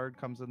same card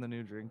comes in the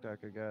new drink deck,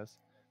 I guess.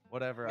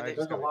 Whatever. And I they-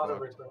 just There's a got lot of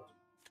fucked. regrets.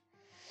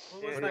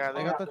 What Yeah, was yeah, that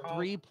they I got card the called?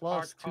 3+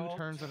 Card 2 called?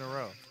 turns in a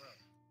row.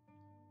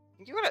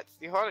 You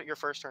had it your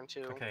first turn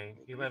too. Okay,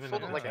 You 11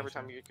 filled it and like a every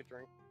half, time yeah. you could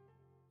drink.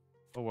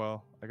 Oh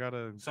well, I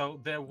gotta. So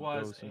there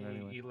was Go soon a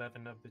anyway.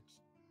 11 of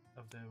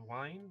the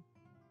wine.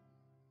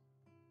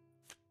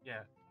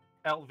 Yeah,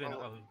 Elven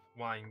Oh.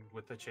 wine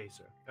with the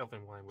chaser.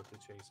 Elven wine with the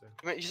chaser.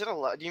 You said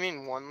 11. Do you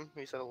mean 1?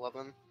 You said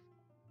 11.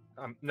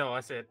 No,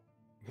 I said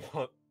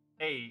what?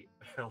 A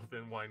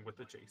Elven wine with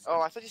the chaser. Oh,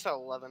 I thought you said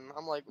 11.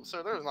 I'm like,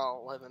 sir, there's not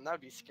 11. That'd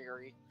be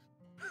scary.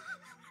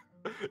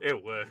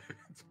 It would.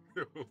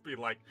 It would be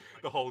like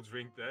the whole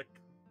drink deck.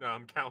 No,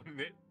 I'm counting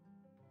it.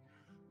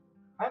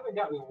 I haven't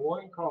gotten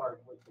one card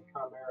with the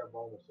Chimera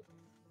bonus.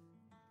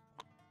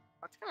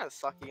 That's kind of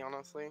sucky,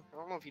 honestly. I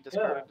don't know if he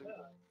discarded it.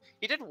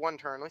 He did 1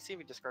 turn. Let's see if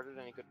he discarded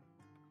any good.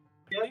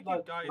 He I has think you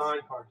like guys. 9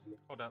 cards. in it.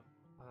 Hold up.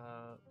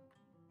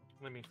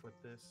 Let me flip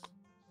this.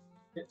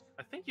 Yeah.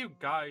 I think you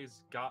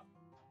guys got.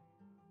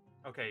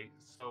 Okay,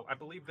 so I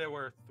believe there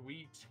were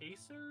 3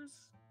 chasers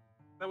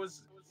that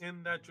was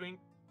in that drink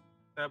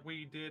that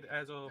we did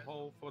as a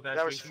whole for that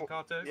That was drinking four-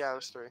 contest. Yeah,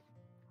 there's 3.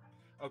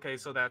 Okay,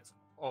 so that's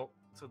all.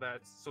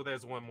 So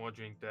there's one more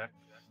drink deck.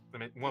 I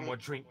mean, one Mhm. more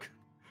drink.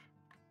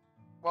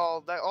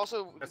 Well, that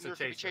also That's a there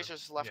could be chaser,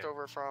 chasers left yeah.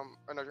 over from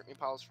another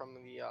piles from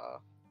the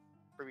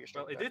previous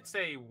Well, drink it deck. did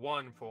say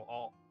one for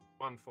all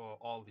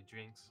the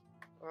drinks.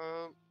 Did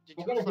I'm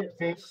you gonna flip hit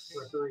pink this?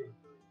 for 3.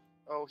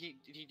 Oh,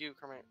 did he do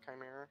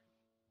Chimera?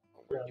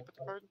 Oh, where did you put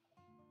the card?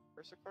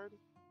 Where's the card?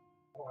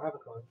 I don't have a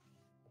card.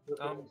 This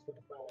Um, one's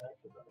gonna play an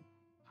action card.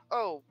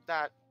 Oh,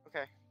 that.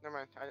 Okay, never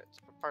mind.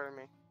 Pardon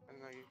me. I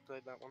didn't know you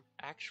played that one.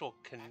 Actual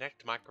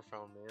Connect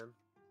microphone, man.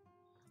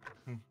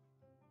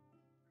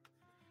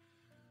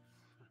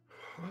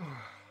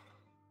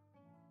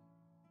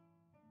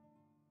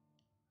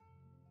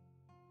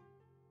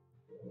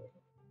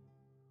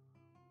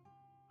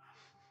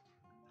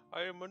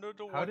 I am another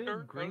How wonder.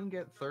 did Green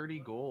get 30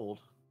 gold?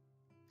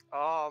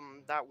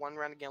 That one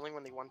round of gambling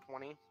when they won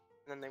 20,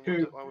 and then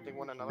they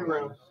won another Two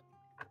one. rounds.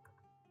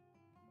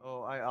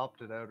 Oh, I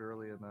opted out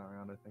early in that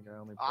round. I think I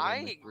only put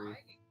in like 3.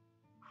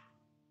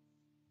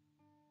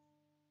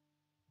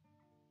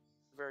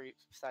 Very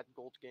sad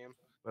gold game.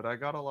 But I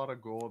got a lot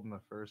of gold in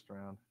the first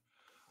round.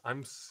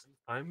 I'm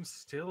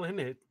still in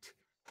it,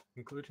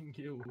 including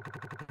you.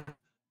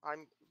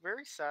 I'm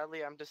very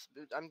sadly, I'm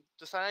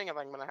deciding if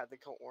I'm gonna have to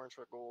kill orange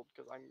for gold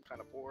because I'm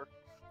kind of poor.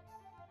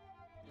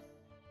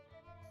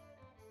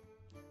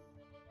 If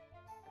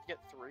I get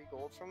 3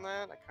 gold from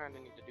that, I kind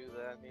of need to do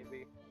that.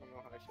 Maybe I don't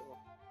know how I feel.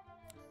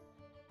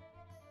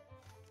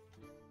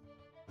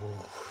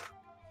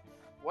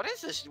 What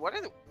is this? What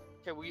is it?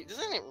 Okay, this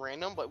isn't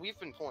random, but we've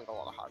been pulling a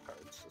lot of hot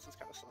cards. This is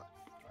kind of fun.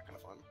 Kind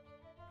of fun.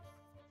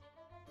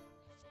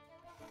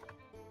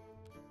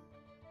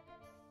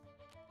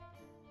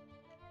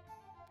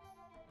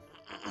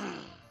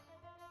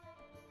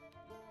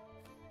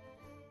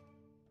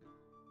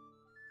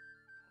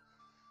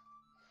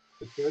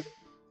 It's good.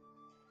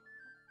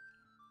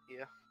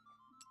 Yeah.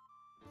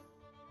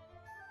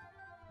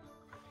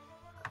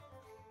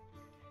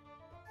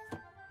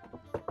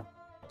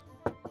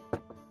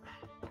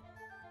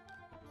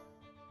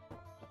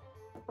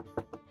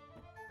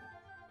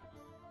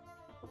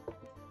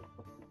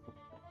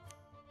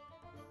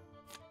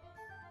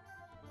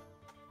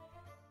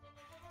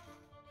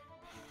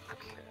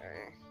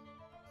 Okay.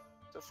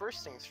 So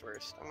first things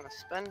first, I'm gonna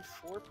spend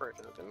 4 prayer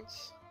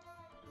tokens.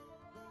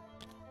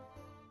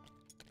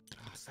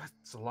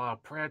 That's a lot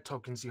of prayer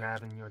tokens you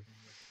have in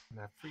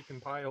that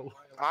freaking pile.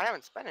 I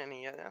haven't spent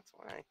any yet, that's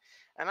why.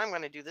 And I'm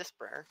gonna do this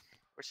prayer,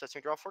 which lets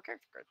me draw 4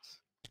 character cards.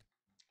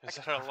 Is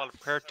that a lot of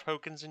prayer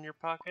tokens in your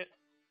pocket?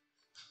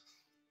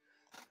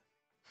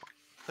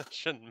 I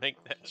shouldn't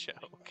make that joke.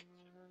 Okay,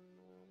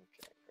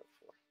 go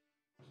 4.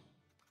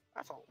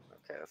 That's all.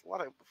 Okay, that's a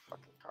lot of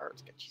fucking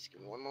cards. Just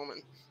give me 1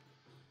 moment.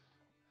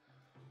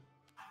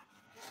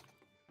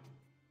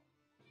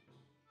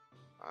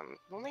 I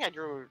don't think I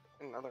drew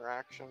another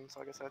action,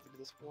 so I guess I have to do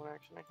this one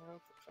action I have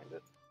to find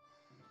it.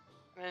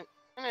 And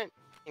I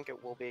think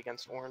it will be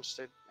against orange,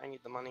 so I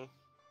need the money.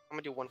 I'm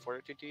gonna do 1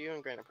 fortitude to you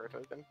and grant a prayer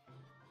token.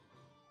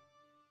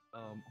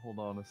 Hold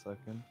on a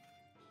second.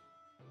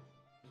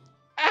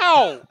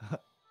 Ow!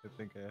 I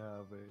think I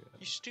have a.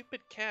 You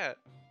stupid cat.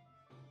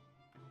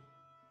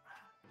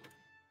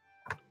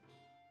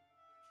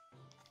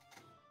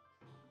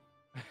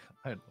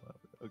 I don't have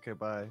it. Okay,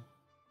 bye.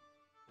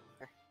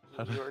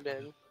 You're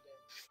dead.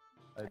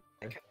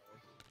 Okay.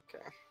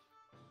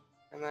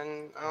 And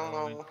then I don't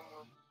know.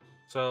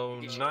 So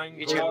Each- 9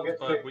 each gold, get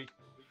but 6. we,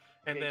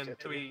 and Each then get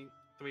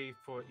 3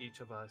 for each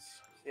of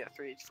us. Yeah,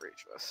 3 each for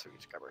each of us. So we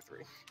each grab our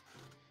 3.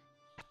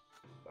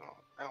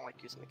 I don't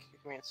like using the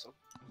command, so.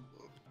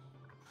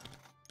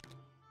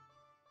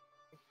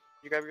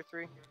 You grab your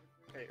 3?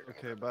 Okay, you're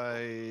Okay,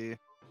 bye.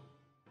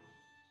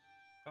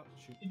 Oh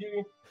shoot!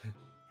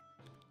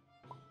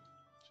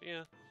 See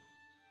ya.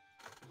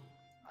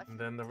 And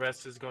then the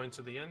rest is going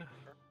to the inn.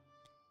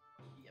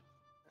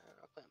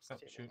 I'll put them Oh,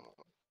 shoot.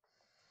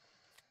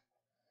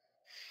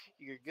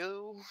 You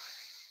go.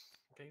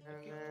 Okay, And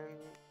thank you. then,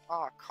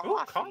 coffee.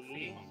 Ooh,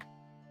 coffee.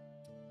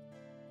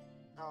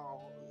 Oh,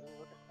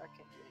 look at, I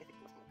can't do anything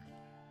with my.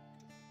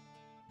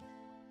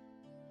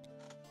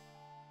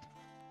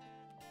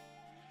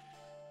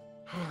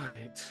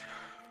 Alright.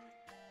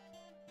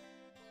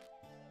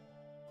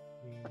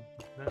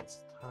 Next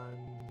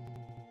time.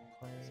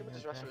 See what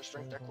his rest of his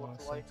strength deck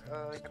looked like.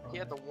 He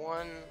had the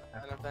 1,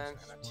 an event,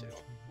 and a 2.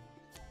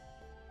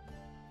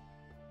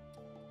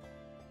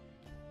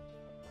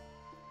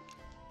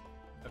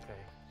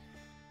 Okay.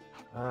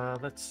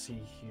 Let's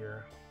see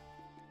here.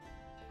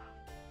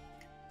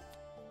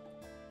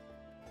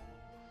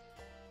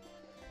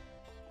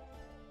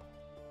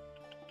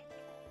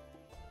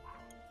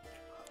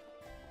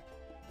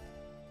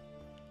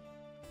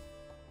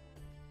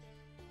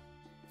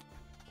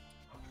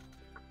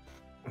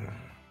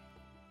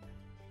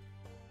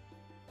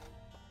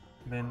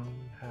 Men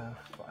have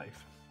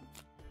 5.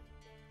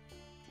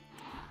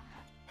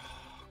 Oh,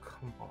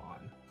 come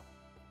on.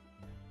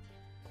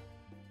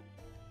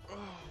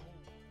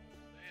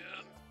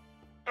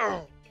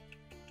 Oh,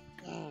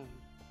 man.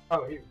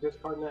 Oh, he was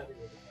discarding that.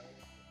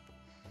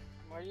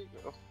 Where you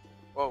go?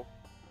 Whoa.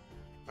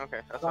 Okay,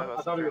 I that's thought,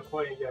 I thought he was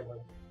playing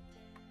gambling.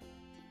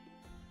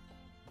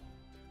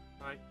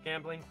 Alright,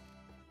 gambling.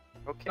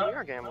 Okay, you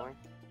are gambling.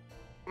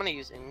 I'm gonna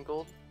use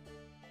Ingold.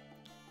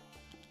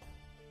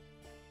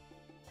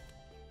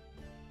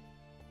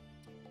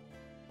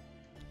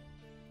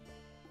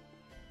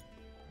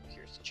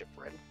 Here's the chip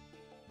red.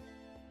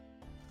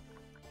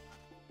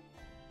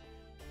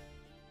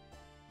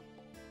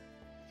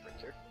 Right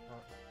here.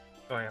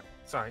 Oh yeah,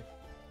 sorry.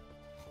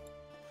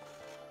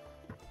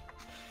 I'm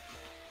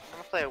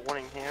gonna play a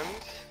warning hand.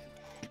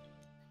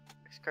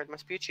 card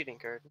must be a cheating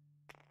card.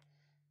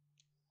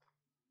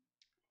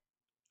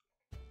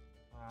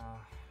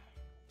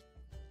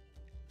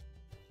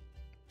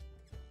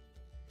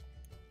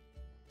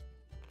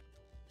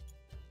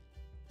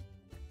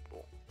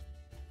 Cool.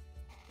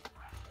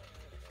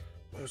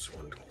 Those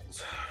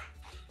windows.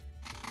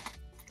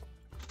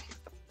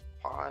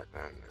 Pot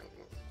and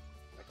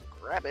I can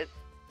grab it.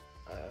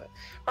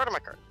 Part of my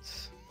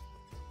cards.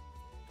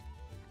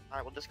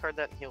 Alright, we'll discard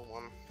that and heal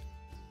one.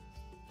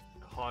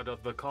 Heart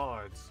of the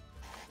cards.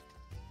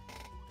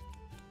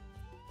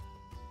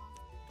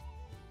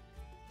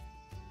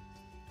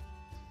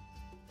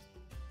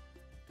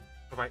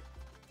 Alright.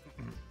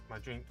 My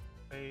drink,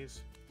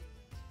 please.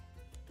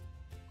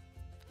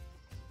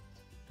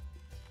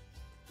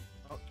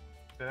 Oh,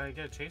 did I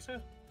get a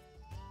chaser?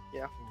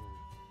 Yeah.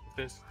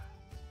 This.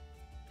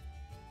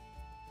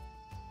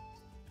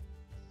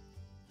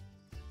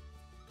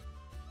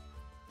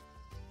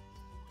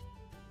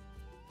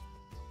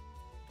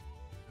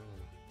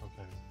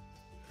 Okay.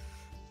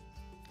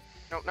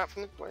 No, not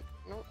from the what?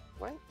 No,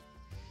 what?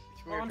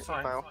 It's from Oh, your I'm drinking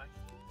fine. pile.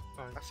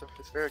 Fine. I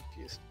was very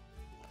confused.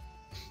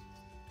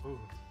 Ooh.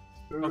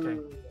 Ooh, Okay.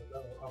 no,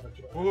 I'm a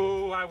jerk.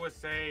 Ooh, I was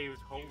saved.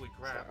 Holy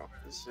crap. So,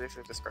 just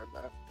basically discard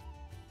that.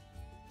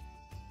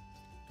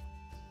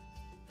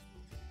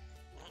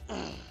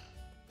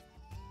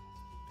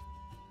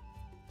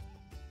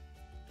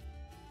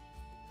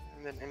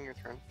 And then end your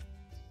turn.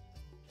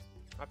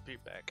 I'll be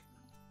back.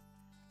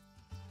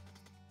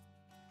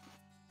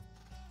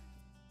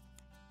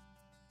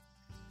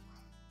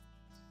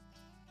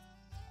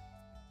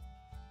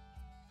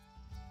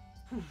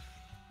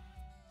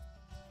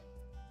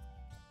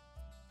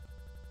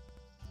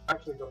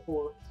 Actually,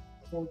 before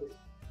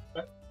my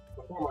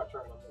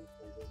turn, I'm going to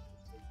say this.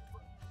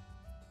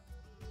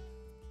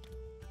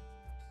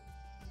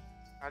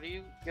 How do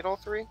you get all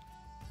three?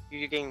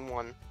 You gain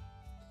one.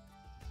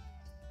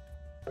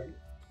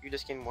 You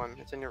just gain one.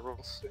 It's in your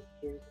rules.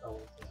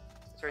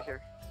 It's right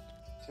here.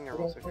 It's in your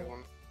rules if you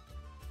want.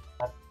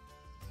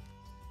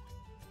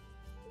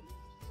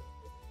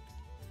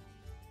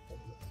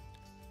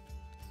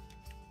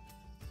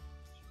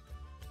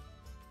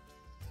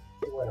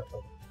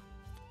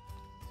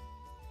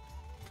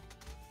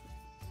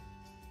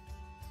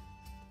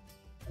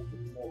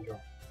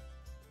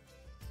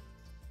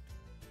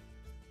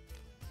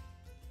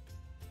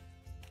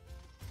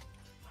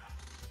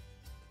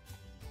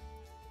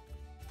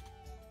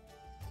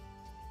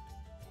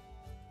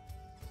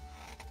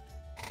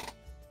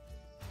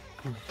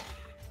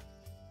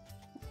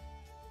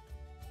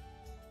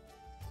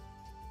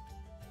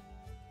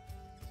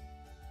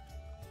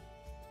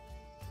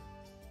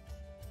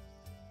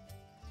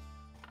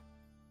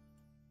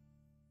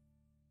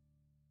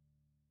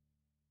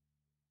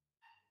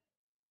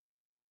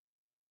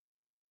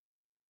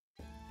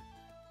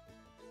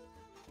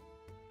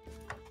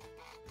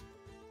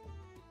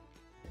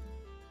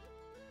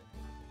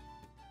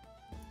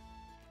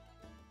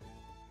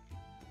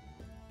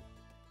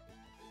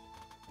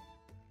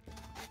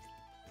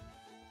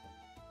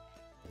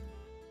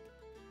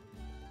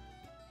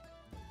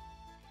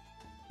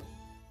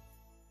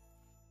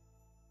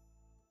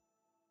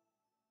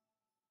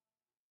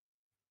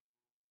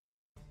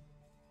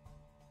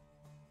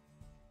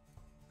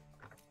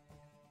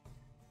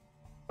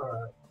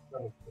 Alright,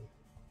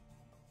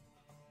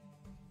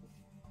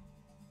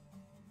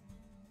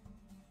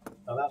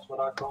 now that's what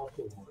I call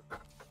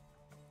teamwork.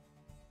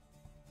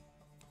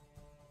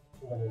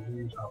 I'm going to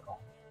use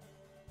alcohol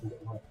to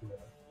get my food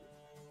out.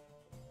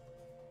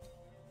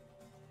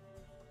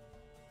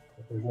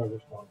 If there's no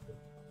response.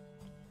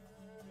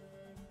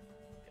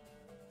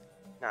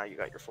 Now you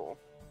got your full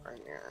right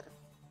here.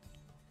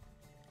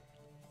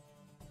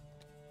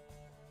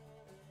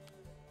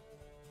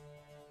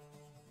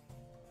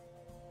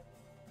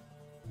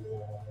 Yeah.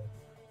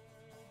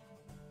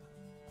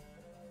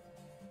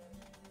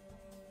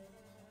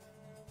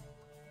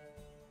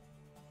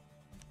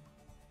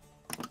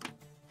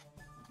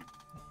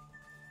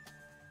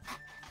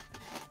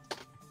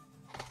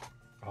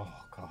 Oh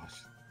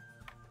gosh.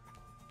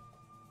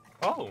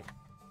 Oh.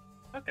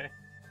 Okay.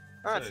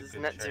 Ah, That's a it's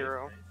good net trade.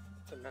 0.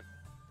 It's a net.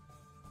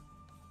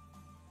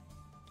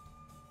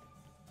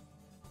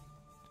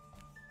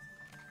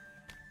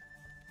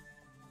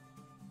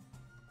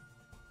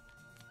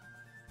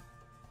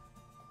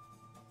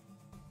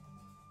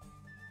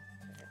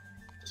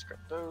 Discard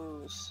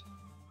those.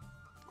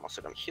 I'm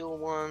also gonna heal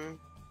one.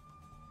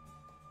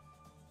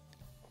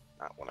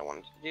 Not what I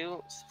wanted to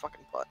do. This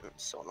fucking button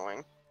is so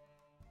annoying.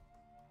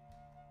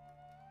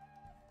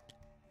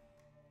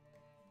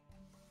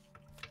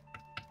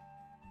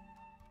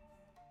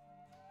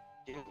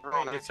 Didn't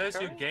draw an It says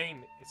action you card?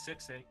 gain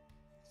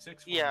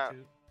 642. Yeah.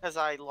 Because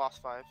I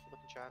lost 5. Look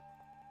at chat.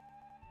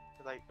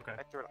 Because Okay.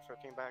 I threw it on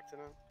 13 by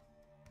accident.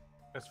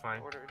 That's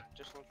fine. Order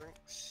additional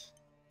drinks.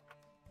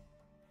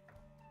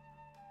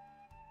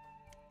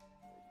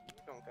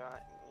 You don't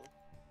got any.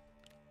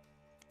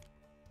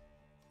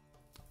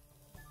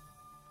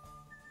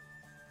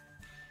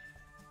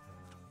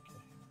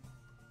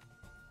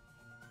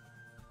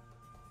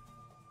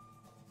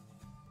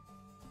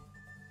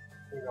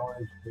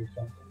 orange do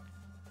something.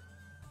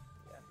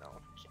 Yeah, no,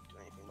 can't do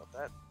anything about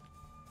that.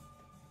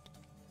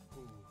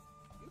 Ooh.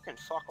 You can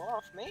fuck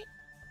off, mate.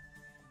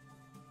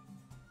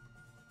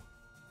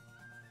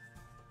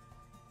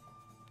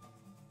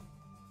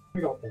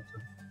 We don't think so.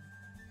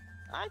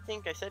 I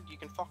think I said you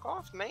can fuck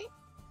off, mate.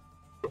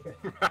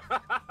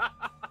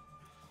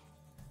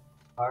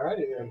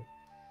 Alrighty then.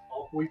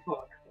 Off we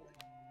fuck.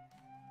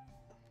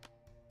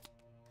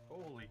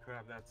 Holy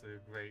crap, that's a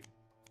great.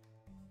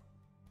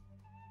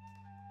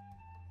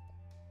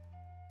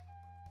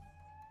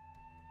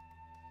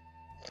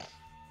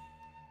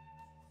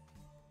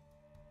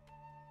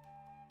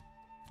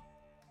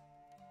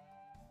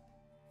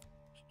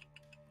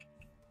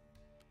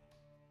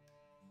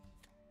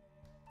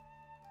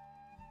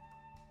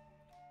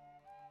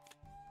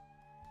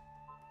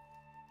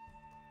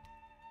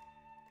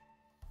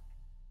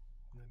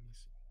 Let me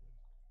see.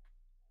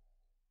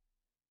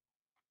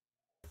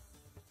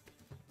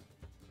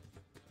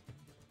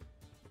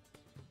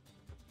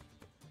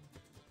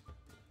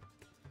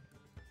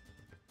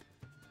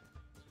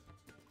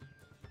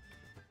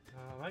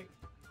 Alright.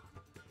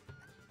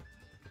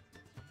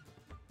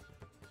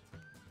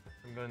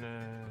 I'm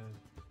gonna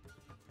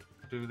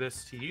do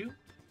this to you.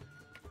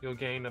 You'll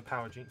gain a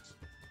power jinx.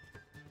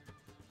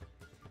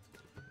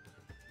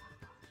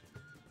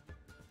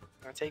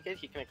 Can I take it?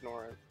 He can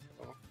ignore it.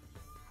 So,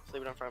 just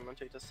leave it in front of him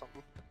until he does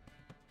something.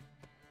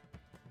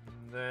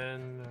 And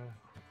then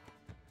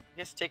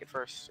He has to take it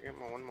first. Give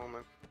him one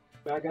moment.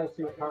 But I gotta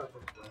see what card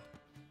looks like.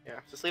 Yeah,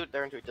 just leave it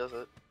there until he does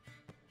it.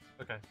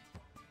 okay.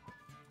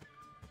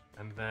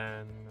 And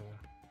then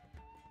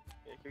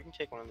Yeah, you can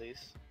take one of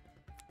these.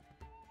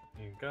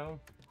 here you go.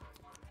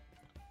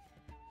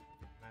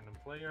 Random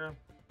player.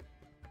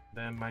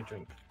 Then my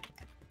drink.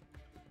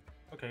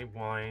 Okay,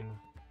 wine.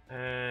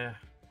 Hey,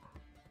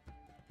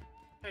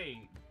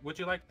 would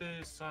you like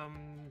this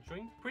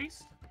drink,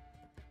 priest?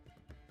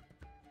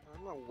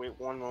 I'm gonna wait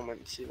one moment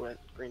and see what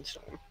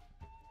Greenstone.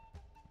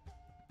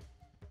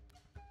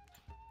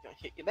 Gonna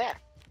hit you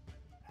back.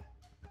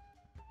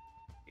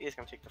 He is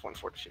gonna take the one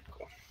fortitude.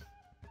 Cool.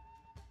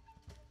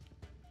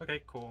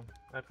 Okay, cool.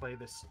 I play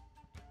this.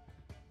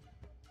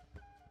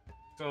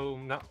 So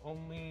not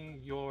only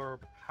your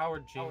power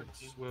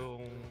jinx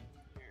will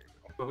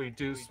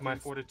reduce my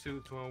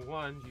fortitude to a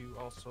 1, you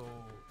also.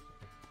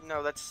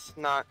 No, that's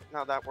not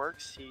how that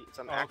works. It's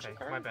an Oh, action okay,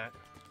 card. my bad.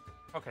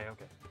 Okay,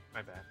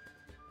 my bad.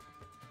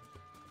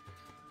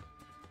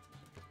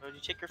 Oh, did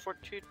you take your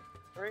fortitude?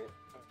 Right?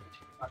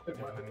 I took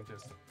Yeah, my let me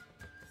just.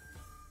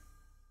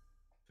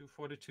 2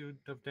 fortitude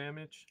of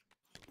damage.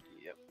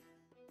 Yep.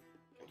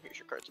 And here's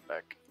your cards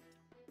back.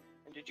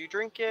 And did you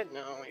drink it? No,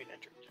 you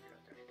didn't drink it.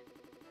 Okay.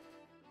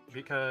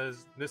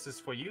 Because this is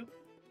for you?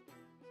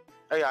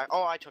 Oh yeah.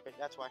 Oh, I took it.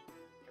 That's why.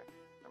 Okay.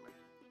 Never mind.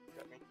 You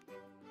got me.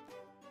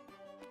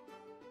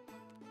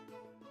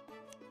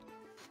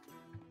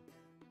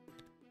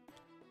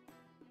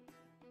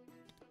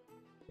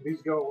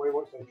 These go away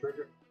once they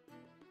trigger.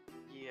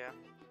 Yeah.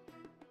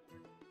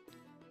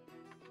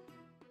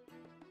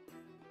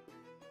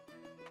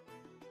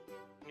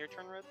 Your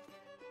turn, Red?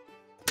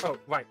 Oh,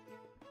 right.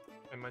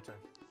 And my turn.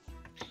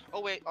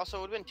 Oh wait, also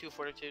it would have been 2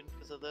 fortitude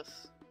because of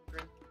this.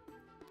 Green.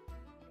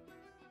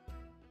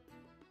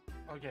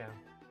 Oh, yeah.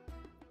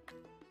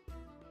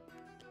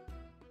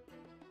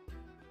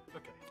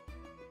 Okay.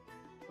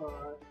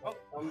 Alright. Oh.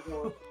 I'm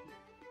going.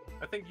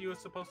 I think you were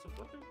supposed to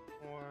flip it?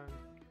 Or.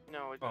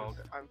 No, it Oh, just,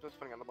 okay. I'm just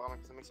putting it on the bottom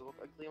because it makes it look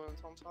ugly when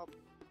it's on top.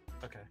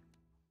 Okay.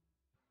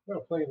 I'm gonna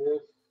play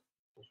this.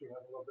 So she has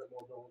a little bit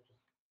more gold.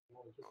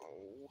 Just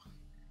Oh.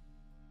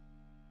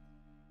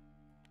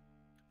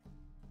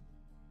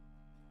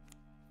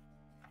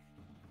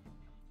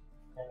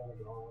 and I'm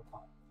gonna go on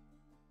top.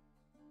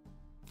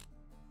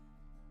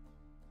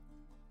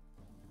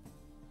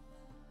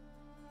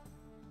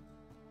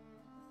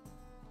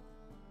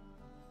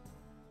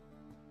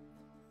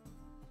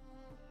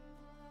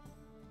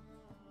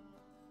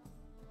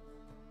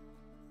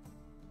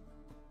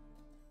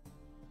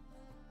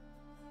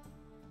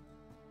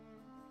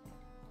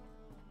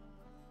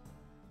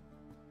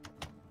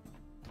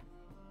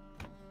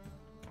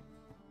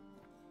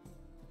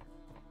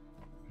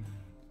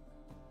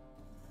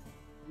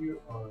 You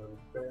are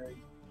very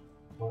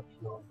much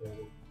not dead.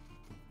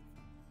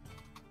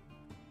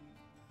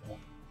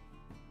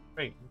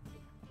 Wait.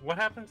 What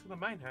happened to the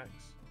mine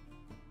hacks?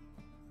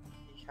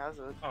 He has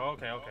it. Oh,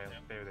 okay.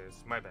 There it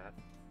is. My bad.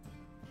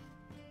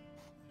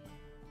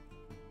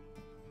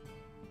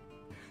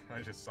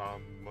 I just saw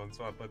him once,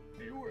 but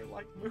you were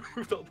like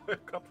moved a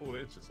couple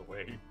inches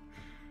away.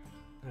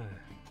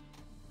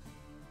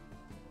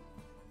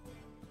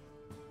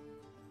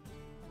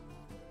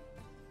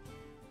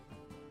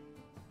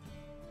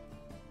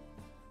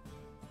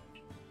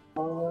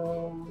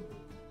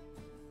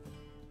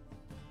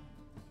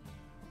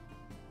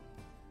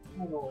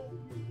 I don't want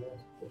to use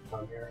this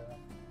Chimera.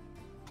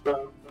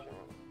 So,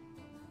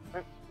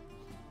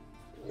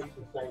 it's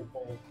the same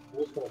thing. I'm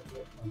just gonna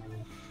flip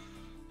Chimera.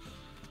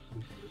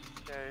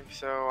 Okay,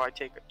 so I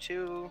take a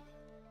 2.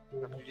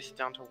 Reduce it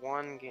down to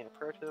 1, gain a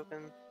prayer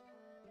token.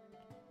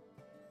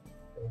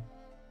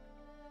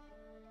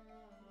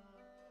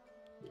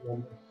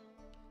 Then this,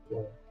 yeah.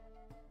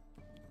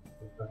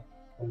 Okay.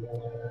 And then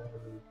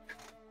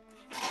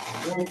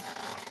drink.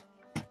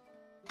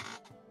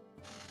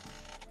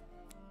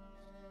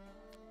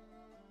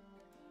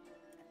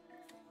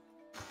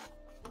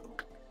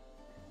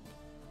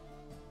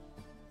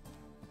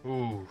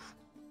 Ooh.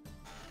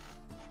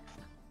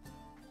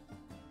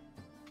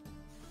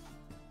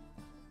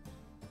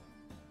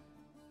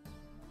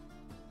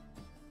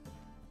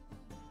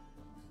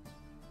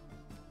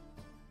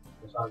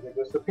 So I'll give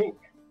this a pink.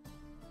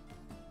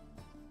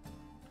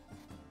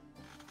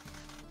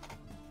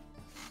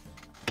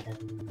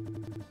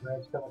 And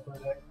red's coming for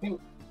that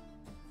pink.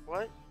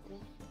 What?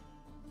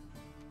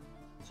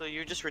 So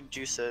you just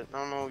reduce it. I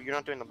don't know, you're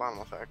not doing the bottom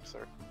effect,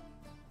 sir.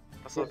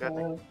 Also Yes, got,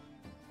 I am.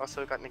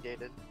 also got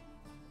negated.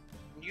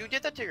 You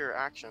did that to your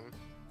action.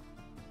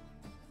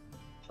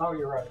 Oh,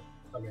 you're right.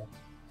 Okay. You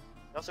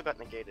also got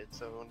negated,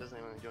 so it doesn't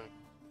even do anything.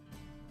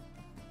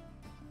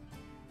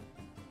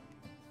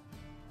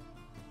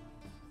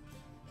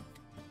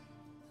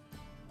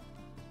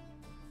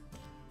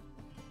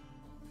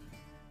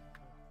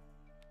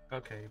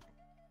 Okay.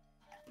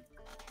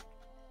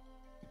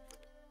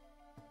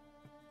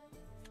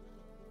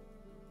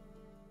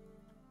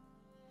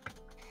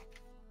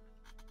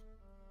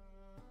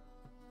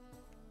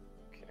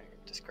 Okay,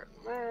 discard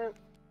that.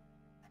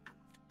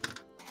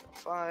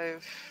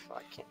 5.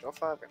 I can't draw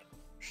 5. Gotta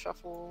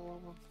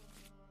shuffle.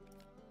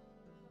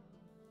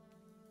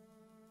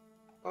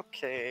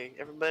 Okay,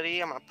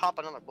 everybody, I'm gonna pop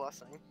another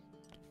blessing.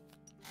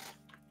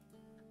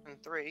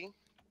 And 3.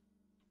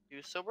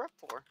 Use Sober Up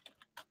 4.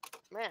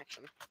 It's my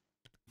action.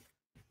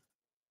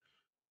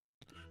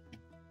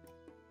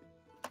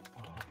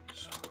 Oh, I'm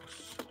so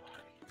sorry.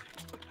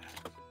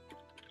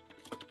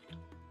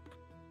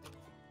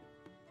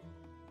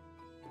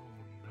 Oh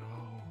no.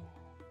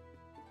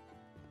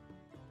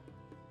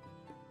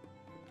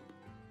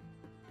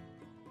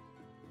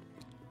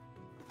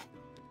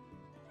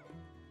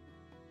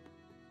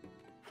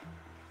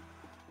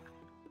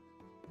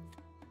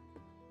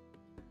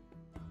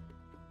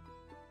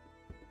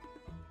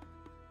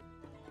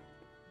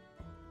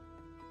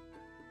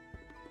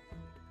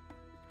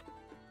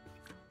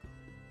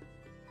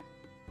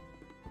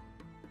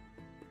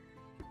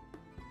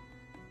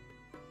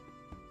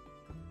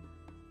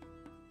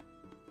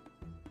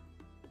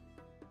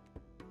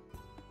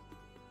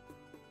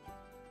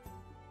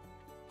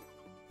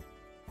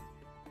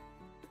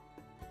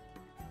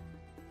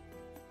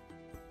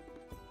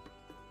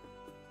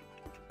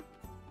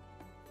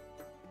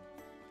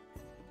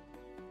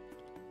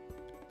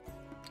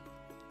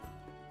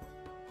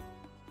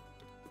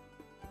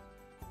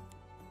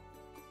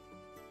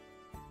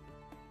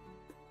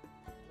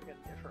 I gotta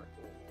get her.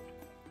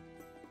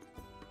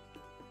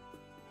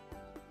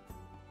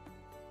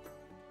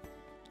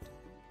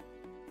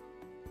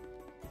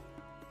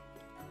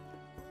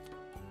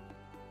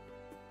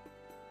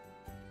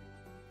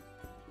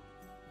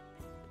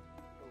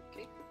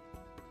 Okay.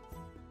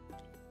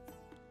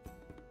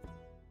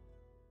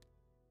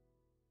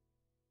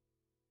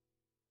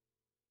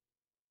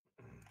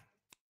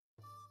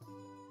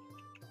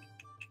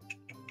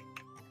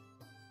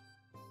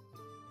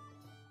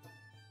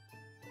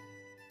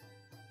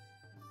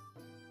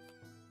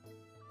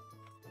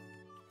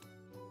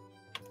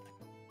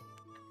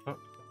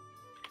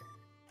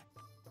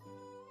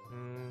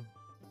 Mm.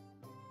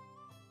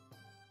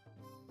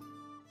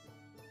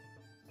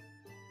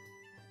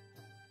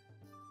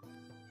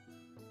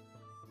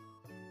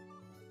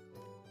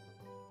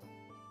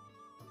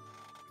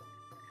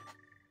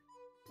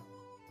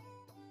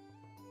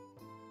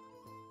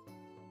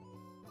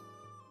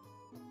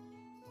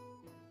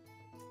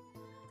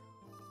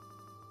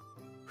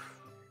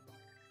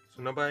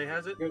 So nobody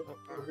has it? Good.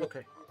 Oh,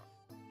 okay.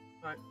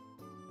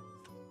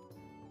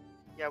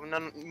 Yeah,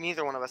 well,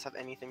 neither one of us have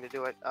anything to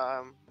do it.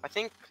 I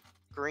think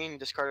Green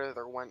discarded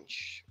their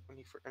wench when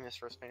in his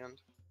first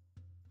hand.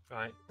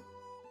 Alright.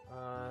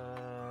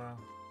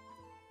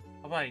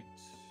 Alright.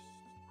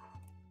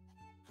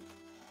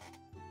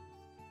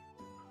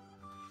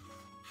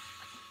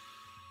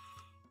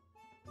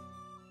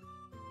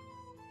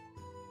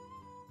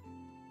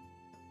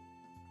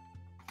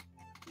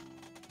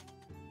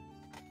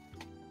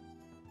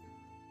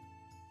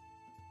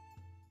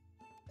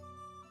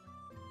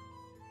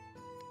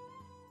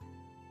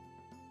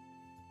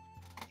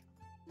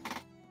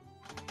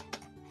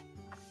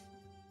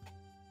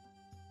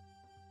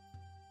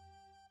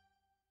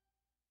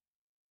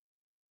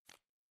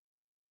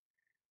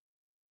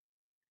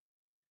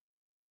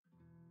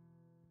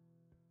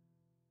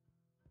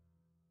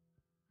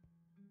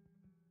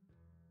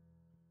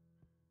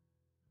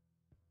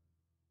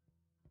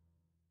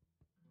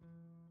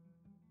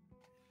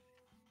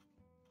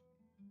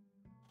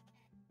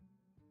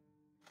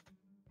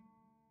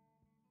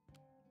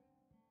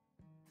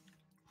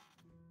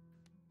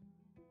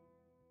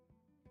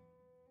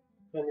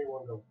 Send me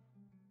one go.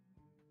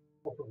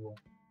 Open one.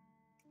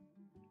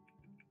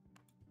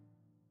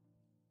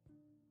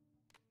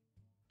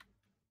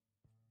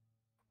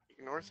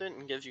 Ignores it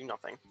and gives you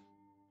nothing.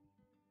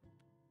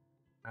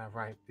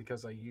 Right,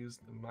 because I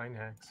used the mine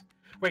hacks.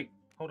 Wait,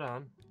 hold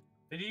on.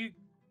 Did you?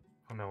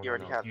 Oh no, You no,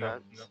 already no. have you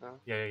that. don't- So.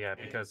 Yeah,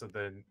 because of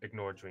the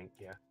ignore drink.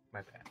 Yeah,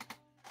 my bad.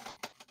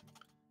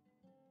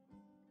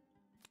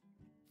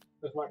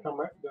 Does my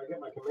Chimera, do I get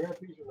my Chimera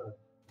piece or not?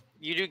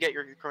 You do get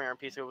your Chimera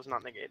piece. It was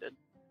not negated.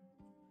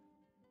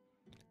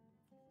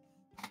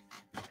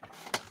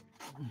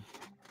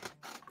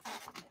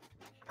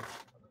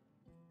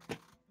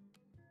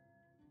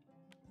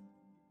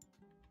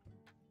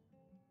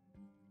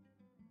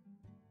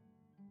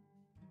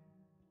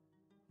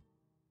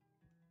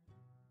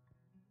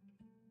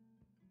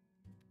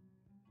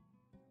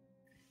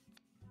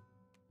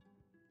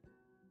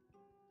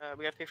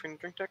 We gotta pay for a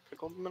drink deck. The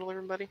gold medal,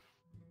 everybody.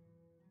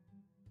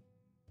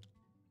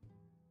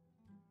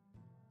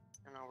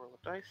 And I'll roll a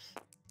dice.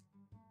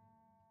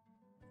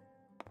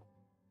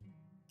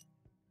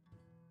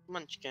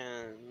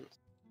 Munchkins.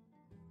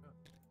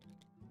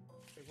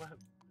 Wait, what?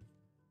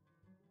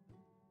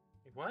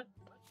 Wait, what?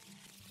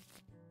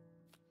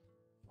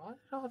 Why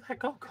did all that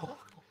go?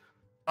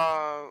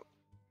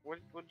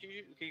 What did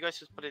you? You guys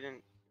just put it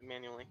in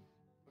manually.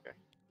 Okay.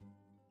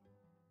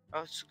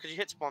 Oh, because you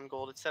hit spawn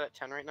gold. It's set at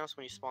 10 right now, so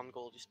when you spawn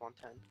gold, you spawn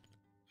 10.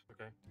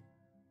 Okay.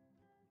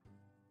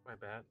 My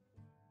bad.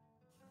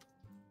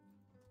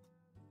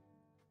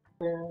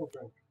 Yeah,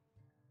 okay.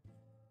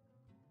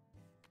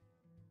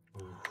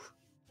 Oof.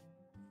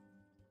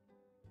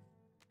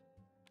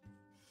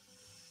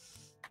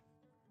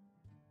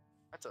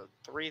 That's a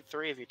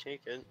 3/3 if you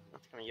take it.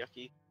 That's kind of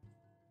yucky.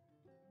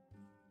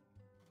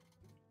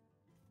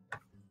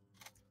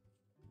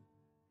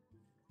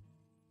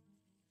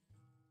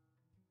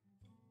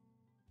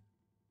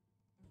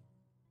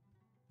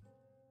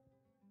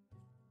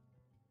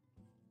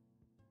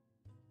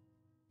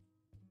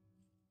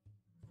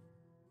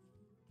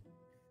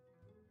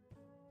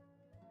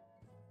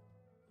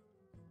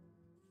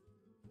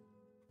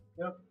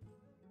 Yep.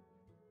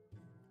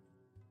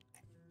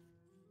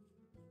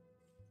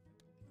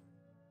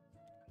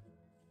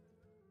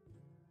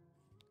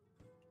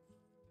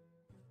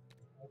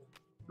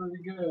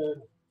 Pretty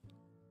good.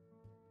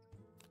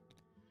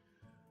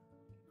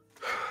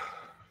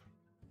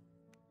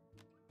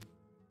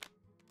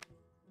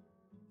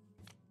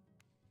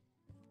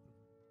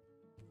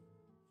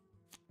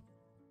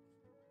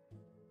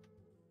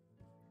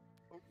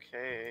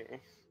 Okay.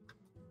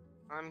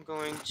 I'm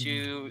going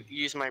to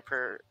use my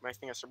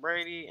thing of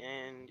sobriety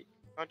and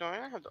oh no, I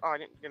don't have. I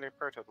didn't get a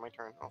prayer token. My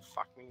turn. Oh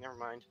fuck me. Never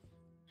mind.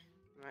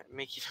 I might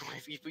make you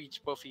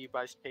both of you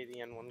guys pay the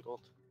N1 gold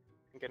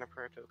and get a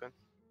prayer token.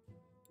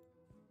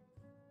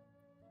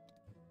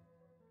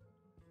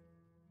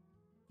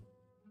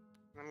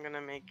 I'm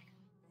gonna make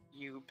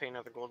you pay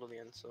another gold at the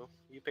end. So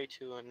you pay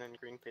 2 and then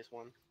green pays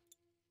 1.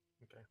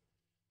 Okay.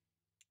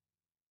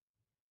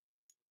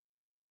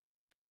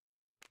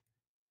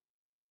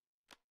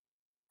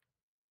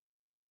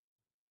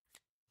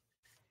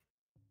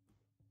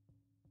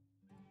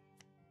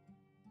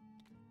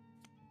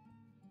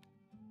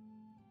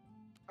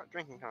 Oh,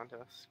 drinking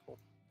contest. Cool.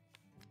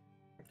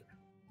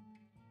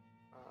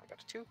 I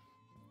got a 2.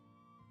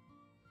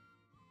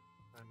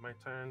 My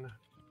turn.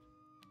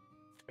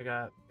 I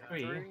got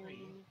 3. 3.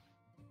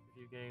 If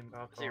you gain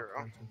alcohol 0.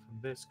 content from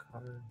this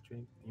card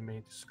drink, you may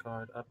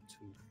discard up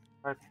to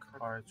 5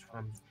 cards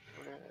from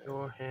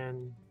your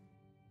hand.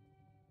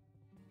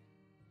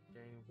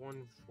 Gain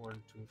 1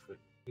 fortitude for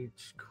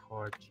each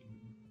card you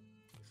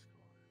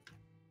discard.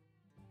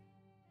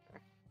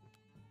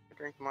 I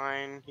drink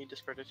mine. He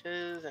discarded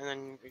his, and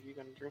then are you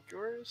gonna drink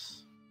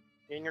yours?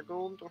 Gain your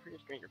gold. Don't forget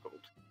to gain your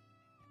gold.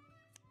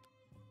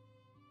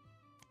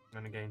 I'm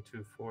gonna gain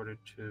 2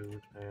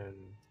 fortitude and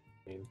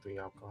gain 3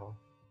 alcohol.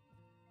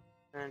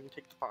 And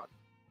take the pot.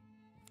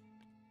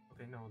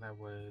 Okay, no, that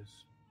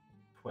was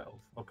 12.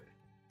 Okay.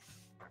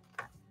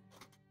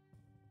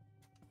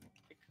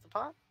 Take the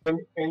pot.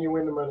 And you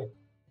win the money.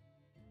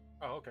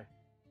 Oh, okay.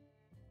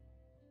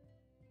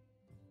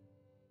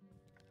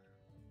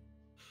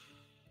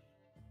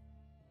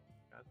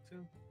 Got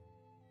 2.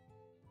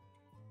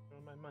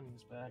 My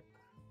money's back.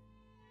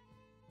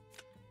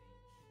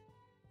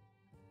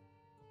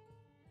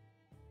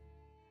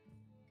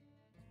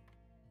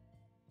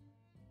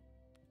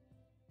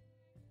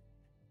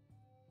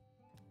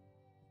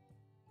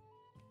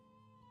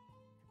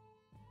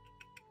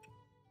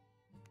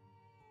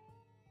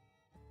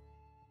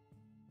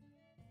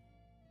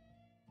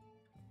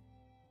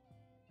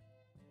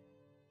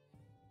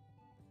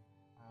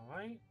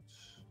 Alright.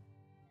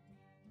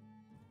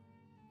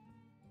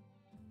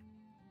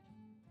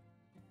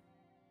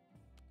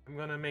 I'm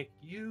gonna make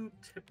you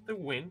tip the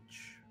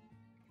winch.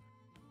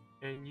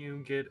 And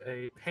you get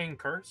a pain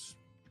curse.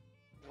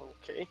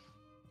 Okay.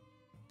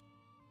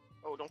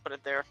 Oh, don't put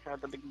it there.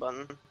 Add the big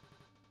button.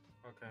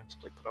 Okay.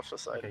 Just like put off the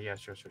side. Okay, yeah,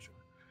 sure.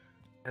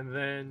 And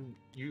then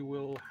you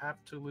will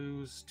have to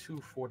lose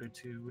 2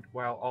 fortitude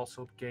while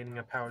also gaining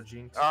a power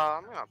jinx.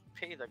 I'm gonna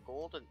pay the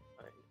gold at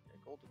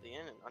the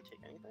end and not take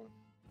anything.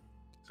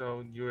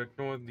 So you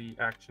ignore the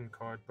action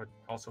card, but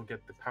also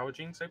get the power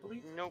jinx, I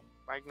believe? Nope.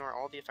 I ignore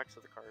all the effects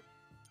of the card.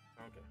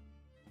 Okay.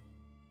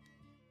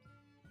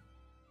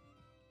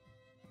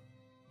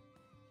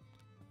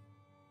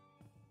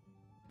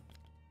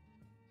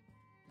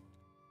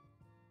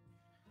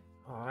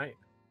 Alright.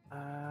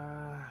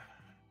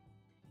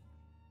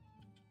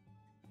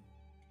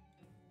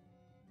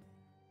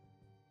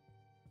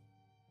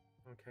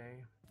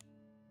 Okay.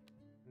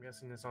 I'm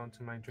guessing it's on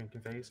to my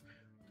drinking phase.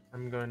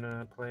 I'm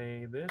gonna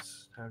play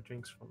this, have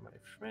drinks for my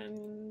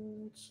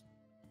friends.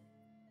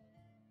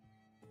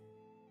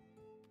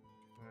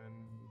 And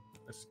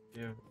let's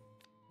give you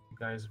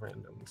guys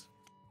randoms.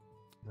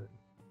 Then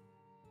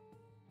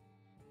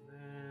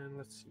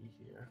let's see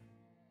here.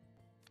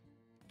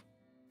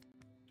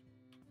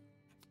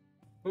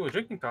 Ooh, a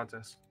drinking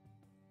contest.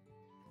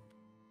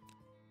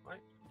 Right.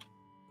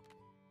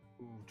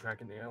 Ooh,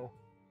 Dragon Ale.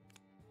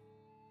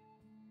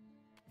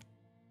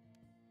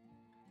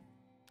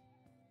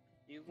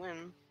 You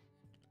win.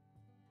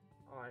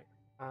 Alright.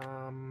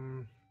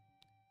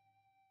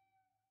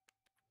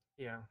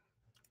 Yeah.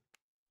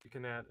 You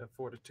can add a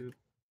fortitude.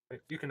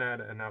 You can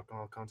add an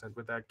alcohol content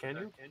with that, can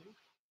you?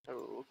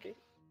 Oh, okay.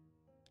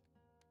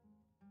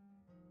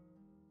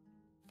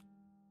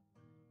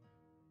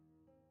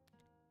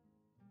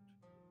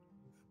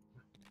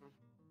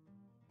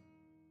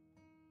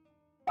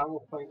 I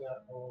will play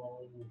that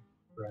on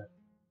Brett.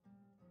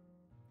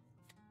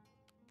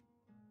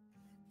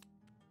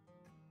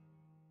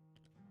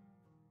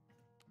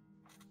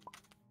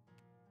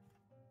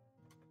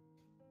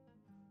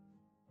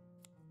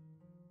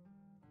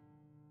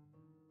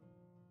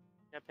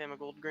 Yeah, pay him a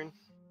gold green.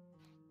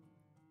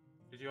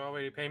 Did you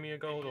already pay me a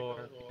gold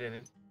or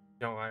didn't?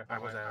 No, I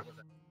was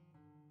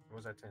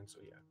at 10, so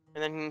yeah.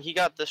 And then he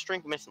got the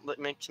strength makes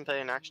him pay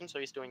an action, so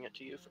he's doing it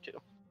to you for 2.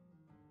 Ooh.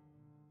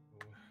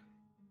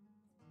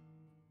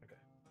 Okay.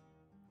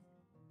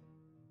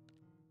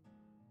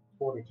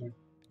 42.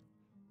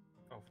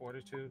 Oh,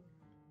 fortitude.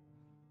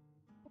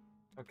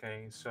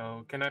 Okay,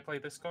 so can I play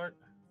this card?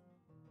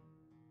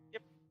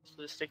 Yep.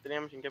 So just take the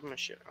damage and give him a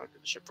ship. I'll do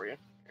the ship for you.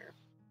 Here.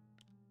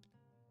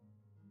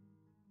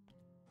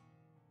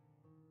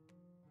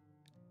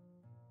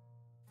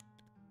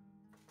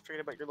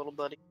 Forget about your little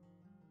buddy.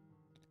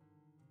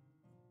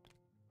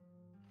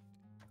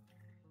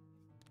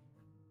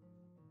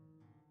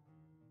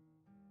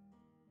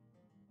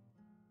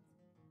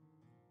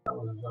 That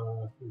was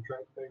your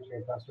drink phase,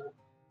 your tester.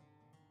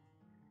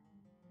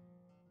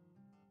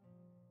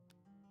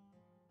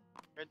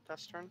 Red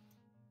test turn.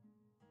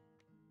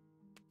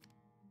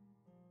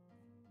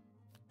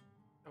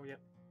 Oh yeah,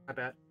 I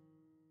bet.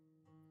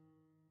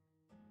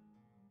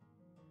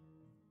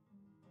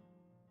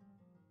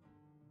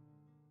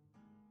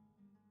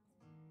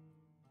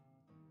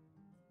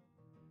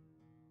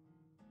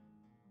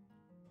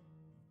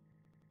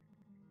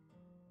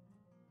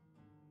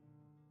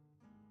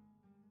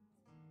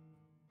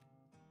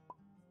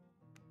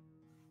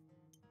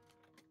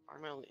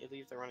 I'm gonna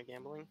leave the run of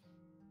gambling.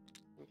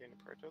 I'm getting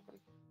a prayer token.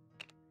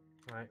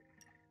 Right.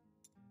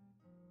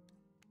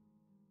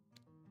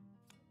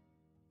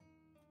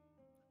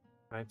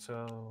 Right,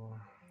 so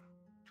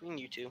Between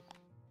you two.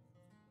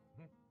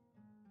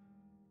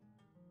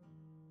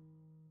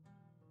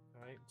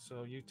 alright,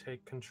 so you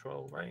take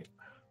control, right?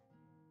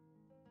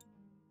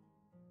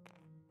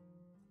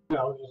 Yeah,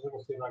 I was just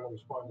gonna see if I can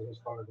respond to his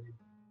card.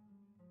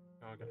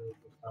 Okay.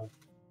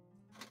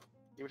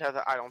 You would have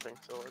that. I don't think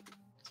so.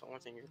 It's the only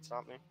thing you can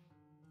stop me.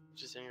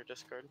 It's just in your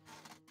discard.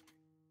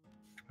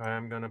 Alright,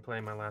 I'm gonna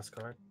play my last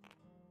card.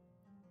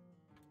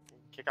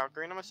 Kick out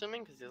green, I'm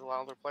assuming, because he's a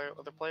lot other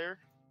player.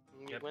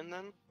 And you Yep. win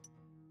then.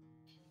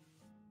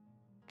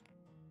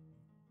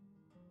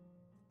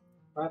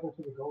 What happened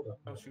to the gold up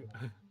Oh there? shoot.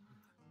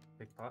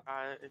 Big pot.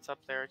 It's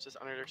up there. It's just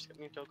under their skip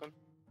new token.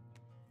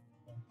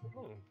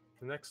 Oh,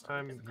 the next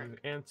time you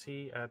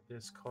ante add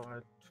this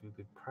card to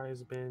the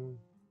prize bin,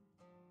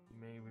 you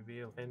may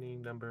reveal any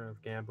number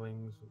of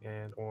gamblings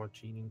and or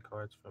cheating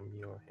cards from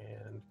your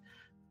hand.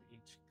 For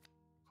each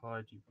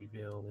card you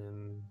reveal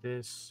in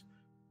this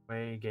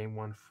way, gain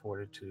 1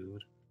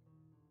 fortitude.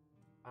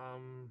 I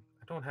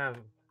don't have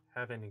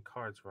any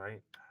cards,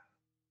 right?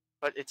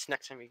 But it's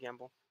next time you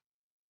gamble.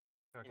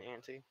 Okay. In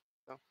ante.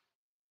 So.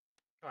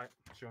 Alright,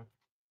 sure.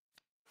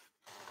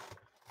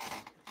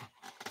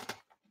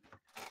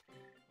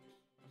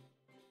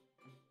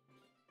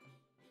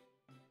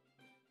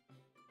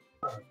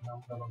 Alright,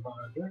 now I'm gonna buy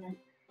a drink.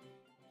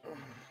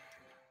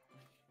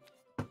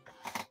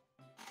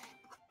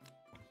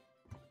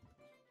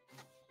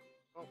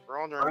 Oh, we're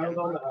all Round drinking.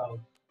 on the house.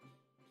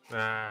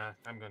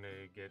 I'm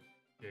gonna get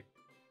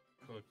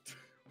cooked.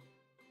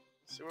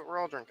 Let's see what we're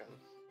all drinking.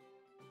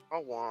 A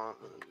 1.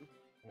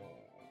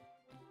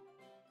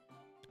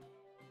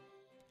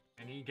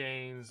 And he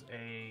gains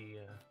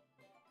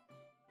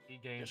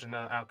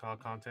another alcohol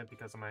content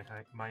because of my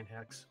mind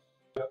hex.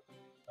 I got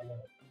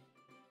it.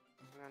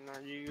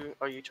 And you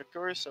took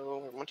yours, so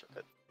everyone took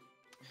it.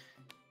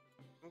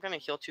 I'm gonna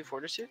heal 2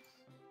 fortitude.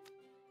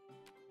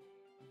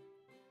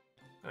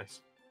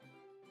 Nice.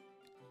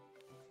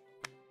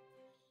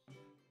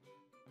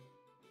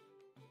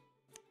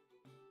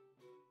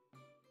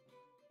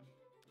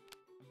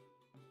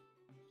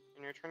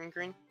 And you're turning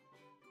green.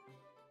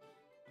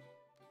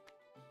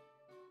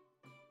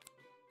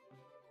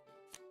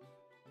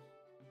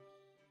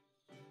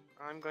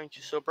 I'm going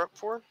to sober up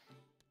 4.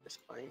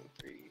 Just buying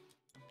 3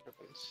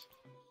 tokens.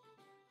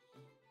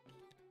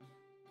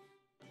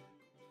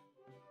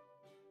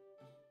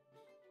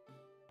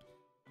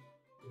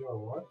 You know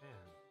what? Man.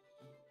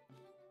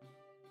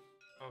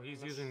 Oh,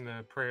 he's using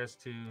the prayers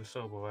to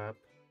Sobo app.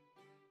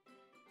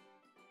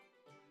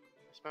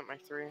 I spent my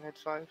 3 and had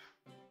 5.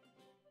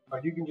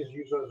 You can just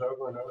use those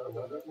over and over and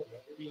over.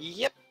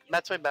 Yep,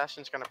 that's why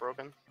Bastion's kind of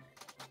broken.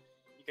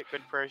 You get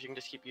good prayers, you can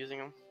just keep using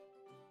them.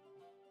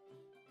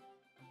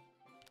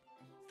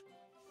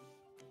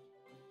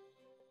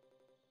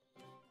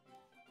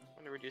 I'm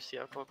going to reduce the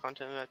alcohol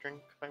content of that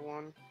drink by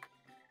 1.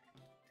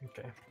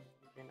 Okay.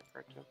 Gain a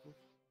prayer token.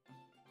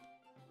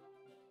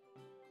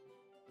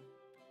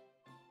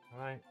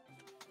 Alright.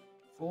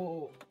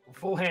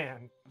 Full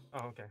hand.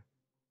 Oh, okay.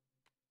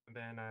 And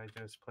then I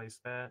just place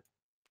that.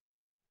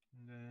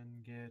 And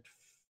then get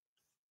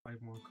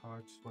 5 more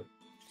cards. What?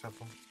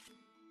 Shuffle.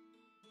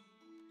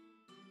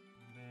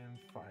 And then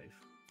 5.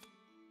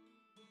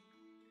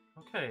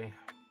 Okay.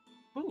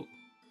 Ooh.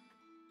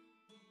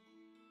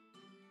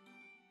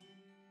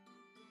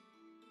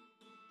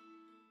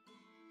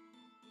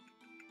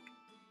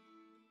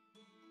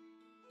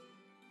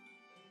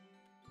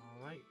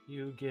 Alright,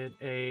 you get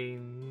a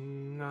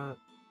no.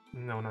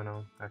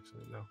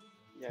 Actually, no.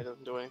 Yeah, it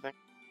doesn't do anything.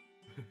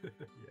 Yeah.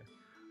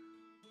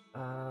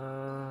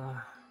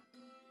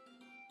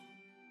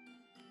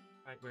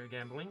 Right, we're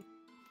gambling.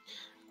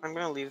 I'm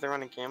going to leave the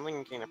run of gambling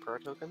and gain a prayer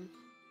token.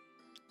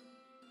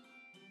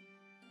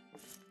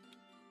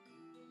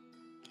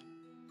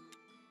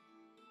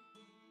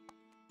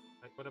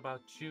 Like, what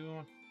about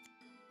you?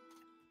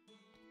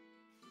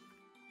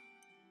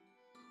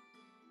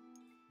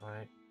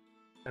 Alright.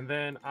 And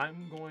then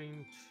I'm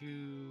going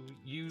to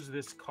use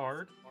this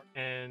card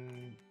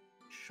and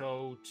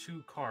show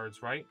 2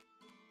 cards, right?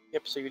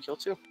 Yep, so you kill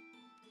 2. Right.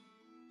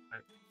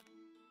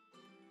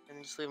 And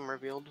then just leave them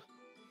revealed.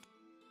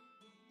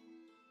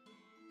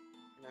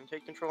 And then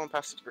take control and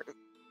pass the screen.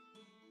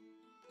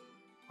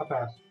 I'll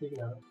pass. You can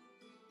have it.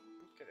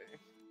 Okay.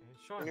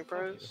 Sure. New thank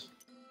pros.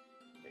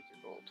 Take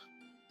your gold.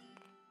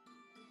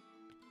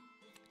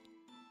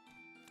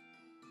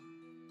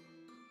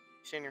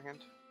 Stay in your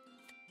hand.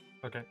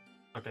 you. Okay.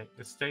 Okay.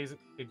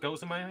 It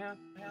goes in my hand?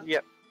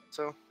 Yep.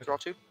 So, draw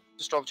 2.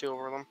 Just draw 2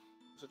 over them.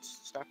 If it's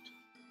stacked.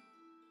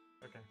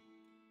 Okay.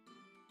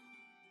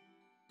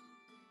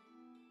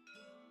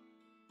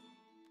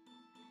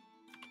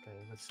 Okay,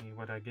 let's see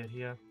what I get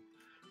here.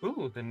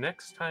 Ooh, the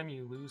next time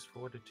you lose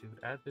Fortitude,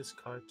 add this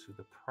card to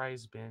the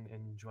prize bin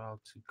and draw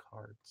 2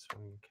 cards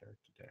from your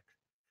character deck.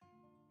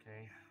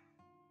 Okay.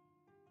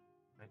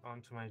 Right,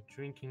 on to my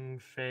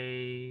drinking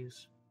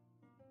phase.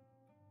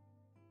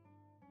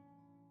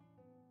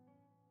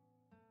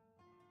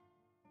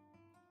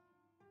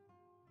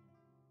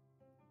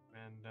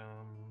 And,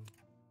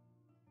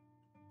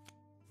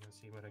 let's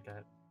see what I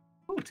got.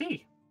 Ooh,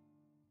 tea!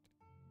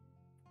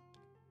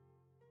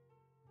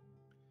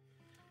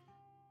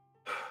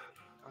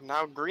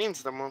 Now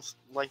green's the most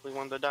likely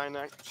one to die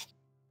next.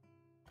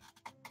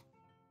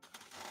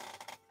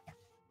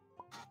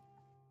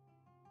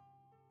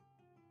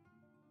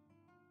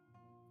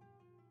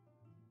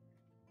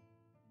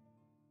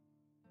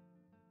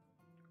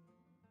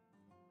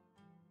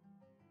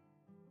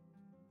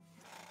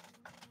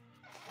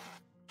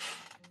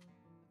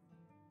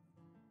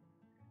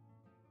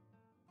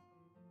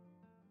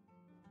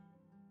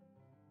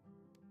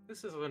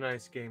 This is a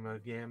nice game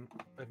of game.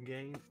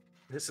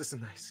 This is a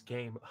nice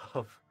game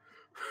of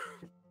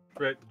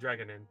Red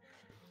Dragon Inn.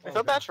 I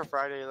felt bad for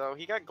Friday though.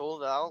 He got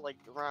gold out like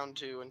round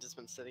 2 and just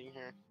been sitting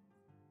here.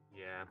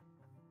 Yeah.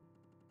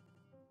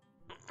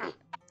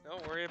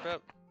 Don't worry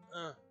about.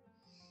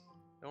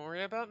 Don't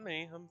worry about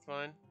me. I'm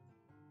fine.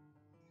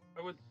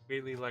 I would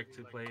really like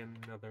to play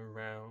another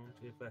round,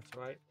 if that's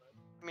right.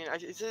 I mean, I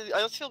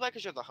just feel bad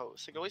because you're the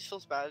host. It always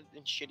feels bad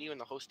and shitty when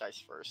the host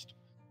dies first.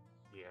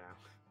 Yeah.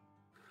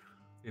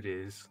 It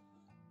is.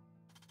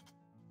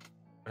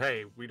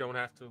 Hey, we don't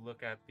have to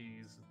look at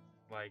these,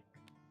 like...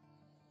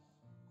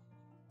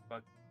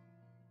 But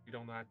we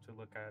don't have to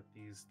look at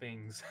these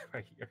things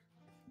right here.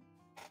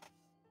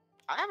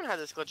 I haven't had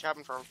this glitch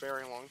happen for a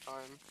very long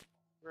time.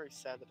 Very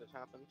sad that it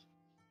happened.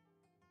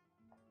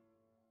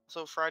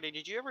 So Friday,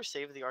 did you ever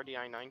save the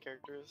RDI 9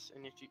 characters?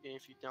 And if you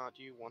not,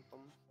 do you want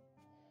them?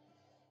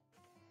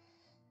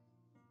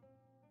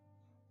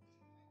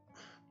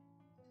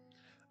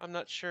 I'm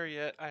not sure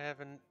yet. I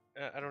haven't.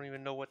 I don't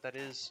even know what that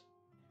is.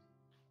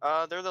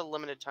 They're the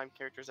limited time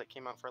characters that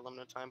came out for a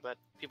limited time, but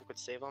people could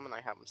save them, and I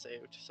have them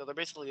saved. So they're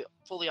basically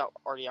fully out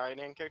RDI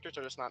 9 characters.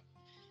 They're just not.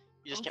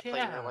 You just can't play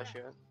in real life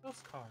yet.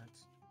 Those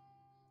cards.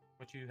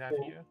 What you have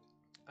here?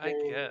 I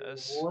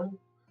guess.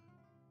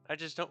 I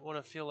just don't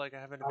want to feel like I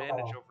have an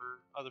advantage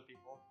over other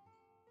people.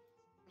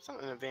 It's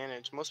not an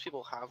advantage. Most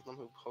people have them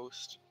who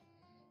host.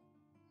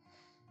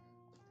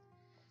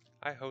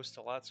 I host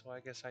a lot, so I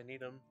guess I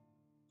need them.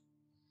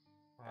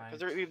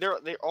 Because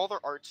they're all their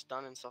art's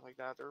done and stuff like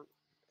that.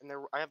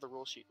 I have the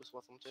rule sheet with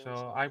them too.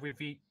 So I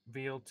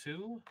reveal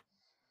 2.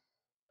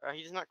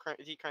 He's not.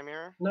 Is he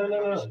Chimera?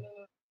 No.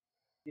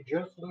 You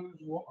just lose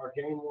one, or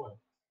game one.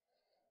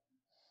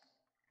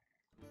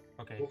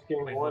 Okay. Just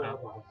game Wait, one hold or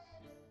on. lost.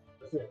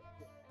 That's it.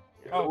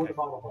 Oh, Hold okay. the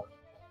bottom part.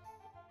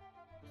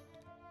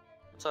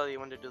 I'll tell you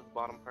when to do the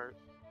bottom part.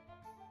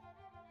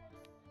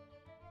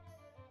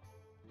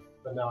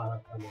 But now I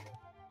have time.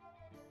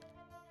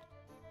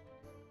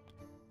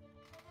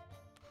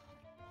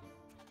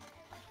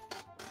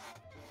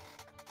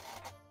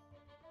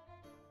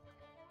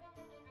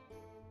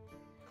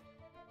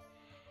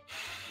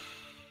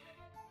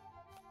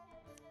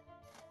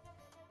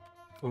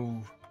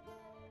 Ooh.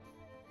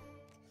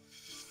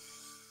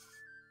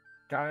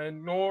 Gotta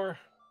ignore.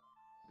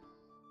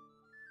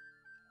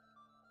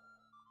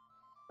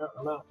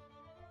 I'm out.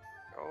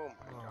 Oh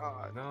my Oh,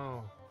 god,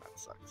 no. that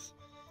sucks.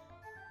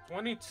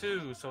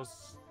 22.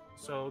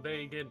 So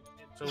they get.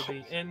 So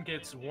the N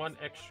gets 1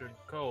 extra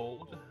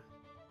gold.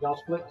 Y'all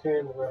split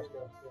 10, the rest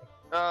goes.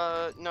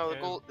 No, the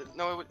And- gold.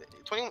 No,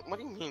 20. What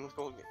do you mean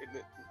gold?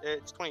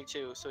 It's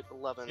 22, so it's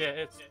 11. Yeah,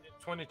 it's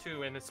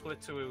 22, and it's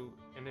split to,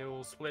 and it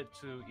will split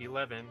to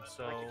 11.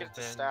 So Like you get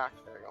the then, stack.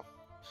 There you go.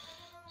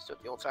 Just do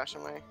it the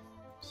old-fashioned way.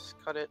 Just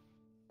cut it,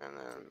 and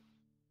then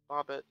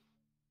bob it,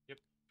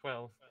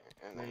 12.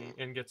 and then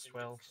The N gets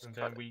 12, just and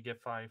cut then it. we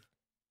get 5.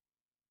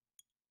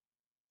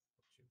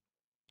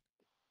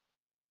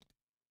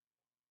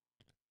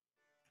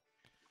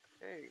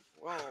 Hey,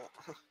 well,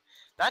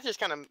 that just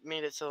kind of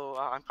made it so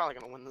I'm probably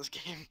gonna win this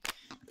game.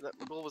 That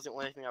the goal was the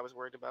only thing I was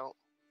worried about.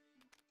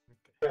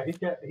 Yeah, he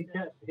kept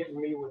hitting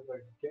me with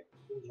the get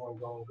lose one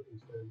goal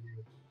instead of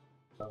you.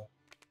 So,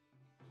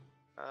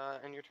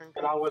 And your turn.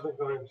 and I wasn't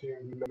going to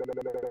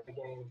the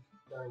game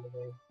during the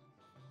game.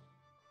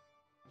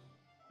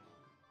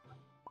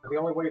 The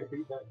only way to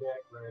beat that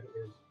deck, Red,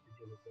 is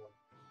to give it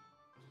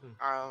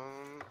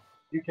done.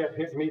 You kept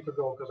hitting me for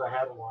goal because I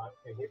had a lot,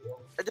 and hit him.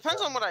 It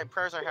depends on what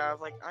prayers I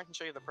have. Like I can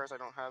show you the prayers I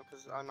don't have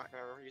because I'm not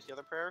gonna ever use the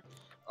other prayer.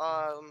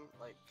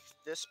 Like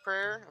this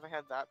prayer, if I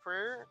had that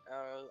prayer,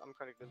 I'm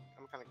kind of good.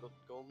 I'm kind of good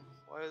gold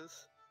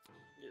wise.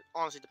 It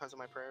honestly depends on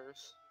my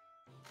prayers.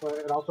 But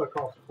it also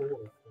costs 4. You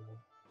know?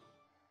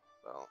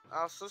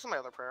 Well, so this is my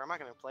other prayer. I'm not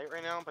gonna play it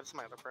right now, but it's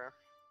my other prayer.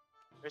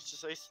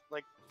 It's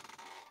like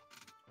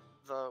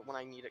the when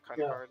I need it kind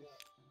of card.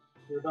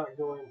 You're not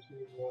going to.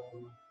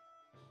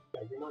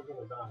 Yeah, you're not going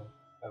to die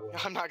that way.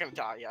 I'm not gonna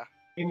die. Yeah.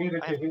 You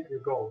needed to hit your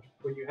goal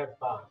when you had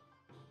 5.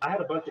 I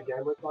had a bunch of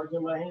gambling cards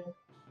in my hand,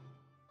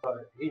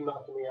 but he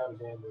knocked me out of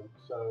gambling.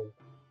 So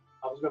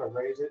I was going to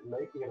raise it and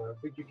make,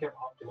 but you kept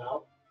opting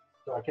out.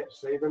 So I kept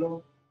saving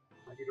them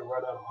for you to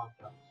run out of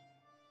opt-outs.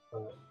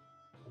 But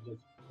it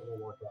didn't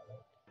work out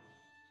well.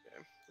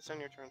 Okay. Just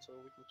end your turn so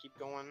we can keep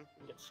going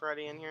and get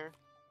Freddy in here.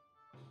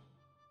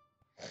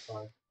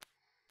 Fine.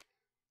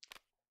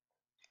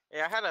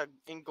 Yeah, I had a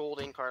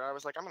gold ink card. I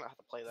was like, I'm gonna have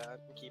to play that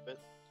and keep it.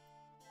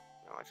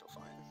 No, I feel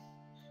fine.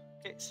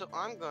 Okay, so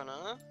I'm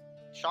gonna,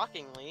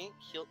 shockingly,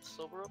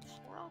 sober up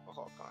 4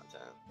 alcohol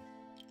content.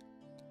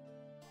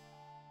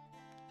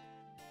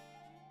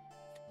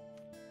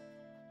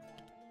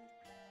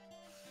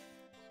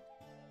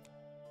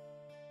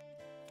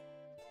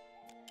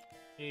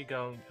 Here you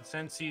go.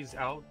 Since he's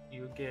out,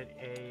 you get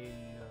a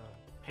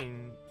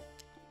pain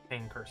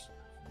curse.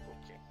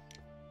 Okay.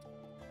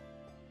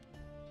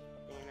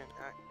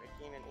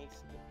 Gain an AC.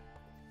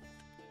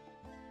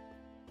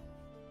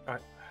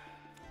 Alright.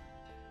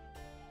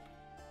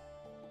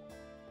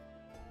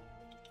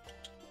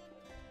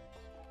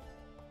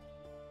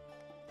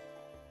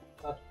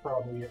 That's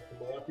probably it for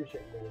me. I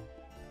appreciate you.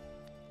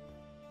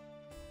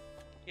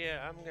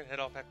 Yeah, I'm gonna head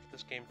off after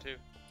this game too.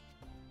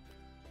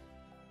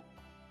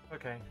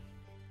 Okay.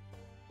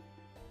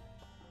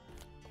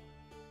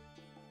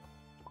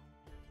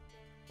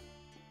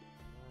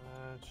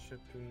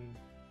 Should be.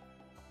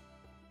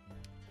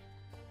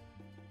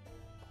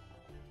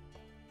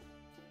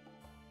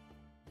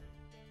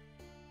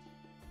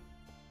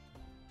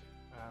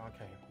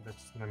 Okay,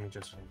 let me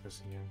just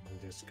focus here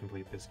and just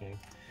complete this game.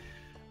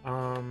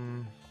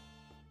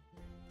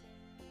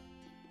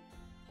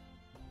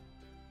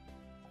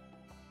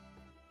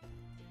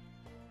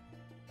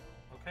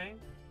 Okay.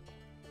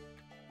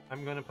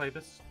 I'm gonna play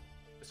this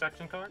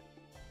action card.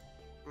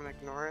 I'm gonna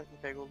ignore it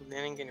and pay gold and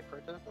then gain a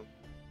protest.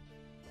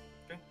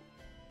 Okay.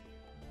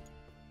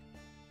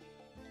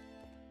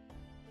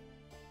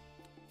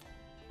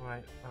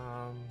 Right,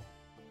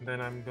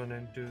 then I'm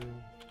gonna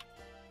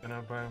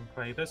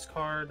play this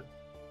card.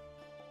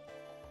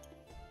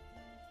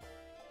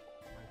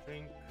 My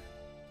drink.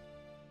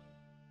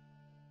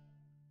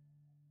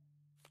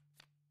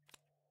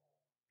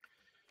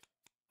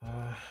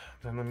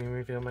 Then let me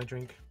reveal my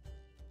drink.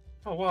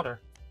 Oh, water.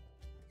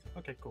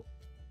 Okay, cool.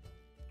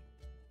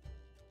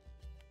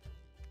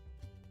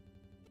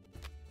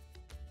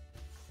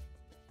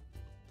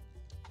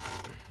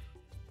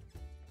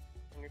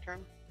 On your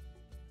turn?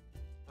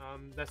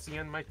 That's the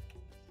end of my...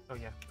 Oh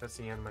yeah, that's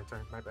the end of my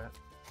turn, my bad.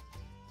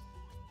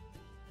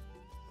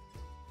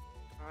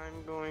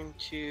 I'm going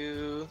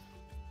to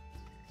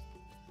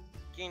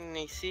gain an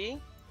AC.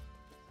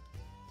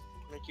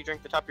 Make you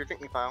drink the top of your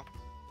drink me pile.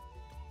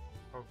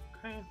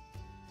 Okay.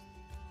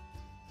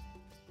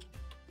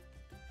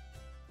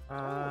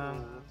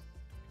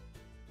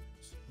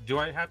 Do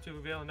I have to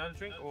reveal another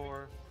drink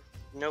or?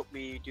 Nope,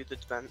 we do the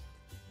event.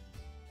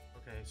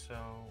 Okay, so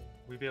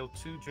reveal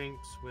 2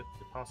 drinks with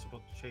the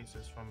possible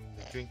chases from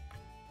the drink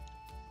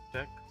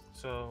deck.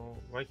 So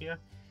right here.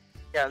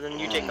 Yeah, then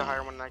you take the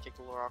higher one and I take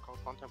the lower alcohol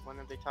content one.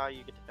 If they tie,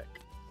 you get to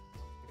pick.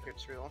 If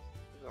it's real,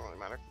 it doesn't really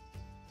matter.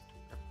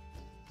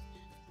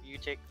 You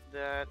take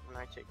that and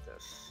I take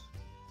this.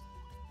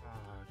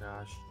 Oh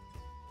gosh.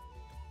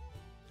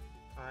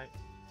 Alright.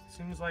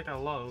 Seems like a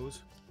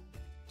Lowe's.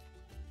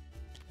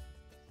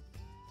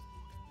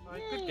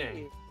 Alright, good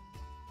game.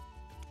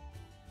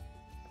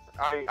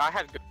 I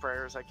had good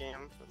prayers that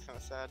game. That's kind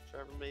of sad for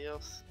everybody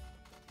else.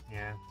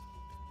 Yeah.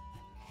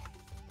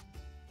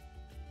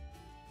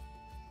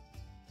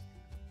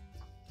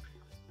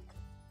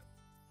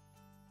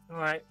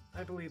 Alright,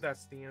 I believe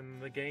that's the end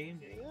of the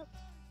game. Yep.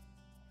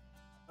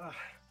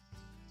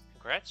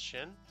 Congrats,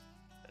 Shin.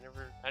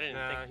 I didn't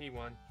think. He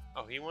won.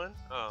 Oh, he won?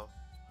 Oh.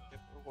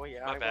 Well,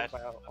 yeah, My bad.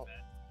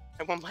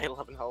 I won by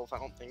 11 health, I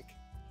don't think.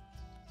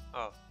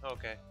 Oh,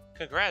 okay.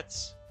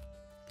 Congrats!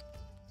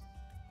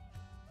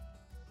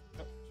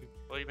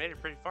 Well, you made it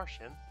pretty far,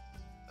 Shin.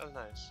 That was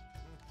nice.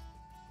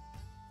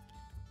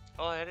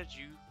 Well, I added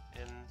you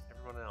and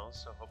everyone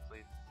else, so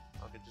hopefully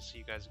I'll get to see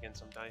you guys again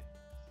sometime.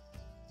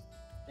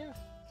 Yeah.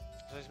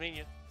 Nice meeting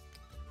you.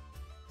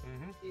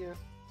 Mm-hmm. Yeah.